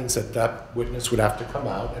that means that witness would have to come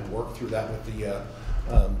out and work through that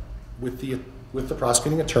with the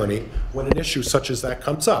prosecuting attorney when an issue such as that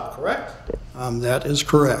comes up, correct? That is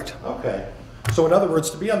correct. Okay. So in other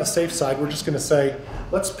words, to be on the safe side, we're just going to say,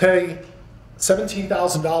 let's pay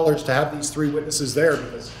 $17,000 to have these 3 witnesses there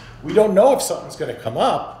because we don't know if something's going to come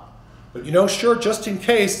up. But sure, just in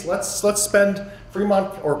case, let's spend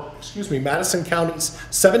Madison County's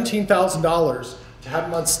 $17,000 to have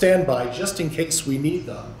them on standby just in case we need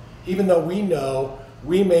them, even though we know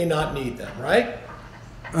we may not need them, right?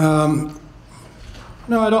 No,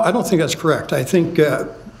 I don't think that's correct. I think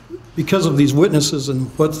because of these witnesses and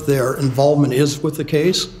what their involvement is with the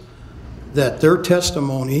case, that their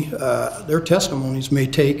testimonies may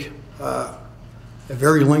take a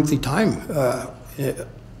very lengthy time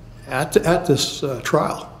at this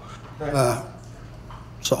trial. Okay.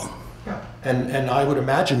 So. Yeah. And I would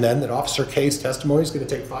imagine then that Officer K's testimony is going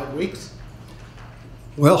to take 5 weeks?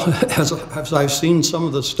 Well, as I've seen some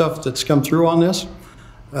of the stuff that's come through on this,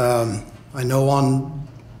 I know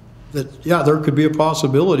there could be a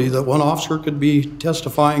possibility that one officer could be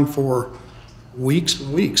testifying for weeks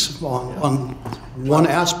and weeks on one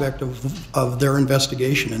aspect of their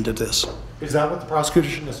investigation into this. Is that what the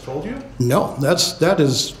prosecution has told you? No, that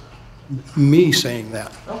is me saying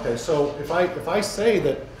that. Okay, so if I say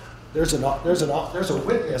that there's a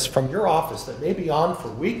witness from your office that may be on for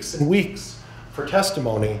weeks and weeks for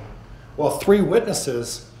testimony. Well, 3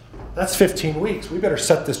 witnesses, that's 15 weeks. We better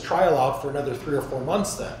set this trial out for another 3 or 4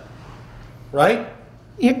 months then, right?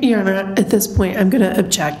 Your Honor, at this point, I'm going to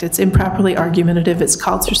object. It's improperly argumentative. It's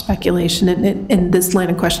called for speculation, and this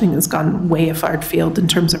line of questioning has gone way afar field in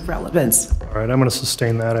terms of relevance. All right, I'm going to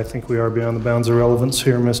sustain that. I think we are beyond the bounds of relevance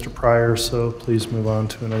here, Mr. Pryor, so please move on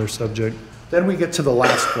to another subject. Then we get to the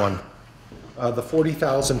last one, the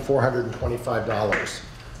 $40,425.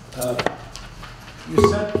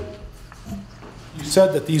 You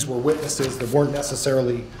said that these were witnesses that weren't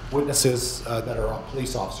necessarily witnesses that are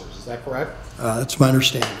police officers. Is that correct? That's my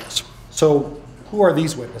understanding, yes. So who are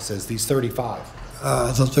these witnesses, these 35?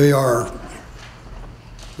 That they are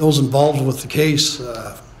those involved with the case,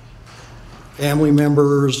 family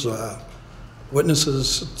members,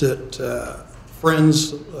 witnesses that,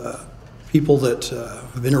 friends, people that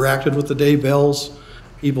have interacted with the Daybells,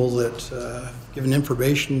 people that have given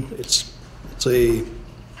information. It's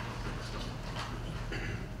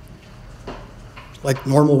like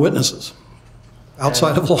normal witnesses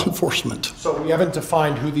outside of law enforcement. So we haven't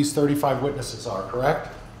defined who these 35 witnesses are, correct?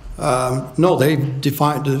 No, they've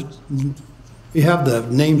defined it. We have the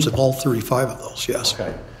names of all 35 of those, yes.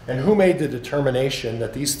 Okay. And who made the determination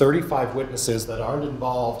that these 35 witnesses that aren't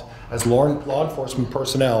involved as law enforcement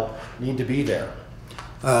personnel need to be there?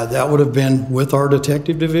 That would have been with our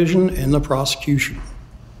detective division and the prosecution.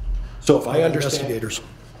 So if I understand... Investigators.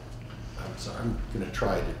 I'm sorry, I'm going to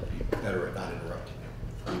try to be better at not interrupting you.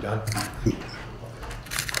 Are you done?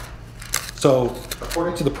 So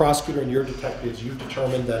according to the prosecutor and your detectives, you've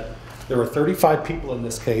determined that there are 35 people in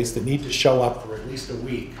this case that need to show up for at least a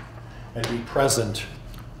week and be present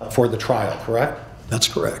for the trial, correct? That's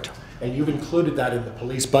correct. And you've included that in the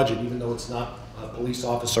police budget, even though it's not a police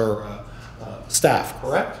officer staff,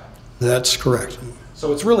 correct? That's correct.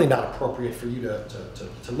 So it's really not appropriate for you to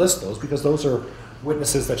list those, because those are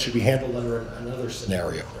witnesses that should be handled under another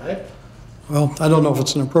scenario, right? Well, I don't know if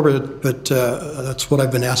it's inappropriate, but that's what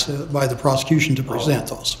I've been asked by the prosecution to present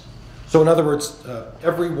those. So in other words,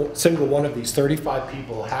 every single one of these 35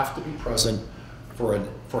 people have to be present for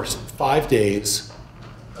 5 days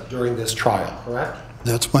during this trial, correct?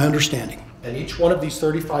 That's my understanding. And each one of these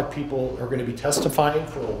 35 people are going to be testifying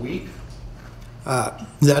for a week?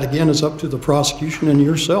 That again is up to the prosecution and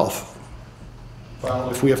yourself. Well,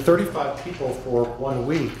 if we have 35 people for 1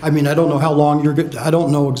 week. I mean, I don't know how long I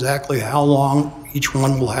don't know exactly how long each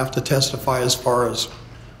one will have to testify as far as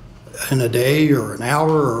in a day or an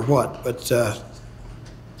hour or what, but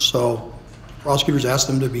so prosecutors asked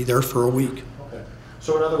them to be there for a week. Okay.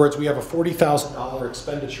 So in other words, we have a $40,000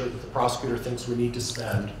 expenditure that the prosecutor thinks we need to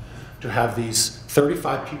spend to have these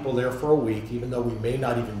 35 people there for a week, even though we may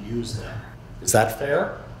not even use them. Is that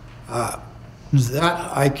fair?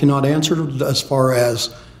 That I cannot answer as far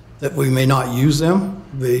as that we may not use them,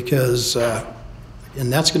 because,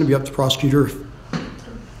 and that's going to be up to the prosecutor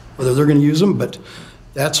whether they're going to use them, but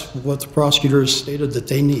that's what the prosecutor has stated that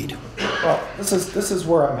they need. Well, this is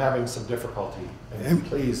where I'm having some difficulty. And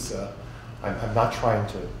please, I'm not trying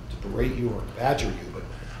to berate you or badger you, but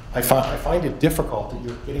I find it difficult that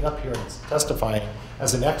you're getting up here and testifying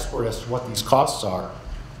as an expert as to what these costs are.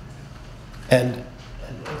 And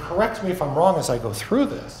correct me if I'm wrong as I go through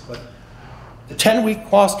this, but the 10-week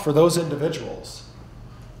cost for those individuals,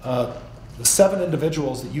 the 7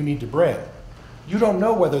 individuals that you need to bring, you don't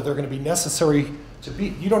know whether they're going to be necessary to be,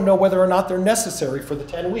 you don't know whether or not they're necessary for the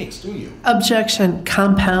 10 weeks, do you? Objection,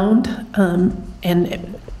 compound,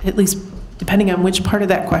 and at least depending on which part of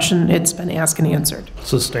that question, it's been asked and answered.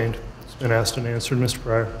 Sustained. It's been asked and answered, Mr.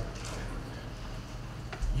 Pryor.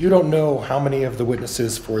 You don't know how many of the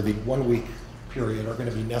witnesses for the 1 week period are going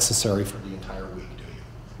to be necessary for the entire week, do you?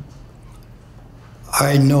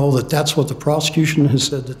 I know that that's what the prosecution has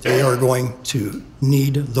said, that they are going to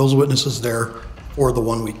need those witnesses there for the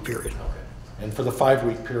 1 week period. Okay. And for the 5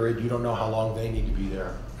 week period, you don't know how long they need to be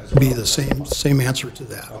there as Be well? the same answer to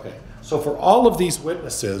that. Okay. So for all of these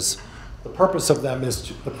witnesses, the purpose of them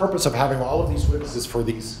is the purpose of having all of these witnesses for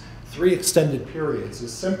these 3 extended periods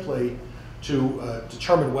is simply to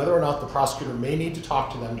determine whether or not the prosecutor may need to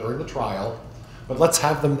talk to them during the trial, but let's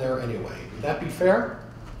have them there anyway. Would that be fair?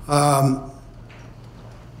 I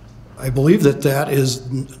believe that is,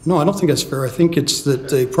 no, I don't think that's fair. I think it's that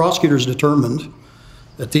the prosecutors determined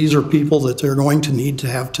that these are people that they're going to need to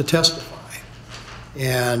have to testify.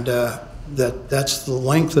 And that's the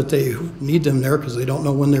length that they need them there, because they don't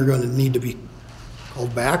know when they're going to need to be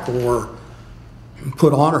called back or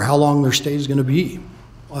put on, or how long their stay is going to be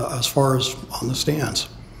as far as on the stands.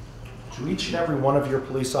 Do each and every one of your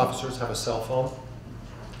police officers have a cell phone?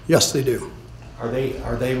 Yes, they do. Are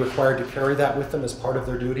they required to carry that with them as part of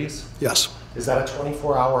their duties? Yes. Is that a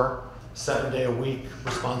 24-hour, 7-day-a-week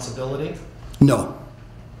responsibility? No.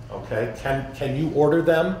 Okay. Can you order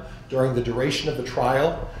them during the duration of the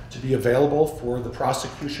trial to be available for the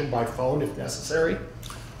prosecution by phone if necessary?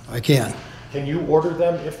 I can. Can you order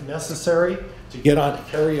them if necessary to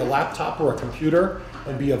carry a laptop or a computer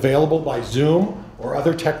and be available by Zoom or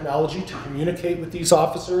other technology to communicate with these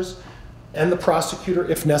officers and the prosecutor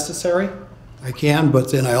if necessary? I can,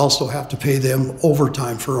 but then I also have to pay them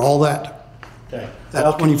overtime for all that. Okay.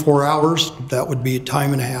 That 24 hours, that would be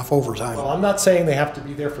time and a half overtime. Well, I'm not saying they have to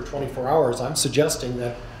be there for 24 hours. I'm suggesting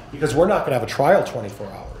that, because we're not going to have a trial 24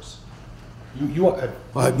 hours. You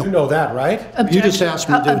know that, right? You just asked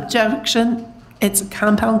me to. Objection. It's a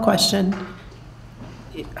compound question.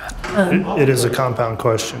 It is a compound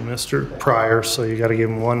question, Mr. Pryor, so you got to give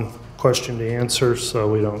him one question to answer so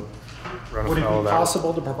we don't run Would it afoul of be that.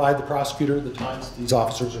 possible to provide the prosecutor the times these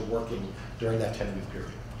officers are working during that 10-week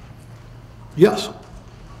period? Yes.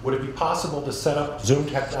 Would it be possible to set up Zoom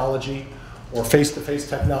technology or face-to-face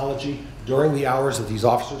technology during the hours that these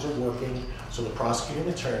officers are working so the prosecuting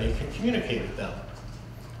attorney can communicate with them?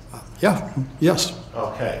 Yeah. Yes.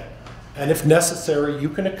 Okay. And if necessary, you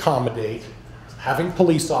can accommodate having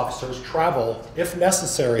police officers travel, if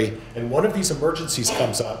necessary, and one of these emergencies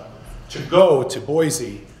comes up, to go to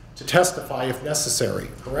Boise to testify if necessary,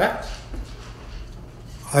 correct?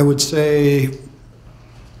 I would say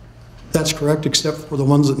that's correct, except for the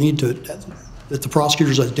ones that that the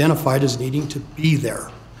prosecutors identified as needing to be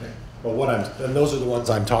there. Okay. Well, and those are the ones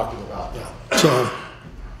I'm talking about. Yeah. So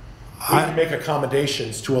we can make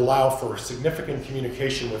accommodations to allow for significant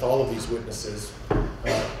communication with all of these witnesses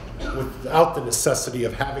without the necessity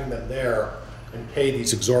of having them there and pay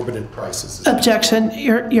these exorbitant prices. Objection,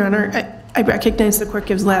 Your Honor. I recognize the court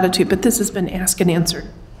gives latitude, but this has been asked and answered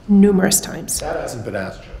numerous times. That hasn't been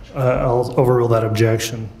asked, Judge. I'll overrule that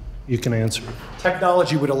objection. You can answer.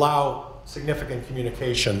 Technology would allow significant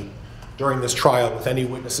communication during this trial with any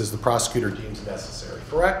witnesses the prosecutor deems necessary,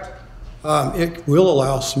 correct? it will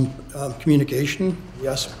allow some communication,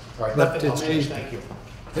 yes. All right, But nothing else changed, thank you.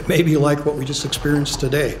 it may be like what we just experienced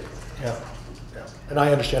today. Yeah, yeah. And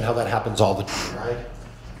I understand how that happens all the time, right?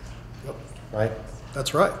 Yep. Right?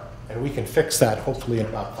 That's right. And we can fix that hopefully in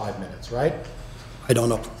about 5 minutes, right? I don't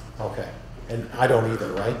know. Okay. And I don't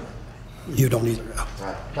either, right? You don't either.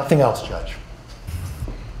 Right. Nothing else, Judge.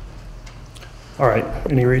 All right,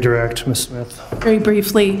 any redirect, Ms. Smith? Very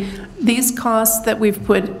briefly, these costs that we've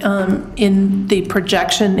put in the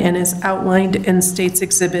projection and is outlined in States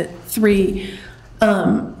Exhibit 3,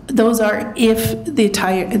 those are if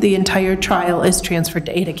the entire trial is transferred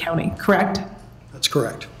to Ada County, correct? That's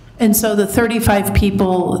correct. And so the 35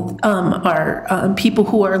 people are people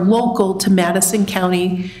who are local to Madison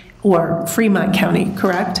County or Fremont County,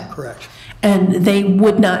 correct? Correct. And they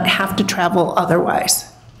would not have to travel otherwise.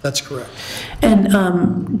 That's correct.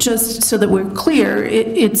 And just so that we're clear,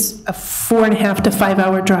 it's a 4.5 to 5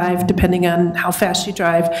 hour drive, depending on how fast you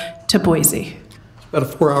drive, to Boise. It's about a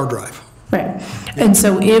 4-hour drive. Right. And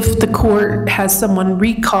so if the court has someone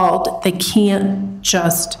recalled, they can't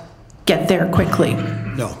just get there quickly.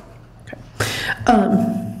 No.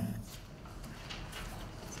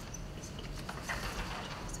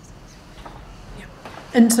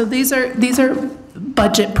 And so these are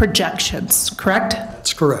budget projections, correct?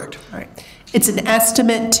 That's correct. All right. It's an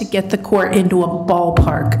estimate to get the court into a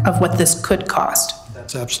ballpark of what this could cost.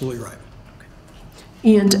 That's absolutely right.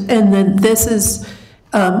 And then this is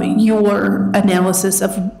your analysis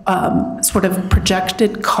of sort of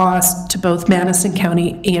projected cost to both Madison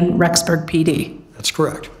County and Rexburg PD. That's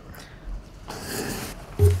correct.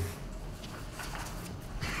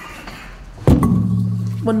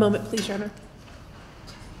 One moment, please, Your Honor.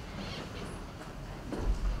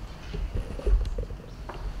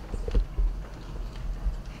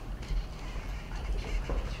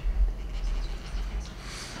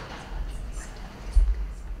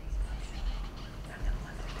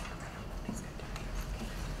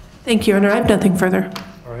 Thank you, Your Honor. I have nothing further.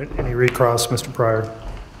 All right, any recross, Mr. Pryor?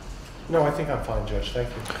 No, I think I'm fine, Judge. Thank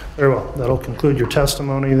you. Very well. That'll conclude your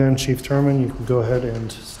testimony then, Chief Thurman. You can go ahead and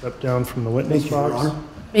step down from the witness Thank you, Your box. Honor.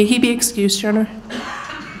 May he be excused, Your Honor?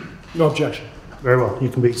 No objection. Very well. You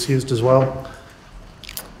can be excused as well.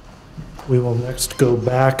 We will next go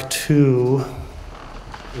back to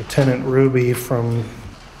Lieutenant Ruby from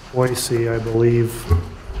Boise, I believe,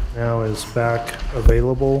 now is back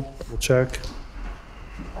available. We'll check.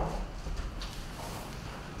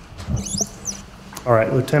 All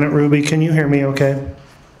right, Lieutenant Ruby, can you hear me okay?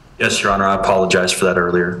 Yes, Your Honor, I apologize for that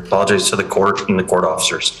earlier. Apologize to the court and the court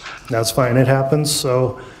officers. That's fine, it happens.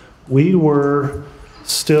 So We were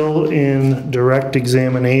still in direct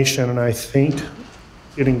examination, and I think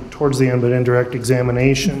getting towards the end, but in direct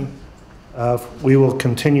examination. We will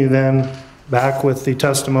continue then back with the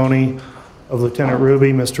testimony of Lieutenant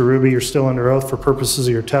Ruby. Mr. Ruby, you're still under oath for purposes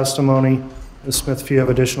of your testimony. Ms. Smith, if you have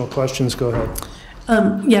additional questions, go ahead.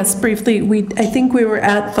 Yes, briefly, I think we were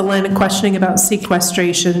at the line of questioning about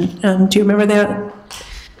sequestration. Do you remember that?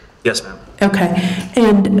 Yes, ma'am. Okay,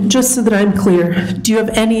 and just so that I'm clear, do you have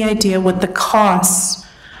any idea what the costs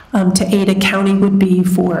to Ada County would be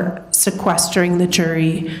for sequestering the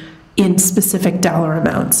jury in specific dollar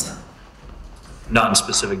amounts? Not in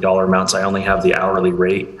specific dollar amounts. I only have the hourly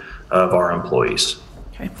rate of our employees.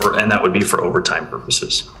 Okay. And that would be for overtime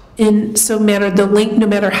purposes. And so no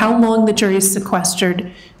matter how long the jury is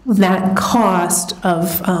sequestered, that cost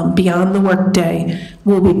of beyond the workday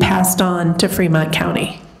will be passed on to Fremont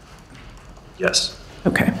County? Yes.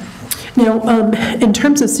 Okay. Now, in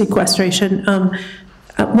terms of sequestration,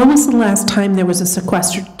 when was the last time there was a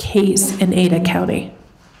sequestered case in Ada County?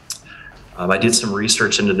 I did some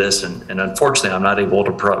research into this, and unfortunately, I'm not able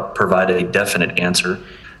to provide a definite answer.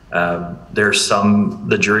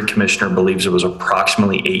 The jury commissioner believes it was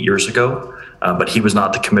approximately 8 years ago, but he was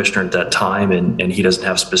not the commissioner at that time, and he doesn't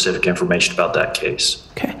have specific information about that case.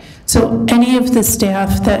 Okay. So any of the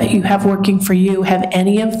staff that you have working for you, have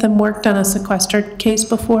any of them worked on a sequestered case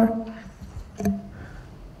before?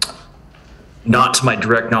 Not to my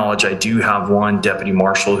direct knowledge. I do have one deputy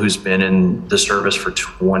marshal who's been in the service for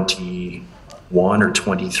 21 or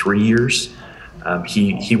 23 years.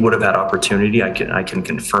 He would have had opportunity. I can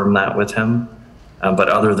confirm that with him. But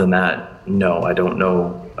other than that, no, I don't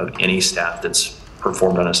know of any staff that's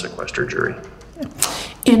performed on a sequestered jury.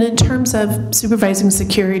 And in terms of supervising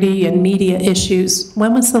security and media issues,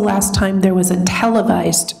 when was the last time there was a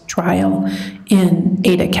televised trial in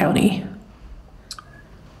Ada County?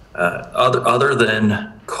 Other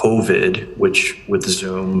than COVID, which with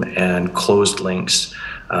Zoom and closed links,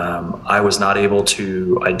 I was not able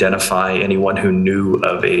to identify anyone who knew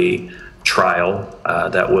of a trial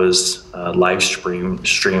that was live streamed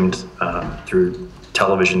through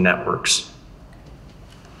television networks.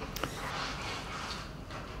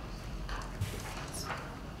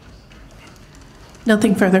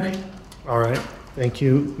 Nothing further. All right. Thank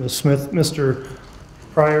you, Ms. Smith. Mr.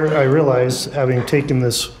 Pryor, I realize, having taken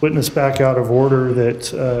this witness back out of order,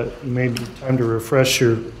 that it may be time to refresh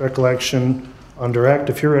your recollection on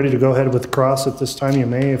direct. If you're ready to go ahead with the cross at this time, you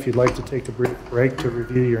may. If you'd like to take a brief break to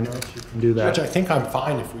review your notes, you can do that. Judge, I think I'm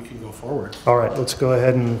fine if we can go forward. All right, let's go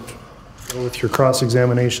ahead and go with your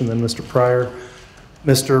cross-examination then, Mr. Pryor.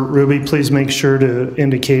 Mr. Ruby, please make sure to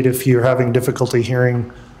indicate if you're having difficulty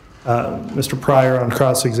hearing Mr. Pryor on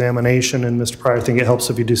cross-examination. And Mr. Pryor, I think it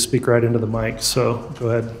helps if you do speak right into the mic, so go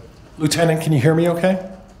ahead. Lieutenant, can you hear me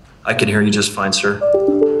okay? I can hear you just fine, sir.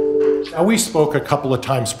 Now, we spoke a couple of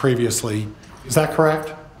times previously. Is that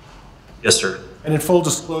correct? Yes, sir. And in full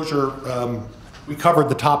disclosure, we covered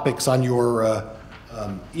the topics on your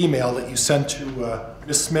email that you sent to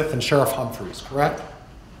Ms. Smith and Sheriff Humphreys, correct?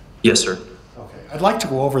 Yes, sir. Okay. I'd like to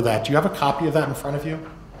go over that. Do you have a copy of that in front of you?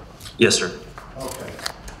 Yes, sir. Okay.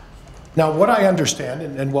 Now, what I understand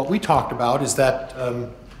and what we talked about is that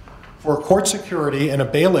for court security and a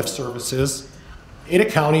bailiff services, Ada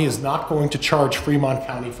County is not going to charge Fremont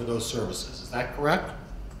County for those services. Is that correct?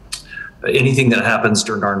 Anything that happens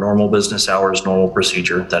during our normal business hours, normal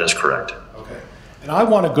procedure, that is correct. Okay. And I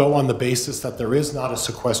want to go on the basis that there is not a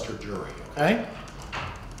sequestered jury, okay?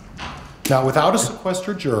 Now, without a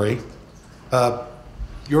sequestered jury,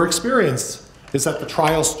 your experience is that the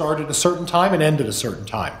trial started a certain time and ended a certain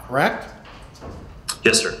time, correct?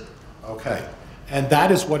 Yes, sir. Okay. And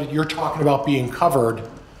that is what you're talking about being covered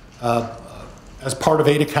as part of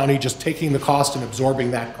Ada County, just taking the cost and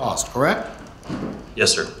absorbing that cost, correct?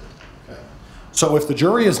 Yes, sir. Okay. So if the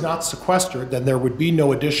jury is not sequestered, then there would be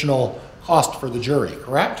no additional cost for the jury,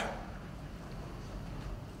 correct?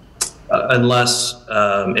 Unless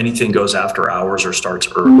anything goes after hours or starts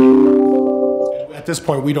early. At this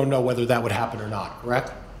point, we don't know whether that would happen or not,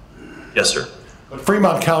 correct? Yes, sir. But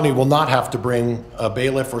Fremont County will not have to bring a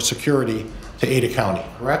bailiff or security to Ada County,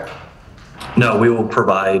 correct? No, we will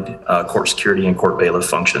provide court security and court bailiff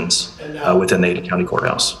functions within the Ada County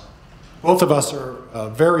Courthouse. Both of us are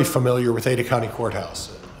very familiar with Ada County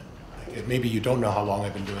Courthouse. Maybe you don't know how long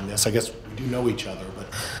I've been doing this. I guess we do know each other, but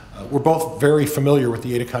we're both very familiar with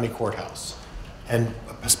the Ada County Courthouse. And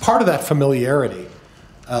as part of that familiarity,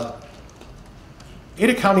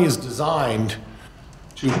 Ada County is designed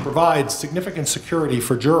to provide significant security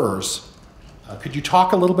for jurors. Could you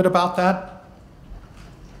talk a little bit about that?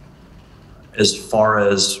 As far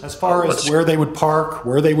as where they would park,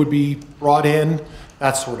 where they would be brought in,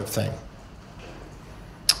 that sort of thing.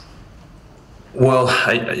 Well,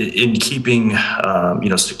 in keeping,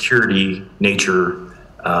 security nature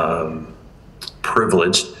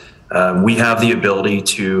privileged, we have the ability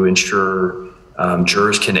to ensure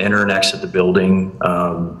jurors can enter and exit the building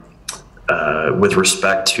with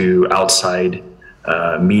respect to outside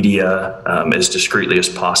media as discreetly as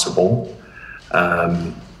possible.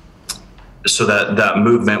 So that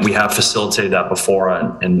movement, we have facilitated that before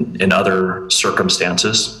in other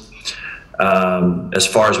circumstances. As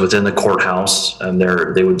far as within the courthouse,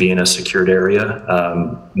 they would be in a secured area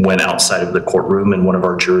when outside of the courtroom in one of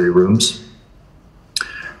our jury rooms.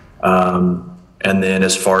 And then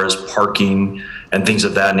as far as parking and things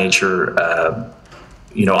of that nature,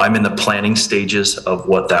 I'm in the planning stages of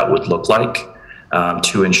what that would look like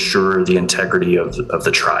to ensure the integrity of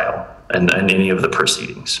the trial and any of the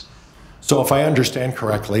proceedings. So if I understand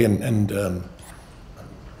correctly, and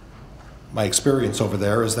my experience over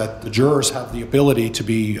there is that the jurors have the ability to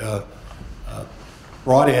be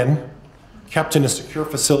brought in, kept in a secure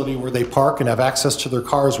facility where they park and have access to their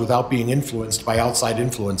cars without being influenced by outside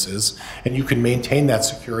influences, and you can maintain that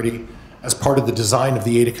security as part of the design of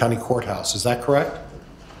the Ada County Courthouse. Is that correct?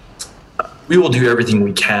 We will do everything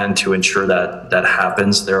we can to ensure that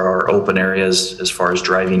happens. There are open areas as far as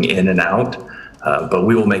driving in and out, but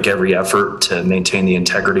we will make every effort to maintain the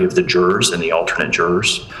integrity of the jurors and the alternate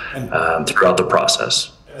jurors throughout the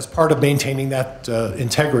process. As part of maintaining that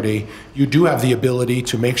integrity, you do have the ability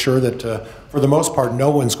to make sure that, for the most part, no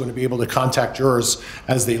one's going to be able to contact jurors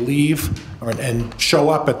as they leave and show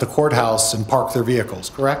up at the courthouse and park their vehicles,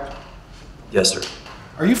 correct? Yes, sir.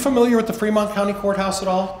 Are you familiar with the Fremont County Courthouse at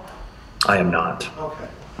all? I am not. Okay.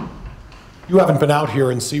 You haven't been out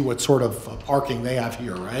here and see what sort of parking they have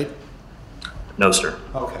here, right? No, sir.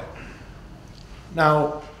 Okay.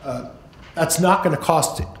 Now, that's not going to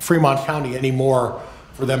cost Fremont County any more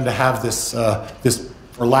for them to have this,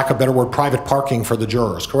 for lack of a better word, private parking for the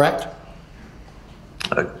jurors, correct?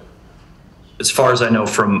 As far as I know,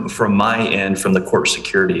 from my end, from the court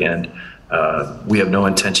security end, we have no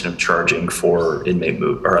intention of charging for inmate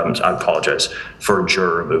move, or I apologize, for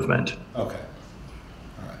juror movement. Okay.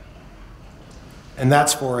 All right. And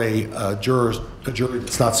that's for a jury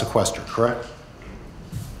that's not sequestered, correct?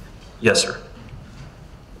 Yes, sir.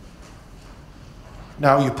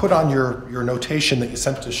 Now, you put on your notation that you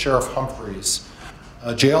sent to Sheriff Humphreys,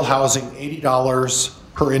 jail housing $80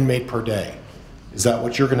 per inmate per day. Is that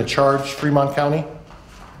what you're going to charge Fremont County?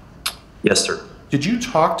 Yes, sir. Did you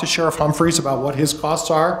talk to Sheriff Humphreys about what his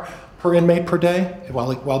costs are per inmate per day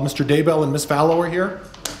while Mr. Daybell and Ms. Vallow were here?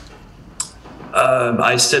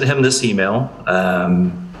 I sent him this email,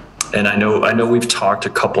 and I know we've talked a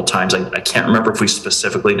couple times. I can't remember if we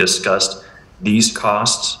specifically discussed these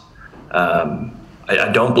costs. I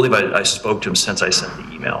don't believe I spoke to him since I sent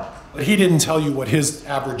the email. But he didn't tell you what his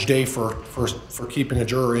average day for keeping a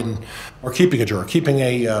juror in, or keeping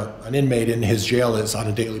an inmate in his jail is on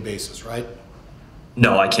a daily basis, right?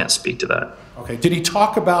 No, I can't speak to that. Okay. Did he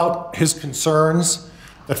talk about his concerns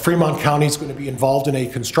that Fremont County is going to be involved in a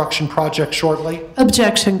construction project shortly?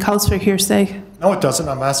 Objection. Calls for hearsay. No, it doesn't.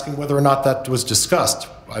 I'm asking whether or not that was discussed.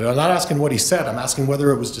 I'm not asking what he said. I'm asking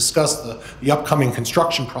whether it was discussed, the upcoming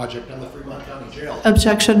construction project on the Fremont County Jail.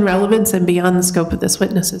 Objection. Relevance and beyond the scope of this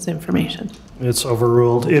witness's information. It's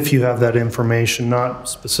overruled if you have that information, not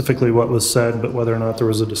specifically what was said, but whether or not there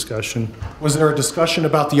was a discussion. Was there a discussion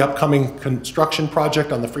about the upcoming construction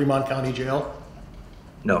project on the Fremont County Jail?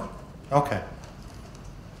 No. Okay.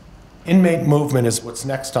 Inmate movement is what's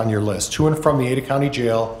next on your list, to and from the Ada County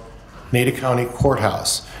Jail and Ada County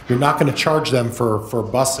Courthouse. You're not going to charge them for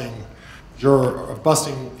busing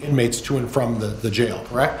inmates to and from the jail,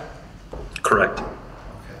 correct? Correct. Okay.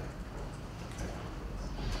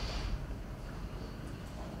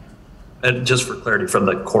 And just for clarity, from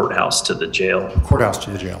the courthouse to the jail. Courthouse to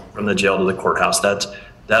the jail. From the jail to the courthouse.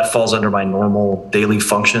 That falls under my normal daily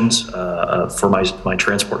functions for my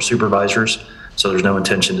transport supervisors. So there's no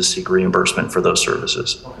intention to seek reimbursement for those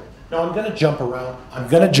services. Okay. Now I'm going to jump around. I'm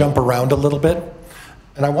going to jump around a little bit,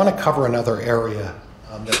 and I want to cover another area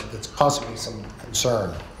that's causing me some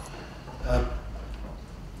concern.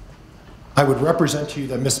 I would represent to you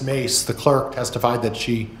that Ms. Mace, the clerk, testified that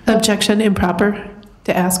she... Objection. Improper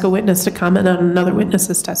to ask a witness to comment on another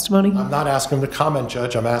witness's testimony. I'm not asking them to comment,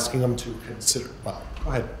 Judge. I'm asking them to consider... Well,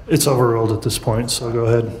 go ahead. It's overruled at this point, so go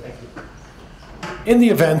ahead. Thank you. In the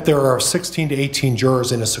event there are 16 to 18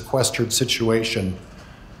 jurors in a sequestered situation,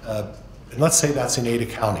 and let's say that's in Ada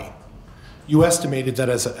County, you estimated that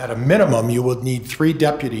at a minimum you would need 3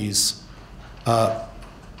 deputies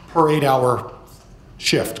per 8-hour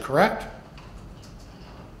shift, correct?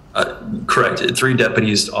 Correct. 3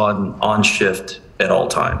 deputies on shift at all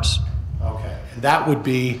times. Okay, and that would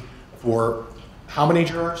be for how many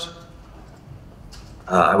jurors?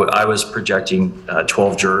 I was projecting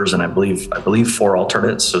 12 jurors, and I believe 4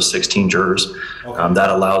 alternates, so 16 jurors. Okay. That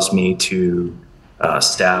allows me to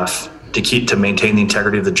staff to maintain the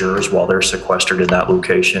integrity of the jurors while they're sequestered in that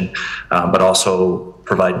location, but also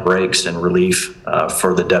provide breaks and relief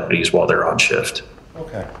for the deputies while they're on shift.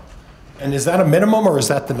 Okay. And is that a minimum or is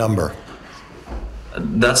that the number?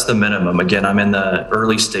 That's the minimum. Again, I'm in the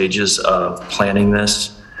early stages of planning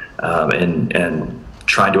this and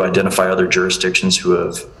trying to identify other jurisdictions who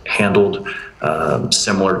have handled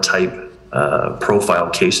similar type profile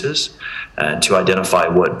cases and to identify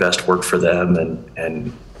what best worked for them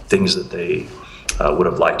and things that they would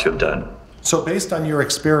have liked to have done. So based on your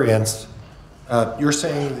experience, you're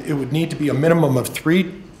saying it would need to be a minimum of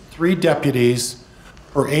three deputies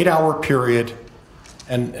per 8-hour period,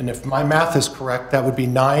 and if my math is correct, that would be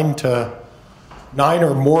 9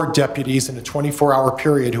 or more deputies in a 24-hour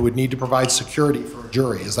period who would need to provide security for a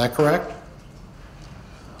jury. Is that correct?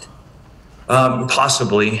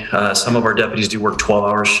 Possibly. Some of our deputies do work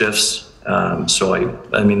 12-hour shifts. So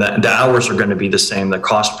I mean, the hours are going to be the same. The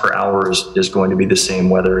cost per hour is going to be the same,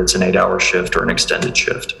 whether it's an 8-hour shift or an extended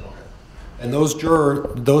shift. And those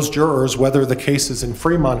jurors, whether the case is in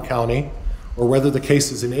Fremont County or whether the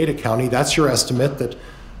case is in Ada County, that's your estimate that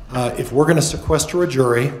if we're going to sequester a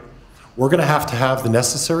jury, we're going to have the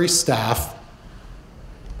necessary staff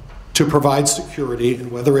to provide security,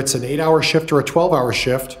 and whether it's an 8-hour shift or a 12-hour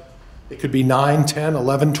shift, it could be 9, 10,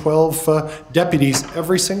 11, 12 deputies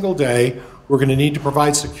every single day. We're going to need to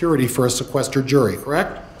provide security for a sequestered jury,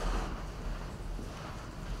 correct?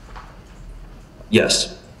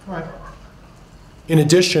 Yes. All right. In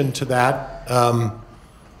addition to that,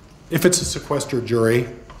 if it's a sequestered jury,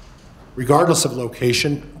 regardless of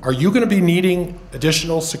location, are you going to be needing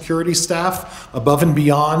additional security staff above and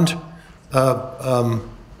beyond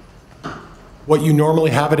what you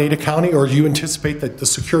normally have at Ada County, or do you anticipate that the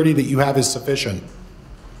security that you have is sufficient?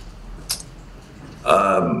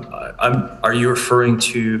 Are you referring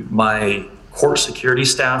to my court security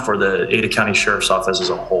staff or the Ada County Sheriff's Office as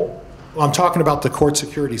a whole? Well, I'm talking about the court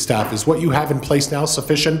security staff. Is what you have in place now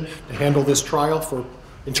sufficient to handle this trial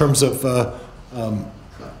in terms of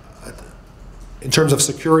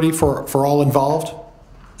security for all involved?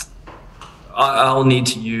 I'll need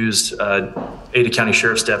to use Ada County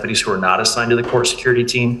Sheriff's deputies who are not assigned to the court security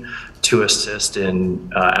team to assist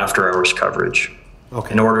in after-hours coverage.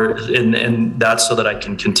 Okay. And that's so that I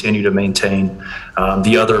can continue to maintain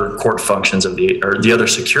the other court functions the other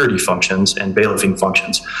security functions and bailiffing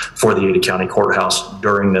functions for the Ada County Courthouse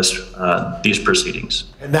during these proceedings.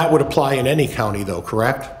 And that would apply in any county, though,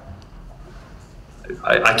 correct?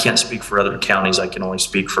 I can't speak for other counties. I can only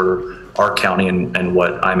speak for our county and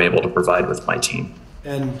what I'm able to provide with my team.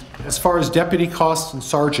 And as far as deputy costs and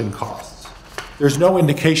sergeant costs, there's no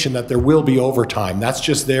indication that there will be overtime. That's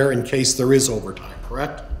just there in case there is overtime,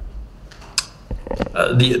 correct?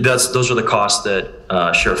 Those are the costs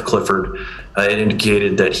that Sheriff Clifford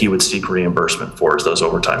indicated that he would seek reimbursement for, is those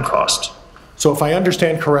overtime costs. So if I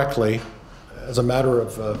understand correctly, as a matter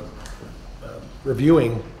of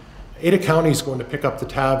reviewing, Ada County is going to pick up the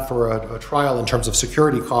tab for a trial in terms of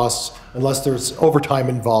security costs unless there's overtime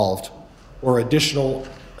involved or additional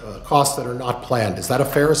costs that are not planned. Is that a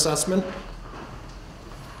fair assessment?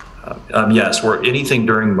 Yes, where anything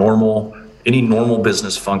during any normal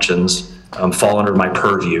business functions fall under my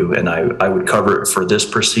purview, and I would cover it for this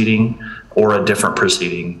proceeding or a different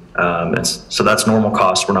proceeding. And so that's normal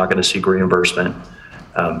costs. We're not going to seek reimbursement,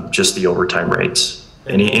 just the overtime rates,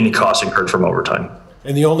 any costs incurred from overtime.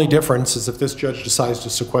 And the only difference is if this judge decides to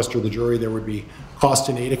sequester the jury, there would be cost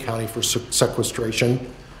in Ada County for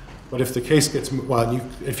sequestration. But if the case gets, well,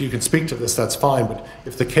 if you can speak to this, that's fine. But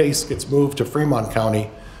if the case gets moved to Fremont County,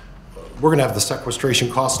 we're going to have the sequestration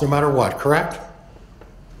costs no matter what, correct?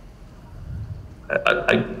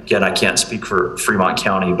 Again, I can't speak for Fremont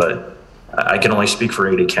County, but I can only speak for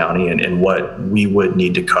Ada County and what we would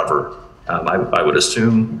need to cover. I would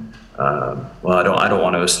assume, well, I don't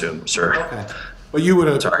want to assume, sir. Okay. Well, you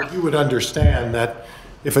would understand that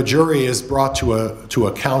if a jury is brought to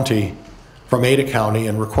a county from Ada County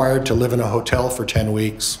and required to live in a hotel for 10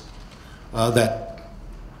 weeks, that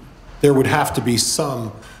there would have to be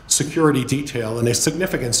some security detail and a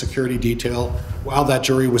significant security detail while that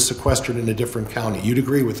jury was sequestered in a different county. You'd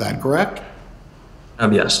agree with that, correct?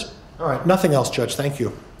 Yes. All right. Nothing else, Judge. Thank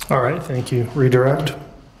you. All right. Thank you. Redirect?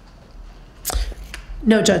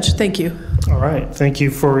 No, Judge, thank you. All right, thank you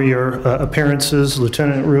for your appearances,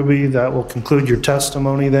 Lieutenant Ruby. That will conclude your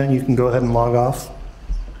testimony then. You can go ahead and log off.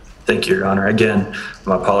 Thank you, Your Honor. Again,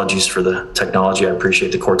 my apologies for the technology. I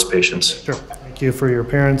appreciate the court's patience. Sure. Thank you for your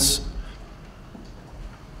appearance.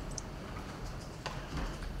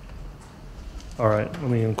 All right, let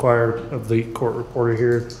me inquire of the court reporter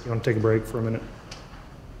here. You want to take a break for a minute?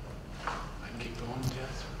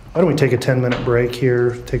 Why don't we take a 10-minute break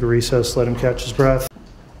here, take a recess, let him catch his breath.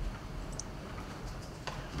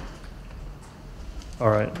 All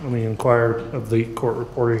right, let me inquire of the court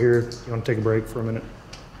reporter here. You want to take a break for a minute?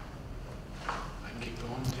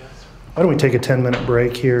 Why don't we take a 10-minute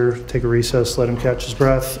break here, take a recess, let him catch his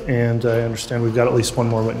breath, and I understand we've got at least one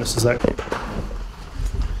more witness. Is that?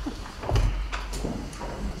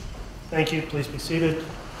 Thank you. Please be seated.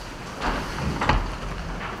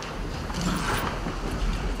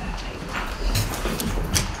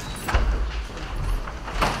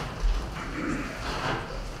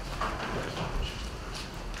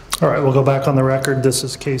 All right, we'll go back on the record. This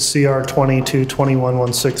is case CR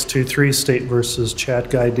 22-211623, State versus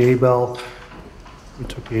Chad Guy Daybell. We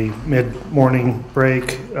took a mid-morning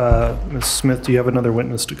break. Ms. Smith, do you have another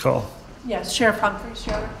witness to call? Yes, Sheriff Humphreys,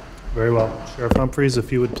 Sheriff. Very well. Sheriff Humphreys,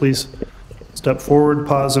 if you would please step forward,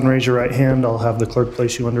 pause, and raise your right hand. I'll have the clerk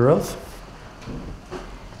place you under oath.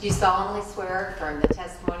 Do you solemnly swear or affirm the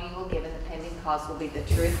testimony you will give in the pending cause will be the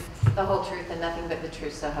truth, the whole truth, and nothing but the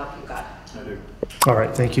truth, so help you God? I do. All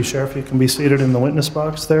right, thank you, Sheriff. You can be seated in the witness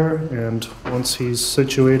box there, and once he's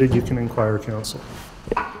situated, you can inquire counsel.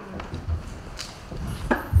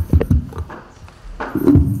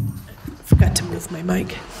 Forgot to move my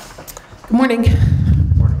mic. Good morning.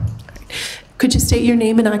 Good morning. Could you state your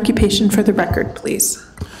name and occupation for the record, please?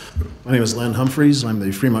 My name is Len Humphreys. I'm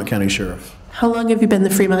the Fremont County Sheriff. How long have you been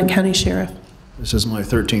the Fremont County Sheriff? This is my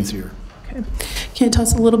 13th year. Okay. Can you tell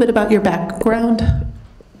us a little bit about your background?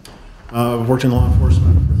 I've worked in law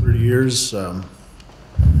enforcement for 30 years. I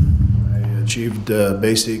achieved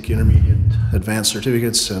basic, intermediate, advanced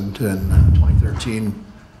certificates, and in 2013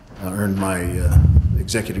 earned my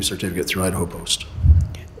executive certificate through Idaho Post.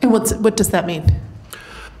 And what does that mean?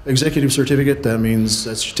 Executive certificate, that means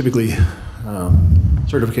that's typically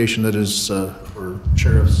certification that is for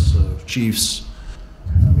sheriffs, chiefs.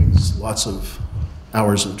 That means lots of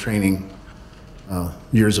hours of training,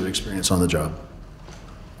 years of experience on the job.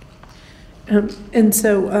 And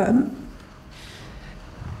so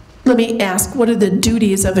let me ask, what are the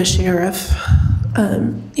duties of a sheriff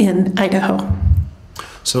in Idaho?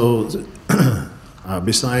 So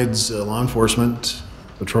besides law enforcement,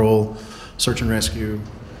 patrol, search and rescue,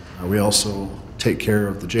 we also take care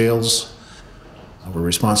of the jails. We're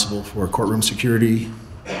responsible for courtroom security.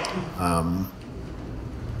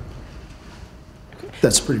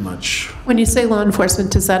 That's pretty much. When you say law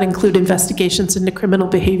enforcement, does that include investigations into criminal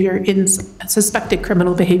behavior, suspected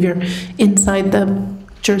criminal behavior inside the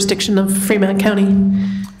jurisdiction of Fremont County?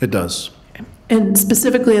 It does. And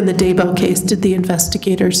specifically in the Daybell case, did the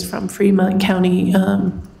investigators from Fremont County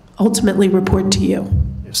ultimately report to you?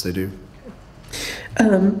 Yes, they do.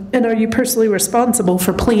 And are you personally responsible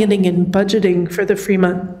for planning and budgeting for the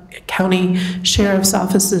Fremont County Sheriff's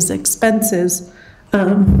Office's expenses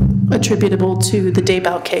attributable to the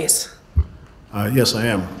Daybell case? Yes, I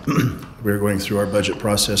am. We're going through our budget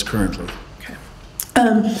process currently. Okay.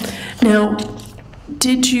 Now,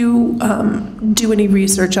 did you do any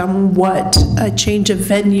research on what a change of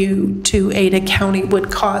venue to Ada County would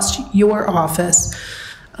cost your office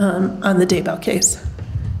on the Daybell case?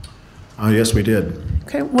 Yes, we did.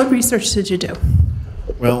 Okay. What research did you do?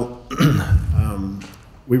 Well,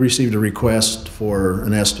 we received a request for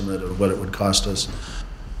an estimate of what it would cost us.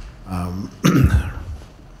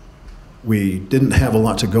 We didn't have a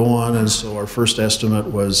lot to go on, and so our first estimate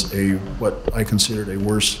was what I considered a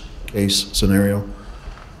worst case scenario.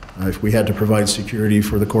 If we had to provide security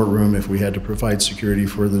for the courtroom, if we had to provide security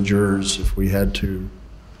for the jurors, if we had to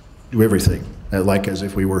do everything, like as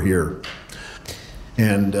if we were here.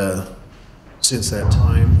 And since that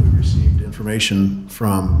time, we received information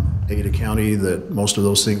from Ada County that most of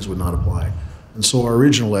those things would not apply. And so our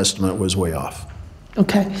original estimate was way off.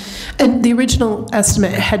 Okay. And the original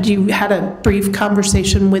estimate, had you had a brief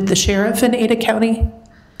conversation with the sheriff in Ada County?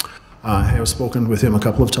 I have spoken with him a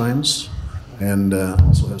couple of times, and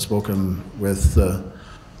also have spoken with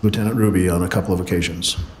Lieutenant Ruby on a couple of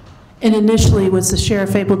occasions. And initially, was the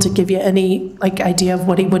sheriff able to give you any idea of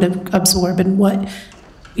what he would have absorbed and what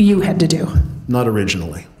you had to do? Not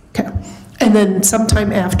originally. Okay. And then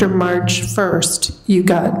sometime after March 1st, you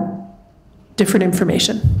got different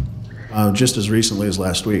information? Just as recently as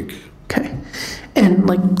last week. Okay.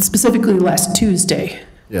 And specifically last Tuesday?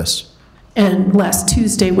 Yes. And last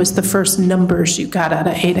Tuesday was the first numbers you got out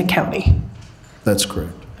of Ada County. That's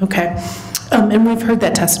correct. Okay. And we've heard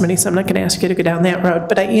that testimony, so I'm not going to ask you to go down that road,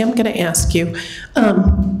 but I am going to ask you,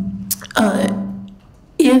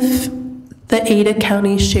 if the Ada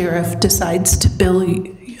County Sheriff decides to bill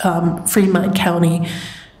Fremont County,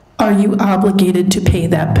 are you obligated to pay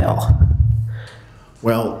that bill?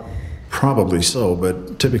 Well, probably so,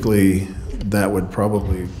 but typically that would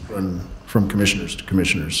probably run from commissioners to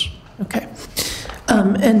commissioners. Okay.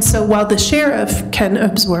 And so while the sheriff can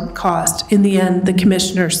absorb cost, in the end, the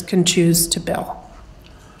commissioners can choose to bill.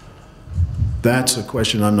 That's a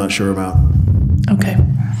question I'm not sure about. Okay.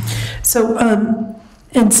 So,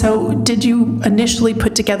 and so did you initially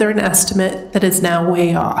put together an estimate that is now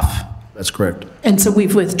way off? That's correct. And so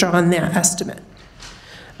we've withdrawn that estimate.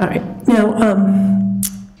 All right. Now,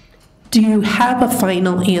 do you have a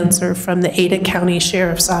final answer from the Ada County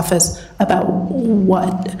Sheriff's Office about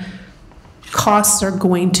what costs are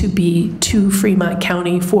going to be to Fremont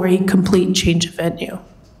County for a complete change of venue?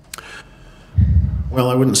 Well,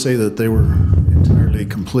 I wouldn't say that they were entirely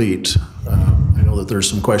complete. I know that there's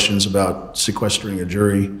some questions about sequestering a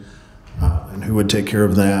jury and who would take care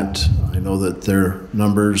of that. I know that their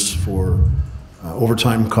numbers for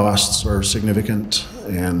overtime costs are significant,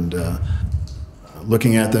 and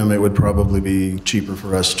looking at them, it would probably be cheaper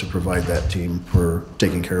for us to provide that team for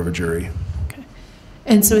taking care of a jury.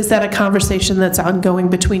 And so is that a conversation that's ongoing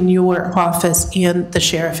between your office and the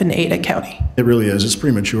sheriff in Ada County? It really is. It's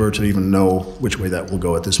premature to even know which way that will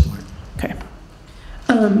go at this point. Okay.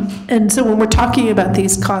 And so when we're talking about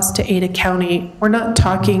these costs to Ada County, we're not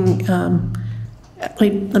talking, let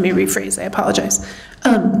me rephrase, I apologize.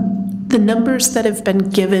 The numbers that have been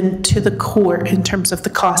given to the court in terms of the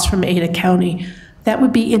cost from Ada County, that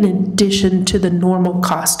would be in addition to the normal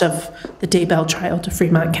cost of the Daybell trial to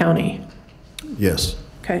Fremont County. Yes.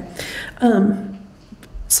 Okay.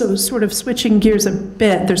 So sort of switching gears a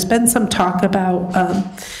bit, there's been some talk about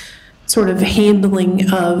sort of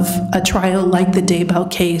handling of a trial like the Daybell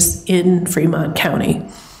case in Fremont County.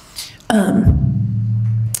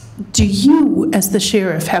 Do you, as the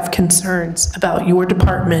sheriff, have concerns about your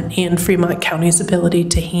department and Fremont County's ability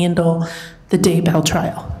to handle the Daybell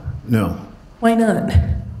trial? No. Why not?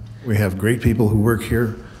 We have great people who work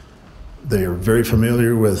here. They are very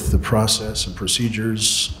familiar with the process and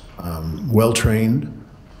procedures, well-trained,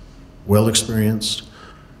 well-experienced.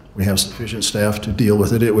 We have sufficient staff to deal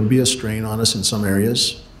with it. It would be a strain on us in some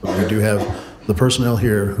areas, but we do have the personnel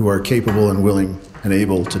here who are capable and willing and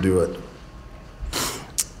able to do it.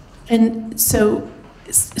 And so,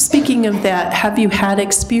 speaking of that, have you had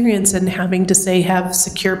experience in having to, say, have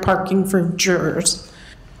secure parking for jurors?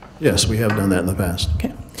 Yes, we have done that in the past.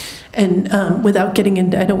 Okay. And without getting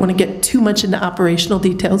into, I don't want to get too much into operational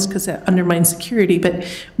details because that undermines security, but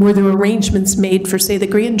were there arrangements made for, say, the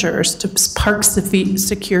grand jurors to park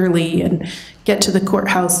securely and get to the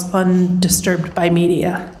courthouse undisturbed by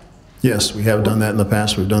media? Yes, we have done that in the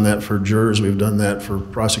past. We've done that for jurors. We've done that for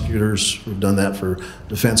prosecutors. We've done that for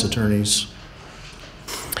defense attorneys.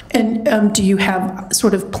 And do you have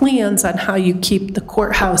sort of plans on how you keep the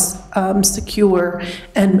courthouse secure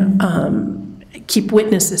and keep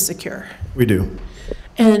witnesses secure? We do.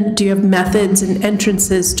 And do you have methods and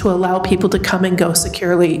entrances to allow people to come and go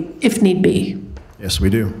securely if need be? Yes, we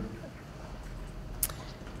do.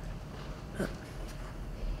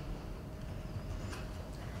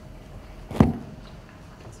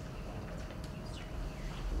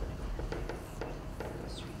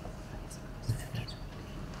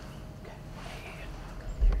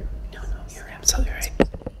 Absolutely right.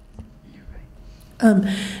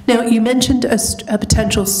 Now, you mentioned a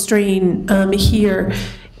potential strain here.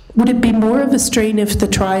 Would it be more of a strain if the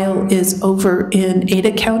trial is over in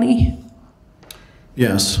Ada County?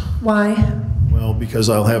 Yes. Why? Well, because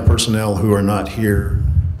I'll have personnel who are not here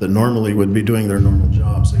that normally would be doing their normal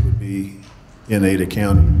jobs. They would be in Ada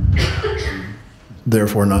County,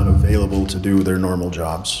 therefore not available to do their normal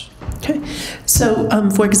jobs. Okay. So,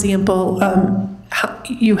 for example,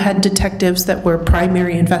 you had detectives that were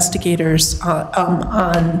primary investigators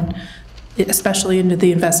on, especially into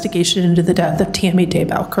the investigation into the death of Tammy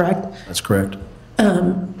Daybell, correct? That's correct.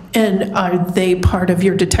 And are they part of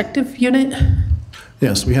your detective unit?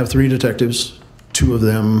 Yes, we have 3 detectives. 2 of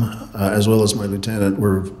them, as well as my lieutenant,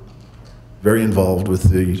 were very involved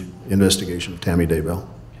with the investigation of Tammy Daybell.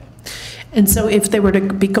 And so if they were to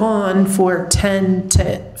be gone for 10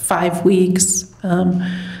 to 5 weeks,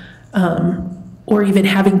 or even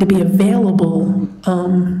having to be available,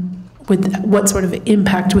 what sort of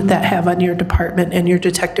impact would that have on your department and your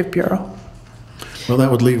detective bureau? Well,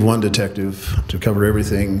 that would leave 1 detective to cover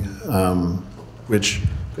everything, which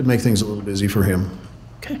it'd make things a little busy for him.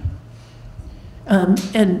 Okay. Are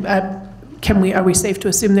we safe to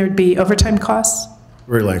assume there'd be overtime costs?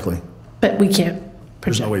 Very likely. But we can't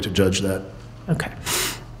There's no project. way to judge that. Okay.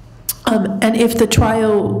 And if the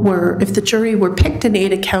jury were picked in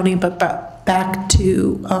Ada County but back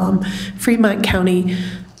to Fremont County,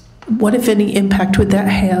 what, if any, impact would that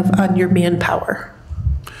have on your manpower?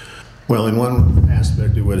 Well, in one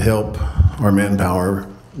aspect, it would help our manpower.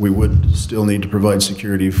 We would still need to provide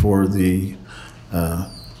security for the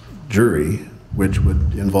jury, which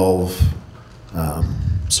would involve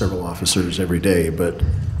several officers every day. But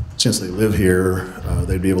since they live here,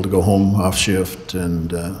 they'd be able to go home off shift,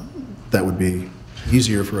 and that would be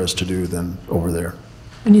easier for us to do than over there.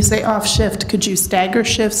 When you say off shift, could you stagger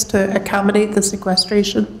shifts to accommodate the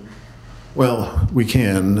sequestration? Well, we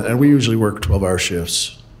can, and we usually work 12-hour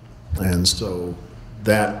shifts. And so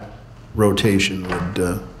that rotation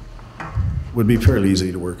would be fairly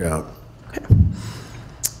easy to work out. Okay.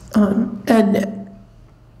 And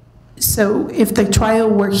so if the trial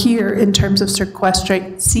were here in terms of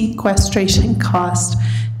sequestration cost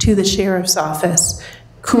to the sheriff's office,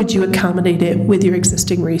 could you accommodate it with your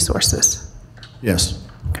existing resources? Yes.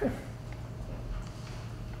 Okay.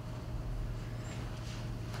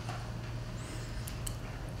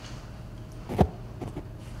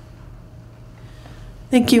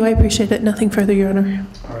 Thank you, I appreciate it. Nothing further, Your Honor.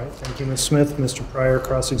 All right, thank you, Ms. Smith. Mr. Pryor,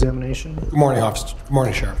 cross-examination. Good morning, Officer. Good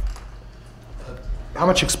morning, Sheriff. How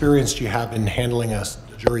much experience do you have in handling a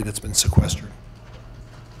jury that's been sequestered?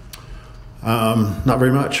 Not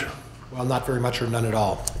very much. Well, not very much or none at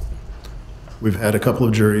all. We've had a couple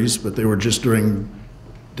of juries, but they were just during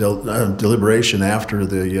deliberation after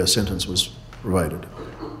the sentence was provided.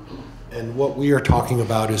 And what we are talking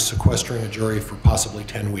about is sequestering a jury for possibly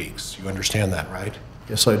 10 weeks. You understand that, right?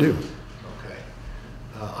 Yes, I do. Okay.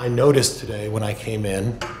 I noticed today when I came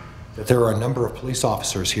in that there are a number of police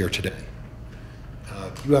officers here today.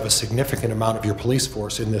 You have a significant amount of your police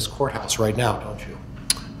force in this courthouse right now, don't you?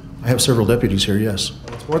 I have several deputies here, yes.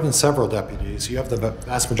 Well, it's more than several deputies. You have the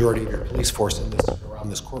vast majority of your police force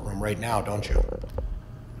around this courtroom right now, don't you?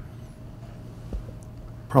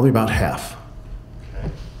 Probably about half.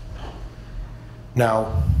 Okay.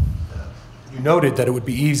 Now, you noted that it would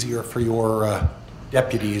be easier for your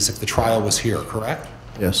deputies if the trial was here, correct?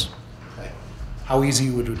 Yes. Okay. How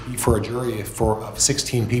easy would it be for a jury of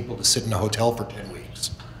 16 people to sit in a hotel for 10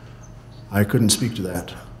 weeks? I couldn't speak to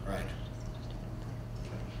that. Right.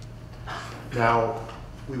 Now,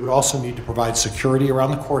 we would also need to provide security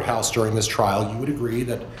around the courthouse during this trial. You would agree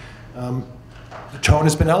that the tone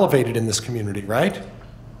has been elevated in this community, right?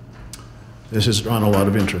 This has drawn a lot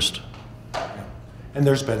of interest. And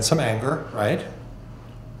there's been some anger, right?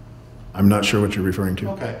 I'm not sure what you're referring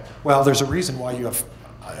to. Okay. Well, there's a reason why you have,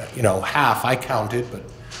 half. I counted, but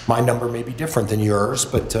my number may be different than yours.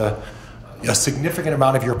 But a significant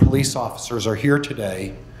amount of your police officers are here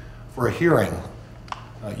today for a hearing.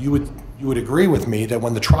 You would agree with me that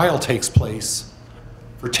when the trial takes place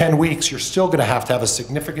for 10 weeks, you're still going to have a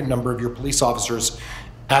significant number of your police officers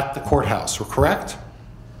at the courthouse, correct?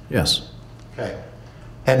 Yes. Okay.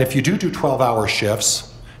 And if you do 12-hour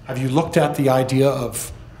shifts, have you looked at the idea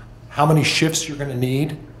of how many shifts you're going to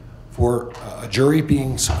need for a jury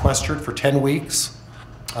being sequestered for 10 weeks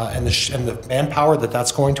and the manpower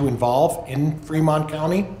that's going to involve in Fremont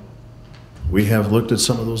County? We have looked at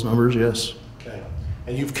some of those numbers, yes. Okay.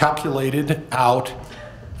 And you've calculated out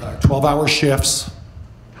 12-hour shifts,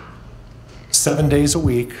 7 days a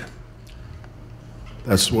week.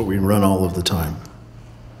 That's what we run all of the time.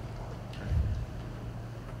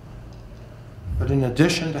 But in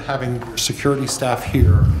addition to having your security staff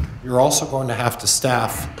here, you're also going to have to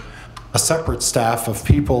staff a separate staff of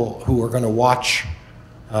people who are going to watch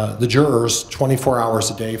the jurors 24 hours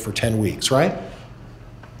a day for 10 weeks, right?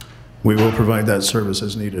 We will provide that service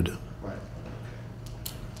as needed. Right.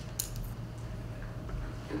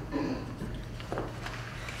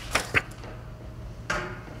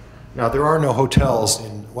 Now, there are no hotels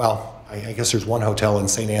I guess there's one hotel in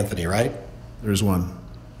St. Anthony, right? There's one.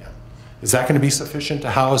 Yeah. Is that going to be sufficient to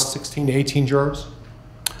house 16 to 18 jurors?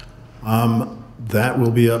 That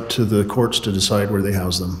will be up to the courts to decide where they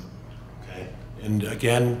house them. Okay. And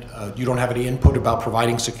again, you don't have any input about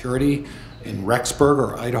providing security in Rexburg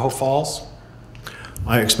or Idaho Falls?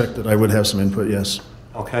 I expect that I would have some input, yes.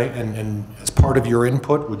 Okay. And as part of your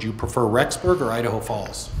input, would you prefer Rexburg or Idaho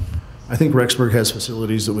Falls? I think Rexburg has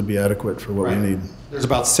facilities that would be adequate for what we need. There's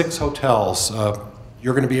about 6 hotels.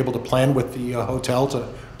 You're going to be able to plan with the hotel to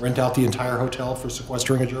rent out the entire hotel for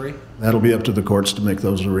sequestering a jury? That'll be up to the courts to make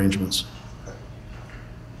those arrangements.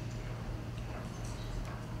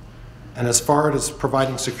 And as far as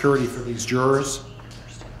providing security for these jurors,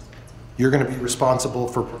 you're going to be responsible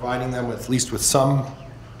for providing them with, at least with some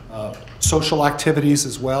social activities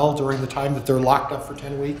as well during the time that they're locked up for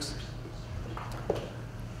 10 weeks?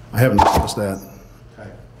 I haven't discussed that.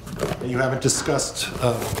 Okay. And you haven't discussed,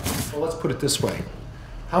 well, let's put it this way.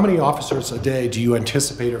 How many officers a day do you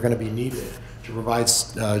anticipate are going to be needed to provide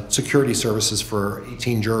security services for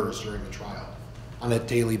 18 jurors during the trial on a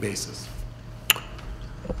daily basis?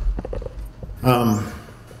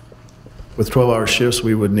 With 12-hour shifts,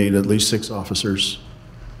 we would need at least 6 officers.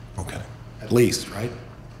 Okay. At least, right?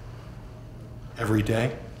 Every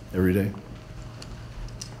day? Every day.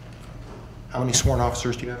 How many sworn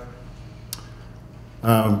officers do you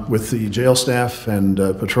have? With the jail staff and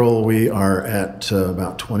patrol, we are at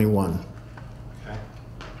about 21. Okay.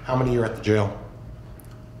 How many are at the jail?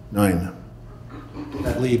 9.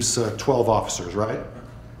 That leaves 12 officers, right?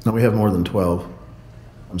 No, we have more than 12.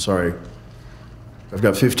 I'm sorry. I've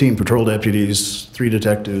got 15 patrol deputies, 3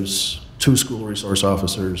 detectives, 2 school resource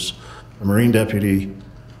officers, a Marine deputy,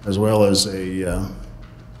 as well as a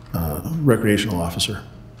recreational officer.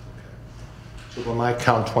 So by my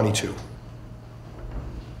count, 22.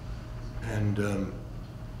 And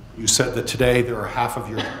you said that today there are half of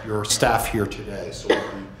your staff here today, so it'll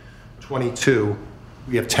be 22.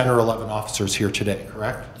 We have 10 or 11 officers here today,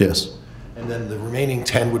 correct? Yes. And then the remaining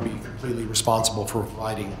 10 would be completely responsible for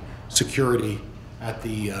providing security at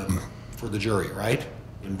the, for the jury, right?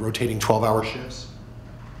 In rotating 12-hour shifts?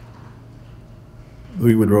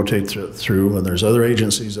 We would rotate through, and there's other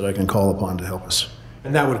agencies that I can call upon to help us.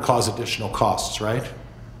 And that would cause additional costs, right?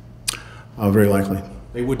 Very likely.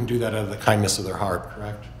 They wouldn't do that out of the kindness of their heart,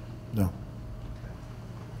 correct? No.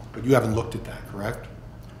 But you haven't looked at that, correct?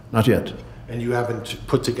 Not yet. And you haven't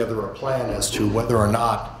put together a plan as to whether or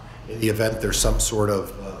not, in the event there's some sort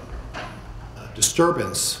of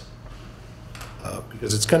disturbance,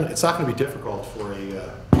 because it's not going to be difficult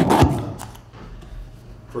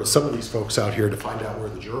for some of these folks out here to find out where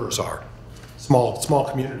the jurors are. Small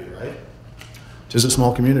community, right? It is a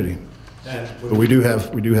small community, And but we do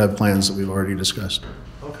have plans that we've already discussed.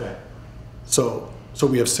 okay, so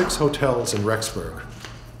we have 6 hotels in Rexburg.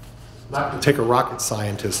 Not going to take a rocket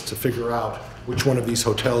scientist to figure out which one of these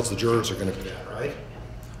hotels the jurors are going to be at, right?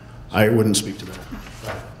 I wouldn't speak to that.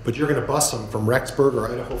 Right. But you're going to bus them from Rexburg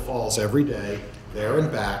or Idaho Falls every day, there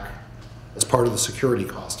and back, as part of the security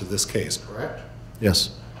cost of this case, correct? Yes,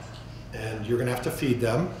 And you're going to have to feed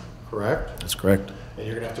them, correct? that's correct. And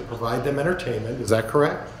you're going to have to provide them entertainment, is that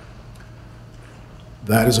correct?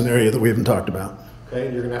 That is an area that we haven't talked about. Okay,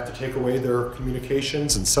 and you're going to have to take away their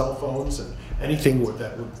communications and cell phones and anything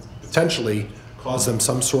that would potentially cause them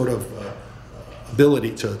some sort of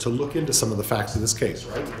ability to look into some of the facts of this case,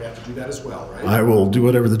 right? You're going to have to do that as well, right? I will do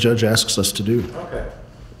whatever the judge asks us to do. Okay.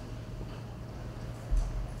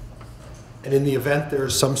 And in the event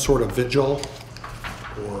there's some sort of vigil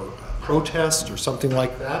or protest or something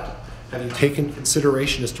like that, have you taken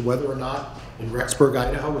consideration as to whether or not in Rexburg,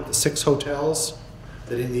 Idaho, with the 6 hotels,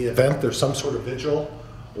 that in the event there's some sort of vigil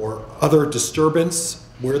or other disturbance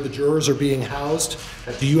where the jurors are being housed,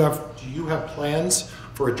 do you have plans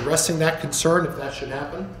for addressing that concern if that should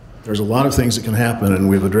happen? There's a lot of things that can happen, and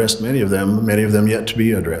we've addressed many of them yet to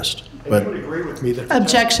be addressed. And But you would agree with me that...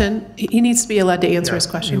 Objection. He needs to be allowed to answer his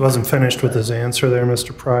He question. wasn't finished with his answer there,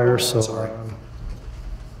 Mr. Pryor, so. Sorry.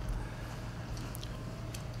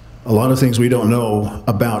 a lot of things we don't know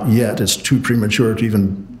about yet. It's too premature to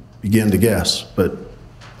even begin to guess, but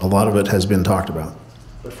a lot of it has been talked about.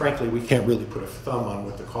 But frankly, we can't really put a thumb on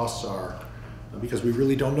what the costs are because we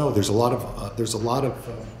really don't know. There's a lot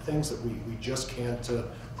of things that we just can't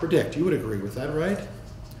predict. You would agree with that, right?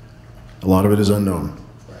 A lot of it is unknown.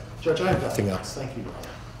 Right. Judge, I have nothing else. Thank you.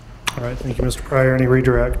 All right, thank you, Mr. Pryor. Any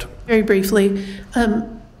redirect? Very briefly,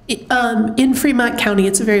 in Fremont County,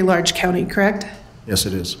 it's a very large county, correct? Yes,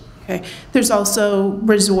 it is. Okay. There's also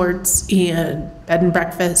resorts and bed and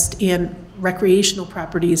breakfast and recreational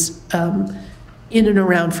properties in and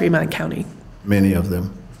around Fremont County. Many of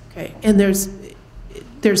them. Okay. And there's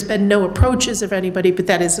been no approaches of anybody, but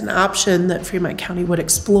that is an option that Fremont County would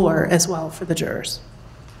explore as well for the jurors.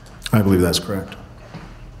 I believe that's correct.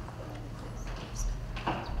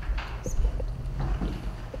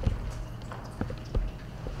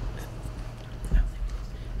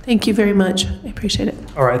 Thank you very much. I appreciate it.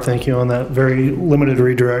 All right, thank you on that very limited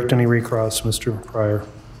redirect. Any recross, Mr. Pryor?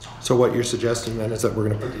 So what you're suggesting then is that we're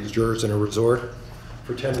going to put these jurors in a resort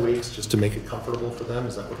for 10 weeks just to make it comfortable for them?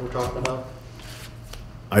 Is that what we're talking about?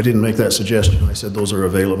 I didn't make that suggestion. I said those are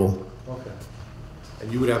available. Okay.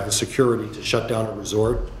 And you would have the security to shut down a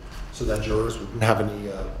resort so that jurors wouldn't have any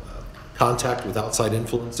contact with outside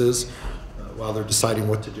influences while they're deciding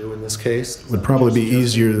what to do in this case? Would probably be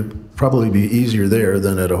easier there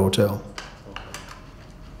than at a hotel.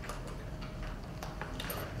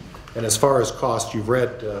 And as far as cost, you've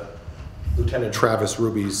read Lieutenant Travis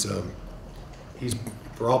Ruby's, he's,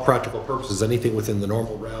 for all practical purposes, anything within the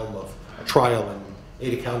normal realm of a trial in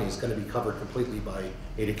Ada County is going to be covered completely by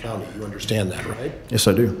Ada County. You understand that, right? Yes,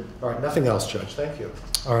 I do. All right, nothing else, Judge. Thank you.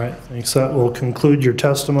 All right, thanks. That will conclude your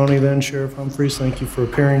testimony then, Sheriff Humphreys. Thank you for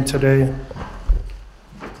appearing today.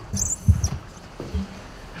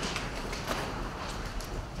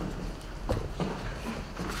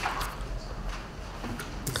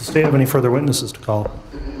 Does the state have any further witnesses to call?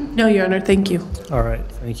 No, Your Honor, thank you. All right,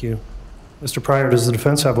 thank you. Mr. Pryor, does the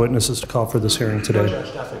defense have witnesses to call for this hearing today? No,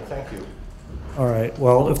 Judge, nothing. Thank you. All right,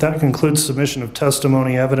 well, if that concludes submission of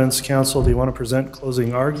testimony, evidence, counsel, do you want to present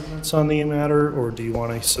closing arguments on the matter, or do you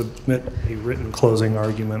want to submit a written closing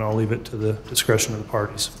argument? I'll leave it to the discretion of the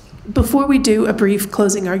parties. Before we do a brief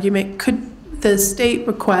closing argument, could the state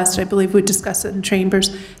request, I believe we discussed it in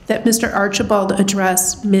chambers, that Mr. Archibald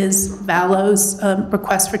address Ms. Vallo's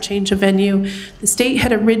request for change of venue? The state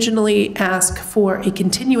had originally asked for a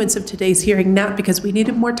continuance of today's hearing, not because we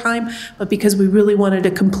needed more time, but because we really wanted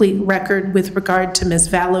a complete record with regard to Ms.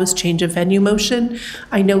 Vallo's change of venue motion.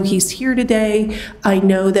 I know he's here today. I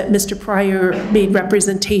know that Mr. Pryor made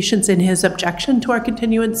representations in his objection to our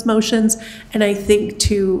continuance motions, and I think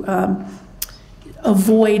to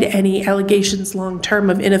avoid any allegations long-term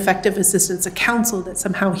of ineffective assistance of counsel that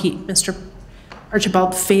somehow Mr.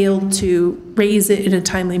 Archibald failed to raise it in a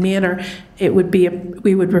timely manner, it would be,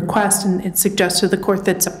 we would request and suggest to the court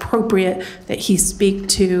that's appropriate that he speak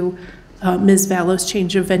to Ms. Vallo's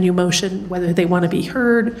change of venue motion, whether they want to be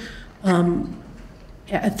heard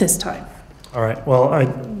at this time. All right, well,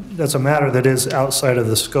 that's a matter that is outside of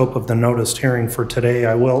the scope of the noticed hearing for today.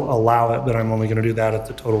 I will allow it, but I'm only going to do that at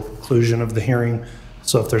the total conclusion of the hearing.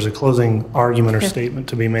 So if there's a closing argument or statement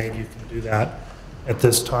to be made, you can do that at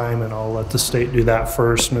this time, and I'll let the state do that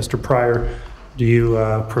first. Mr. Pryor, do you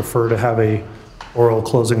prefer to have a oral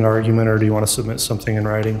closing argument, or do you want to submit something in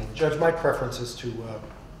writing? Judge, my preference is to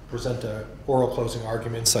present oral closing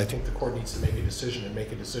arguments. I think the court needs to make a decision and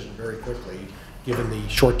make a decision very quickly, given the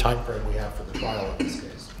short time frame we have for the trial in this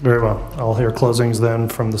case. Very well. I'll hear closings then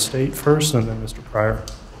from the state first, and then Mr. Pryor.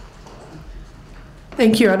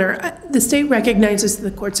 Thank you, Your Honor. The state recognizes that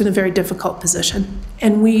the court's in a very difficult position,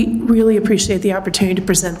 and we really appreciate the opportunity to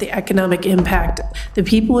present the economic impact. The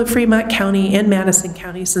people of Fremont County and Madison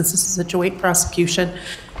County, since this is a joint prosecution,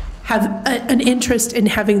 have an interest in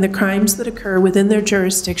having the crimes that occur within their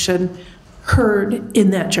jurisdiction heard in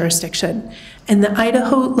that jurisdiction. And the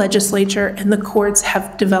Idaho legislature and the courts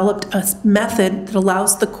have developed a method that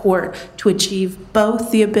allows the court to achieve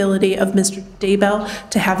both the ability of Mr. Daybell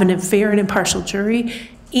to have a fair and impartial jury,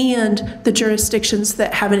 and the jurisdictions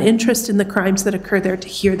that have an interest in the crimes that occur there to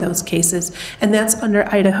hear those cases. And that's under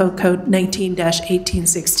Idaho Code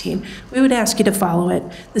 19-1816. We would ask you to follow it.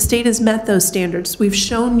 The state has met those standards. We've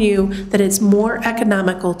shown you that it's more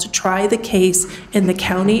economical to try the case in the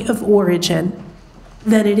county of origin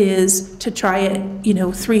than it is to try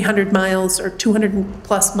it, 300 miles or 200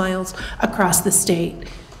 plus miles across the state.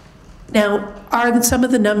 Now, are some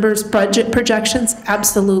of the numbers budget projections?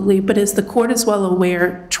 Absolutely, but as the court is well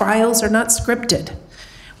aware, trials are not scripted.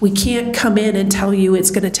 We can't come in and tell you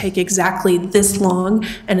it's going to take exactly this long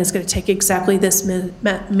and it's going to take exactly this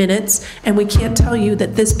minutes, and we can't tell you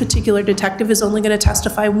that this particular detective is only going to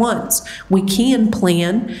testify once. We can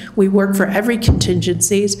plan, we work for every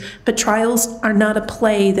contingencies, but trials are not a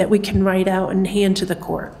play that we can write out and hand to the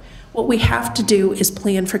court. What we have to do is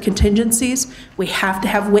plan for contingencies. We have to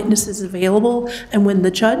have witnesses available, and when the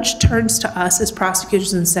judge turns to us as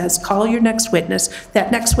prosecutors and says, call your next witness,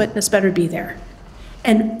 that next witness better be there.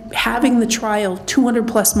 And having the trial 200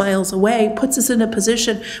 plus miles away puts us in a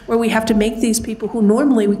position where we have to make these people who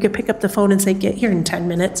normally we could pick up the phone and say, get here in 10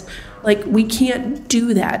 minutes. Like, we can't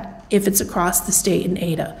do that if it's across the state in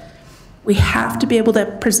Ada. We have to be able to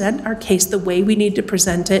present our case the way we need to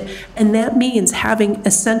present it, and that means having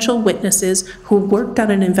essential witnesses who worked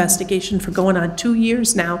on an investigation for going on 2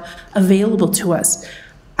 years now available to us.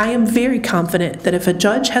 I am very confident that if a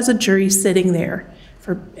judge has a jury sitting there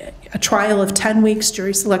for a trial of 10 weeks,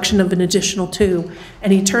 jury selection of an additional 2,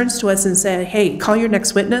 and he turns to us and says, hey, call your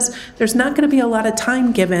next witness, there's not going to be a lot of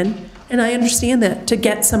time given, and I understand that, to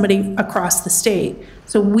get somebody across the state.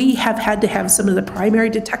 So we have had to have some of the primary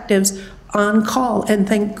detectives on call. And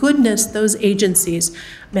thank goodness those agencies,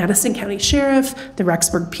 Madison County Sheriff, the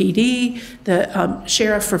Rexburg PD, the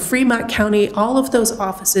Sheriff for Fremont County, all of those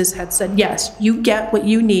offices had said, yes, you get what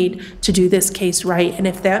you need to do this case right. And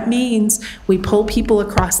if that means we pull people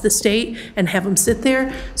across the state and have them sit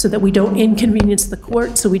there so that we don't inconvenience the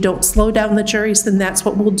court, so we don't slow down the juries, then that's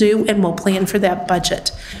what we'll do, and we'll plan for that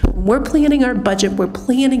budget. When we're planning our budget, we're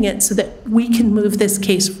planning it so that we can move this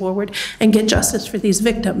case forward and get justice for these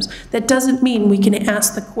victims. That doesn't mean we can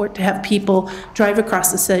ask the court to have people drive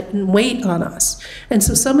across the state and wait on us. And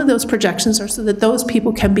so some of those projections are so that those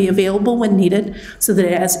people can be available when needed, so that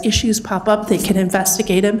as issues pop up, they can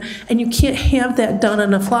investigate them. And you can't have that done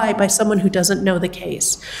on the fly by someone who doesn't know the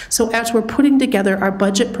case. So as we're putting together our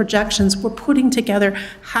budget projections, we're putting together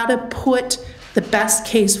how to put the best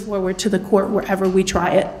case forward to the court wherever we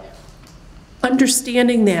try it.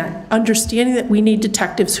 Understanding that we need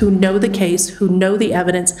detectives who know the case, who know the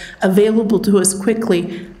evidence, available to us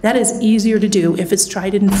quickly, that is easier to do if it's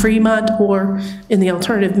tried in Fremont or in the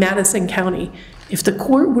alternative Madison County. If the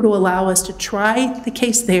court were to allow us to try the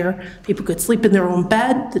case there, people could sleep in their own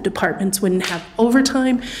bed, the departments wouldn't have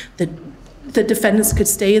overtime, the defendants could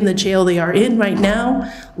stay in the jail they are in right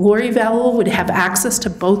now. Lori Vallow would have access to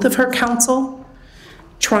both of her counsel.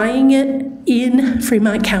 Trying it in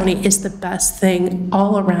Fremont County is the best thing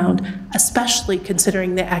all around, especially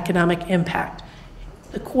considering the economic impact.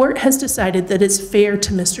 The court has decided that it's fair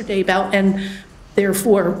to Mr. Daybell and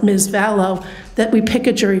therefore Ms. Vallow that we pick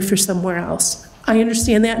a jury for somewhere else. I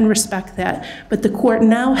understand that and respect that, but the court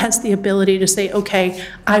now has the ability to say, okay,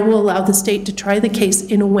 I will allow the state to try the case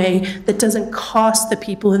in a way that doesn't cost the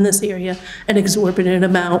people in this area an exorbitant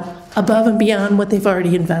amount above and beyond what they've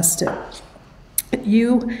already invested.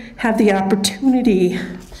 You have the opportunity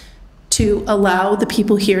to allow the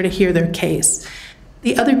people here to hear their case.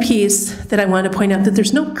 The other piece that I want to point out, that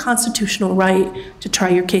there's no constitutional right to try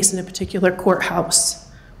your case in a particular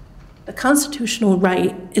courthouse. The constitutional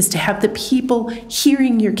right is to have the people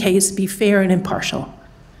hearing your case be fair and impartial.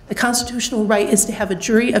 The constitutional right is to have a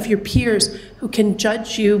jury of your peers who can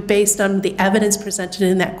judge you based on the evidence presented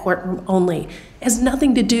in that courtroom only. It has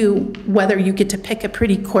nothing to do whether you get to pick a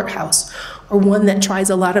pretty courthouse or one that tries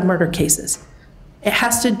a lot of murder cases. It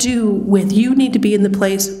has to do with you need to be in the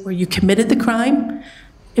place where you committed the crime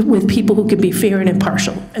with people who can be fair and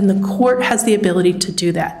impartial. And the court has the ability to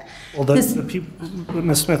do that. Well,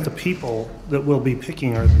 Ms. Smith, the people that will be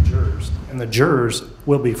picking are the jurors, and the jurors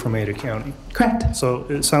will be from Ada County. Correct. So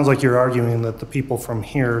it sounds like you're arguing that the people from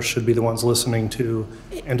here should be the ones listening to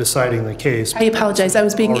and deciding the case. I apologize. I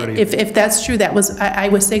was being, if that's true, that was, I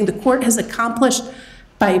was saying the court has accomplished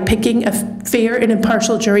by picking a fair and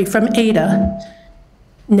impartial jury from Ada.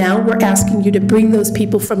 Now we're asking you to bring those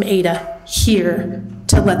people from Ada here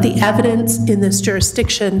to let the evidence in this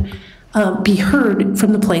jurisdiction be heard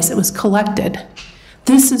from the place it was collected.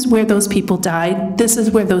 This is where those people died. This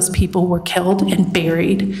is where those people were killed and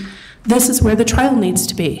buried. This is where the trial needs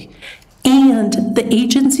to be. And the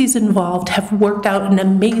agencies involved have worked out an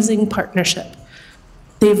amazing partnership.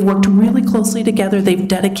 They've worked really closely together. They've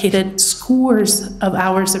dedicated scores of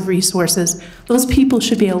hours of resources. Those people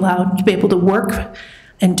should be allowed to be able to work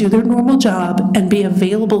and do their normal job and be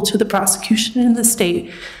available to the prosecution in the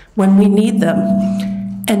state when we need them.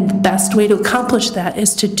 And the best way to accomplish that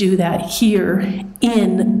is to do that here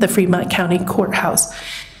in the Fremont County Courthouse.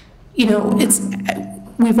 You know,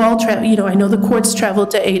 we've all traveled, you know, I know the courts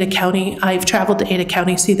traveled to Ada County. I've traveled to Ada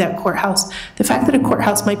County, see that courthouse. The fact that a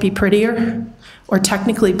courthouse might be prettier or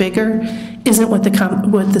technically bigger isn't what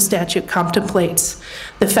the statute contemplates.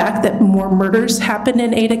 The fact that more murders happen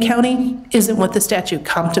in Ada County isn't what the statute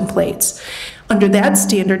contemplates. Under that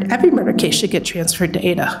standard, every murder case should get transferred to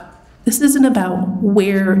Ada. This isn't about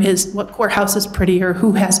what courthouse is prettier,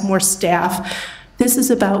 who has more staff. This is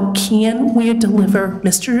about, can we deliver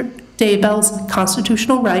Mr. Daybell's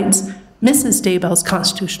constitutional rights, Mrs. Daybell's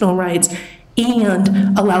constitutional rights,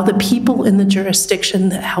 and allow the people in the jurisdiction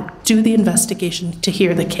that help do the investigation to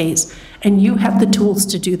hear the case. And you have the tools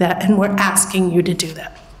to do that, and we're asking you to do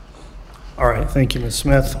that. All right, thank you, Ms.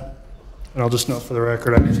 Smith. And I'll just note for the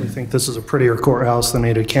record, I actually think this is a prettier courthouse than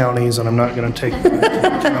Ada County's, and I'm not going to take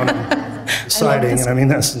county deciding, and I mean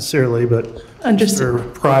that sincerely, but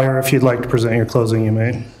Mr. Pryor, if you'd like to present your closing, you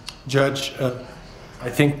may. Judge, I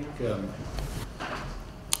think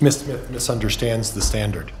Ms. Smith misunderstands the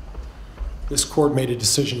standard. This court made a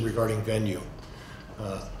decision regarding venue.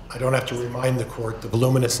 I don't have to remind the court the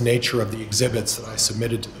voluminous nature of the exhibits that I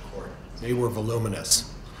submitted to the court. They were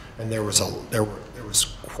voluminous, and there was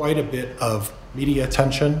quite a bit of media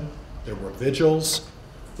attention. There were vigils.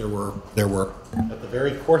 There were at the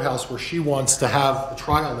very courthouse where she wants to have the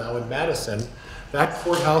trial now in Madison, that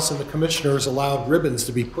courthouse and the commissioners allowed ribbons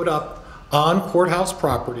to be put up on courthouse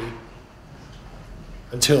property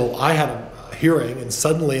until I had a hearing, and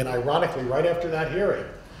suddenly and ironically right after that hearing,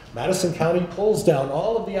 Madison County pulls down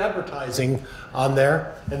all of the advertising on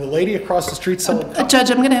there, and the lady across the street selling...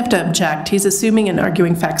 Judge, I'm going to have to object. He's assuming and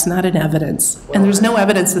arguing facts, not in evidence. And there's no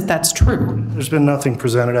evidence that that's true. There's been nothing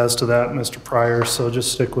presented as to that, Mr. Pryor, so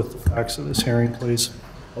just stick with the facts of this hearing, please.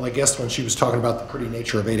 Well, I guess when she was talking about the pretty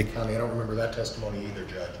nature of Ada County, I don't remember that testimony either,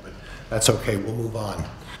 Judge, but that's okay. We'll move on.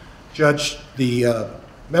 Judge, the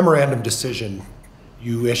memorandum decision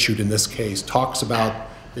you issued in this case talks about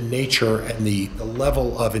the nature and the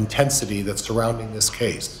level of intensity that's surrounding this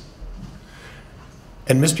case.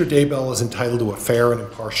 And Mr. Daybell is entitled to a fair and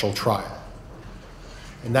impartial trial.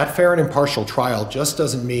 And that fair and impartial trial just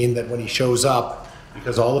doesn't mean that when he shows up,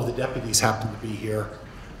 because all of the deputies happen to be here,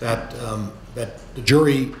 that the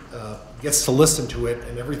jury gets to listen to it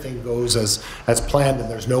and everything goes as planned and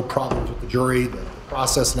there's no problems with the jury, the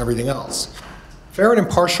process and everything else. Fair and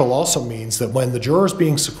impartial also means that when the juror is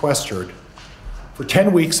being sequestered for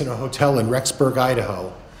 10 weeks in a hotel in Rexburg,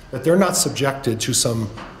 Idaho, that they're not subjected to some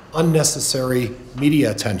unnecessary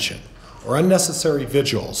media attention or unnecessary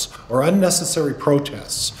vigils or unnecessary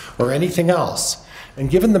protests or anything else. And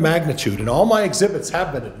given the magnitude, and all my exhibits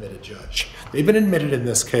have been admitted, Judge, they've been admitted in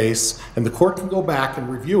this case, and the court can go back and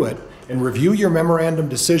review it and review your memorandum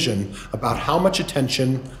decision about how much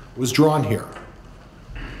attention was drawn here.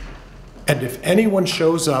 And if anyone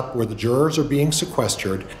shows up where the jurors are being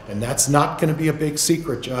sequestered, and that's not going to be a big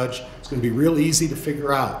secret, Judge, it's going to be real easy to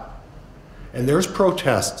figure out. And there's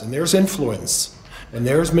protest, and there's influence, and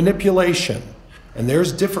there's manipulation, and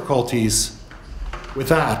there's difficulties with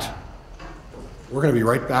that, we're going to be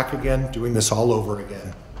right back again doing this all over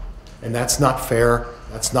again. And that's not fair,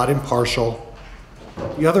 that's not impartial.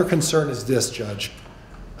 The other concern is this, Judge.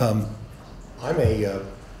 I'm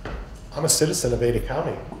a citizen of Ada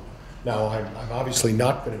County. Now, I'm obviously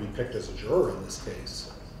not going to be picked as a juror in this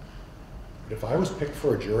case. But if I was picked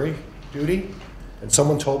for a jury duty and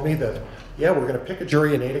someone told me that, yeah, we're going to pick a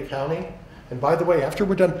jury in Ada County, and by the way, after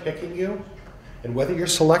we're done picking you, and whether you're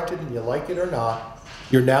selected and you like it or not,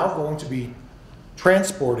 you're now going to be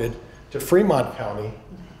transported to Fremont County,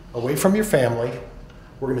 away from your family.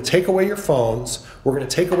 We're going to take away your phones. We're going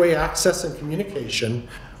to take away access and communication.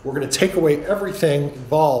 We're going to take away everything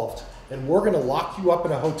involved, and we're going to lock you up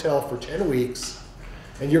in a hotel for 10 weeks,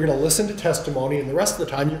 and you're going to listen to testimony, and the rest of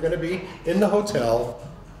the time you're going to be in the hotel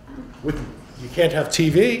with, you can't have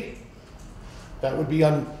TV. That would be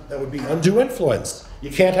undue influence. You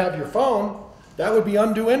can't have your phone. That would be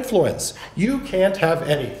undue influence. You can't have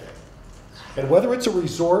anything. And whether it's a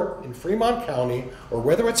resort in Fremont County or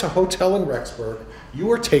whether it's a hotel in Rexburg,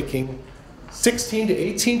 you are taking 16 to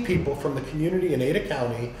 18 people from the community in Ada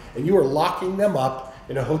County and you are locking them up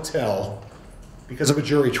in a hotel because of a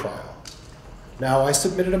jury trial. Now, I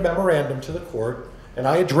submitted a memorandum to the court and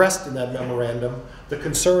I addressed in that memorandum the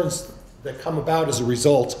concerns that come about as a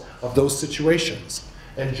result of those situations.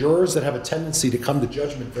 And jurors that have a tendency to come to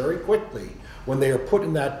judgment very quickly when they are put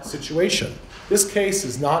in that situation. This case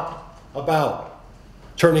is not about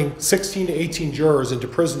turning 16 to 18 jurors into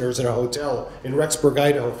prisoners in a hotel in Rexburg,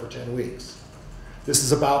 Idaho for 10 weeks. This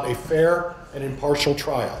is about a fair and impartial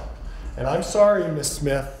trial. And I'm sorry, Ms.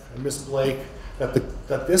 Smith and Ms. Blake,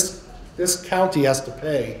 that this county has to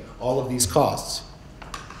pay all of these costs.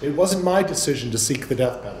 It wasn't my decision to seek the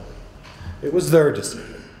death penalty. It was their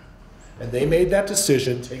decision. And they made that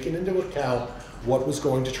decision taking into account what was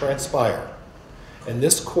going to transpire. And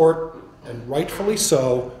this court, and rightfully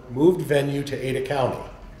so, moved venue to Ada County.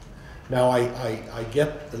 Now, I get,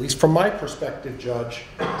 at least from my perspective, Judge,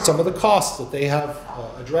 some of the costs that they have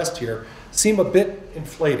addressed here seem a bit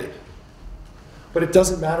inflated. But it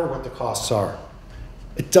doesn't matter what the costs are.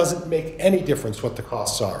 It doesn't make any difference what the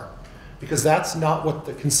costs are, because that's not what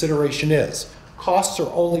the consideration is. Costs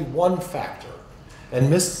are only one factor. And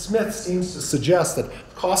Ms. Smith seems to suggest that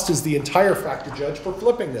cost is the entire factor, Judge, for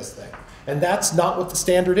flipping this thing. And that's not what the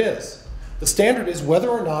standard is. The standard is whether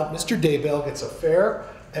or not Mr. Daybell gets a fair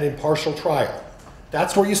and impartial trial.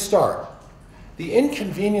 That's where you start. The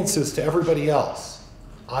inconveniences to everybody else.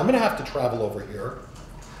 I'm going to have to travel over here.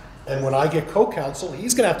 And when I get co-counsel,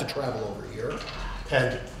 he's going to have to travel over here.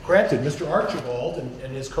 And granted, Mr. Archibald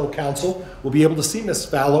and his co-counsel will be able to see Ms.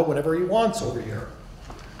 Fallow whenever he wants over here.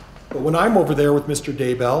 But when I'm over there with Mr.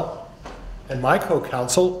 Daybell and my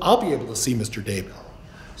co-counsel, I'll be able to see Mr. Daybell.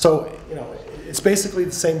 So, you know, it's basically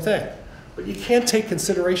the same thing. But you can't take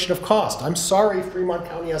consideration of cost. I'm sorry Fremont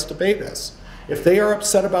County has to pay this. If they are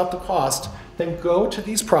upset about the cost, then go to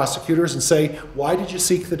these prosecutors and say, why did you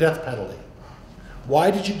seek the death penalty?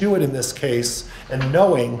 Why did you do it in this case, and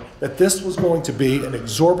knowing that this was going to be an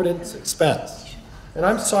exorbitant expense? And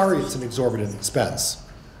I'm sorry it's an exorbitant expense,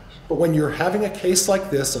 but when you're having a case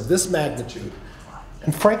like this, of this magnitude,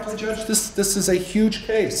 and frankly, Judge, this is a huge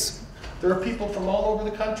case. There are people from all over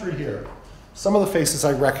the country here. Some of the faces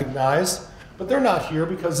I recognize, but they're not here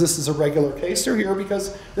because this is a regular case. They're here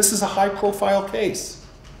because this is a high-profile case.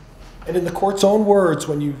 And in the court's own words,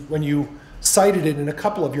 when you cited it in a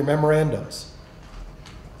couple of your memorandums,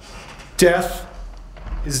 death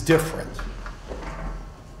is different.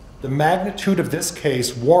 The magnitude of this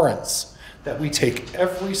case warrants that we take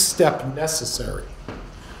every step necessary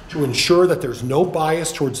to ensure that there's no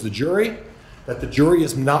bias towards the jury, that the jury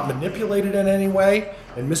is not manipulated in any way,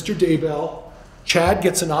 and Mr. Daybell, Chad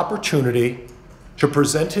gets an opportunity to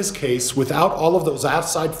present his case without all of those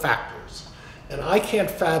outside factors. And I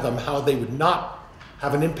can't fathom how they would not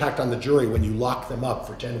have an impact on the jury when you lock them up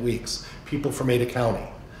for 10 weeks, people from Ada County.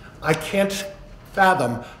 I can't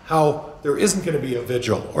fathom how there isn't going to be a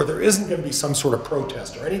vigil, or there isn't going to be some sort of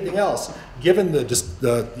protest or anything else, given the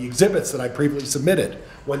exhibits that I previously submitted,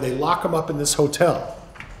 when they lock them up in this hotel.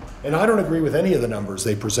 And I don't agree with any of the numbers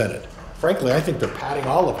they presented. Frankly, I think they're padding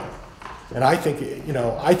all of them. And I think,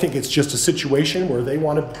 I think it's just a situation where they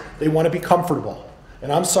want to be comfortable.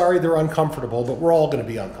 And I'm sorry they're uncomfortable, but we're all going to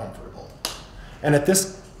be uncomfortable. And at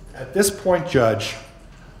this point, Judge,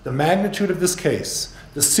 the magnitude of this case,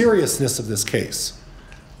 the seriousness of this case,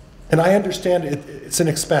 and I understand it's an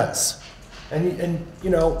expense. And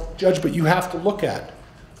Judge, but you have to look at,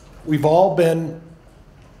 we've all been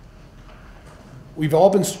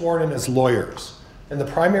sworn in as lawyers, and the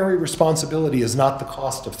primary responsibility is not the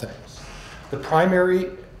cost of things. The primary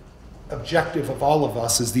objective of all of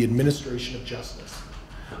us is the administration of justice.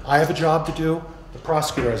 I have a job to do, the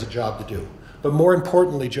prosecutor has a job to do. But more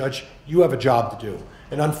importantly, Judge, you have a job to do.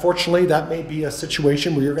 And unfortunately, that may be a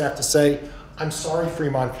situation where you're going to have to say, I'm sorry,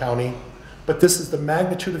 Fremont County, but the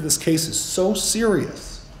magnitude of this case is so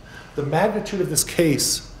serious. The magnitude of this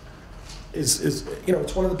case is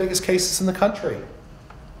it's one of the biggest cases in the country.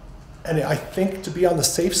 And I think to be on the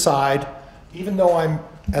safe side, even though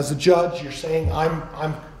as a judge, you're saying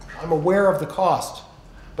I'm aware of the cost,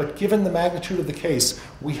 but given the magnitude of the case,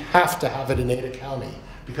 we have to have it in Ada County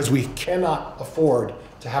because we cannot afford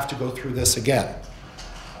to have to go through this again.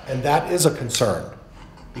 And that is a concern,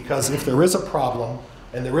 because if there is a problem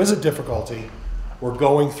and there is a difficulty, we're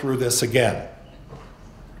going through this again.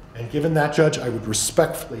 And given that, Judge, I would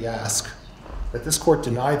respectfully ask that this court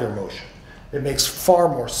deny their motion. It makes far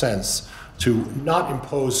more sense to not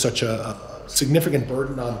impose such a significant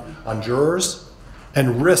burden on jurors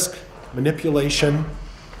and risk manipulation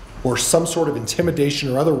or some sort of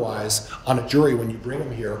intimidation or otherwise on a jury when you bring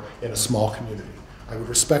them here in a small community. I would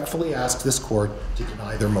respectfully ask this court to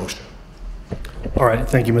deny their motion. All right,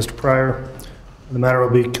 thank you, Mr. Pryor. The matter will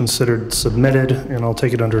be considered submitted, and I'll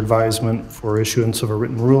take it under advisement for issuance of a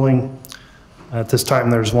written ruling. At this time,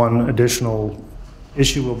 there's one additional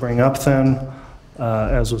issue we'll bring up then.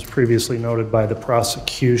 As was previously noted by the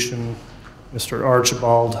prosecution, Mr.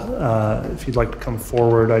 Archibald, if you'd like to come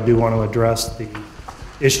forward, I do want to address the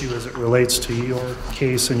issue as it relates to your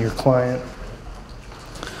case and your client.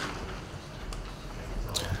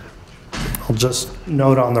 I'll just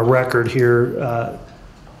note on the record here,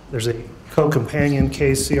 there's a co-companion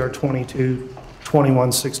case, CR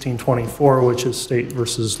 22-21-1624, which is State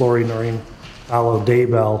versus Lori Noreen Allo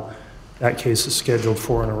Daybell. That case is scheduled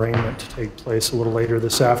for an arraignment to take place a little later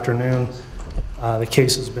this afternoon. The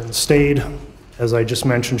case has been stayed. As I just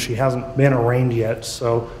mentioned, she hasn't been arraigned yet.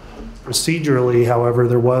 So procedurally, however,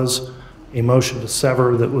 there was a motion to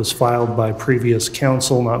sever that was filed by previous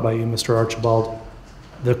counsel, not by you, Mr. Archibald.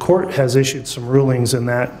 The court has issued some rulings in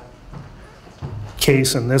that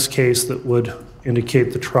case and this case that would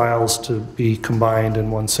indicate the trials to be combined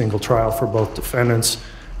in one single trial for both defendants.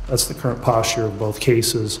 That's the current posture of both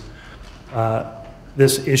cases.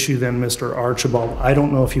 This issue then, Mr. Archibald, I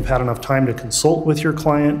don't know if you've had enough time to consult with your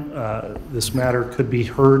client. This matter could be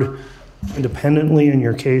heard independently in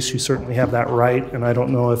your case. You certainly have that right, and I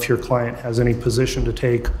don't know if your client has any position to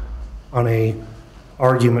take on a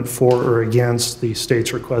argument for or against the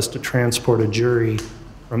state's request to transport a jury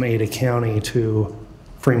from Ada County to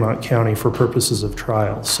Fremont County for purposes of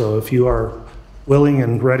trial. So if you are willing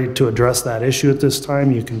and ready to address that issue at this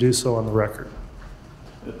time, you can do so on the record.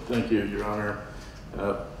 Thank you, Your Honor.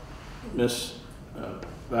 Ms.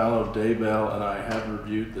 Vallow Daybell and I have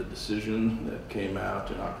reviewed the decision that came out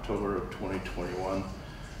in October of 2021.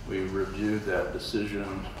 We reviewed that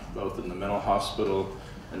decision both in the mental hospital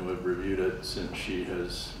and we've reviewed it since she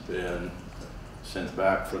has been sent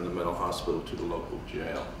back from the mental hospital to the local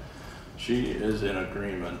jail. She is in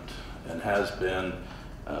agreement and has been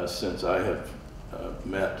since I have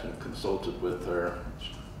met and consulted with her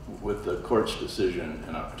with the court's decision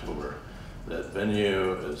in October that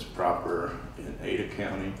venue is proper in Ada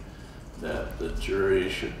County, that the jury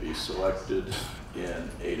should be selected in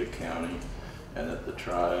Ada County, and that the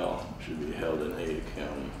trial should be held in Ada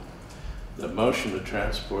County. The motion to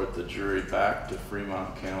transport the jury back to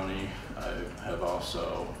Fremont County, I have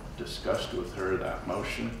also discussed with her that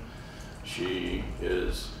motion. She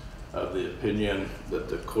is of the opinion that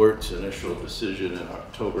the court's initial decision in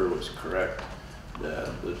October was correct, that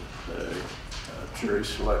the jury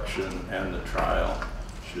selection and the trial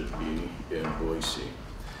should be in Boise.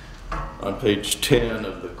 On page 10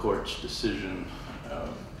 of the court's decision,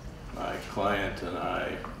 my client and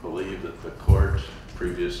I believe that the court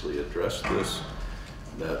previously addressed this,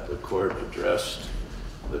 that the court addressed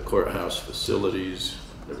the courthouse facilities,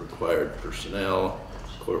 the required personnel,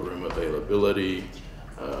 courtroom availability,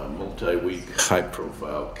 multi-week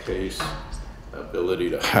high-profile case, ability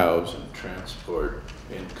to house and transport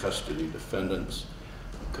in custody defendants,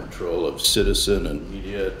 control of citizen and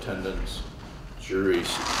media attendance, jury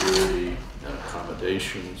security and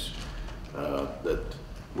accommodations, that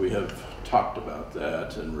we have talked about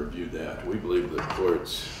that and reviewed that. We believe the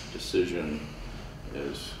court's decision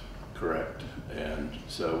is correct. And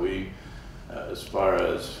so we, as far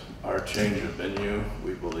as our change of venue,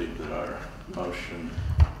 we believe that our motion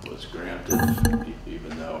was granted,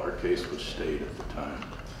 even though our case was stayed at the time.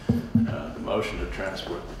 The motion to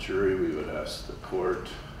transport the jury, we would ask the court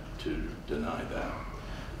to deny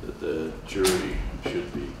that the jury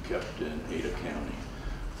should be kept in Ada County.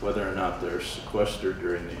 Whether or not they're sequestered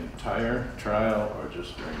during the entire trial or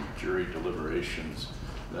just during jury deliberations,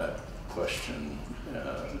 that question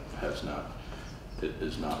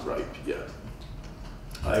is not ripe yet.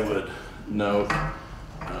 I would note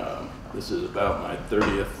this is about my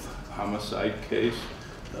 30th homicide case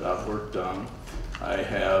that I've worked on. I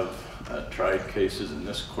have tried cases in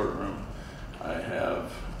this courtroom. I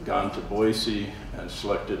have gone to Boise and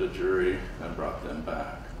selected a jury and brought them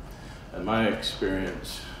back. And my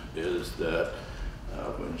experience is that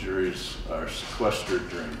when juries are sequestered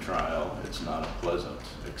during trial, it's not a pleasant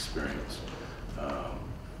experience.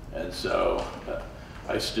 And so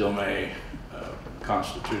I still may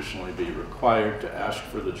constitutionally be required to ask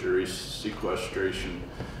for the jury's sequestration,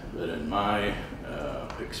 but in my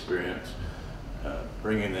experience,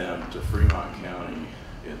 bringing them to Fremont County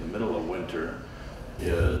in the middle of winter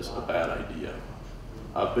is a bad idea.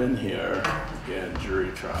 I've been here in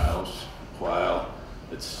jury trials while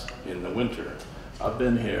it's in the winter. I've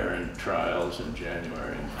been here in trials in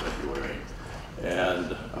January and February,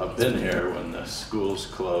 and I've been here when the schools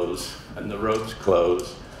close and the roads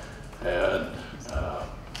close, and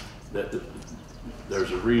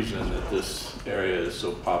there's a reason that this area is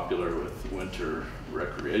so popular with winter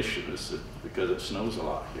recreation, is because it snows a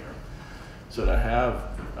lot here. So to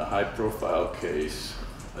have a high-profile case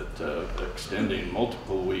extending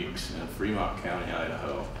multiple weeks in Fremont County,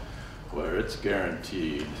 Idaho, where it's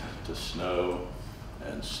guaranteed to snow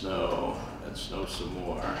and snow and snow some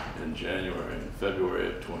more in January and February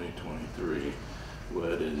of 2023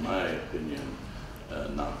 would, in my opinion,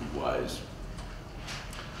 not be wise.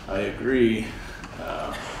 I agree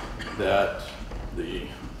that the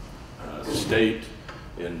state,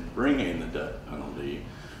 in bringing the death penalty,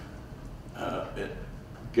 it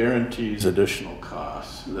guarantees additional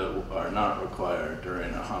costs that are not required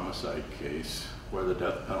during a homicide case where the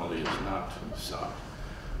death penalty is not sought.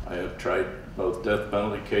 I have tried both death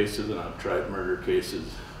penalty cases and I've tried murder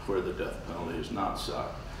cases where the death penalty is not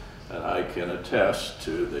sought. And I can attest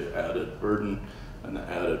to the added burden and the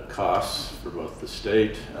added costs for both the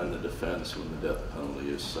state and the defense when the death penalty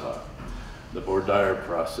is sought. The voir dire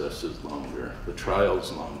process is longer, the trial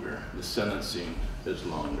is longer, the sentencing is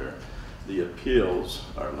longer, the appeals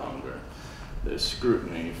are longer, the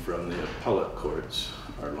scrutiny from the appellate courts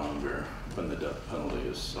are longer when the death penalty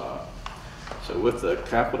is sought. So with the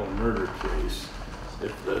capital murder case,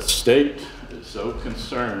 if the state is so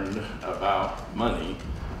concerned about money,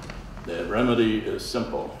 the remedy is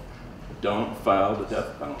simple. Don't file the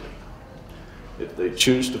death penalty. If they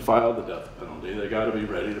choose to file the death penalty, they got to be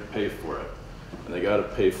ready to pay for it. And they got to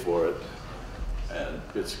pay for it, and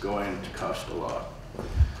it's going to cost a lot.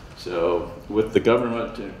 So with the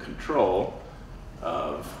government in control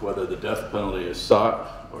of whether the death penalty is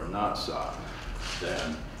sought or not sought,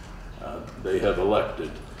 then they have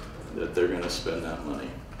elected that they're going to spend that money.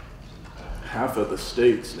 Half of the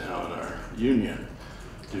states now in our union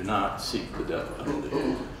do not seek the death penalty.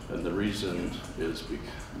 And the reason is,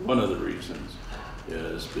 one of the reasons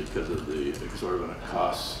is because of the exorbitant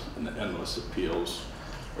costs and the endless appeals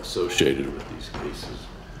associated with these cases.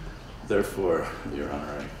 Therefore, Your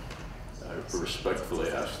Honor, I respectfully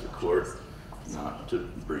ask the court not to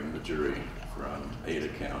bring the jury from Ada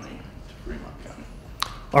County to Fremont County.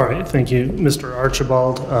 All right, thank you, Mr.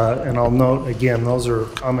 Archibald. And I'll note again, those are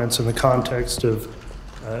comments in the context of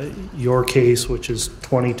your case, which is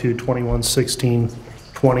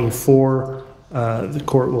 22-21-16-24. The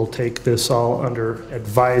court will take this all under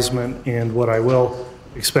advisement, and what I will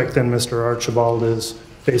expect then, Mr. Archibald, is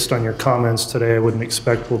based on your comments today, I wouldn't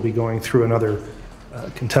expect we'll be going through another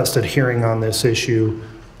contested hearing on this issue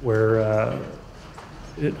where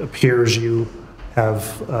it appears you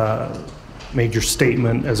have made your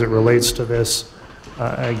statement as it relates to this.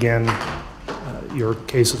 Again, your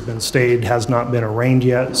case has been stayed, has not been arraigned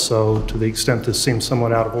yet, so to the extent this seems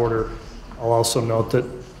somewhat out of order, I'll also note that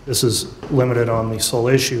this is limited on the sole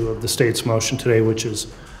issue of the state's motion today, which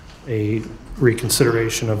is a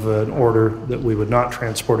reconsideration of an order that we would not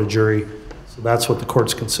transport a jury. So that's what the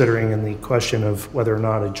court's considering, and the question of whether or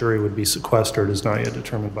not a jury would be sequestered is not yet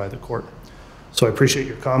determined by the court. So I appreciate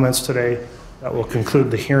your comments today. That will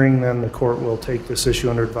conclude the hearing then. The court will take this issue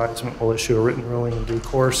under advisement. We'll issue a written ruling in due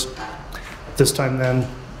course. At this time then,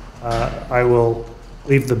 I will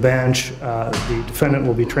leave the bench. The defendant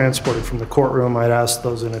will be transported from the courtroom. I'd ask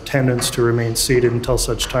those in attendance to remain seated until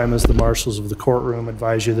such time as the marshals of the courtroom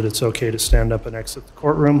advise you that it's okay to stand up and exit the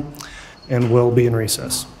courtroom, and we'll be in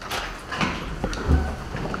recess.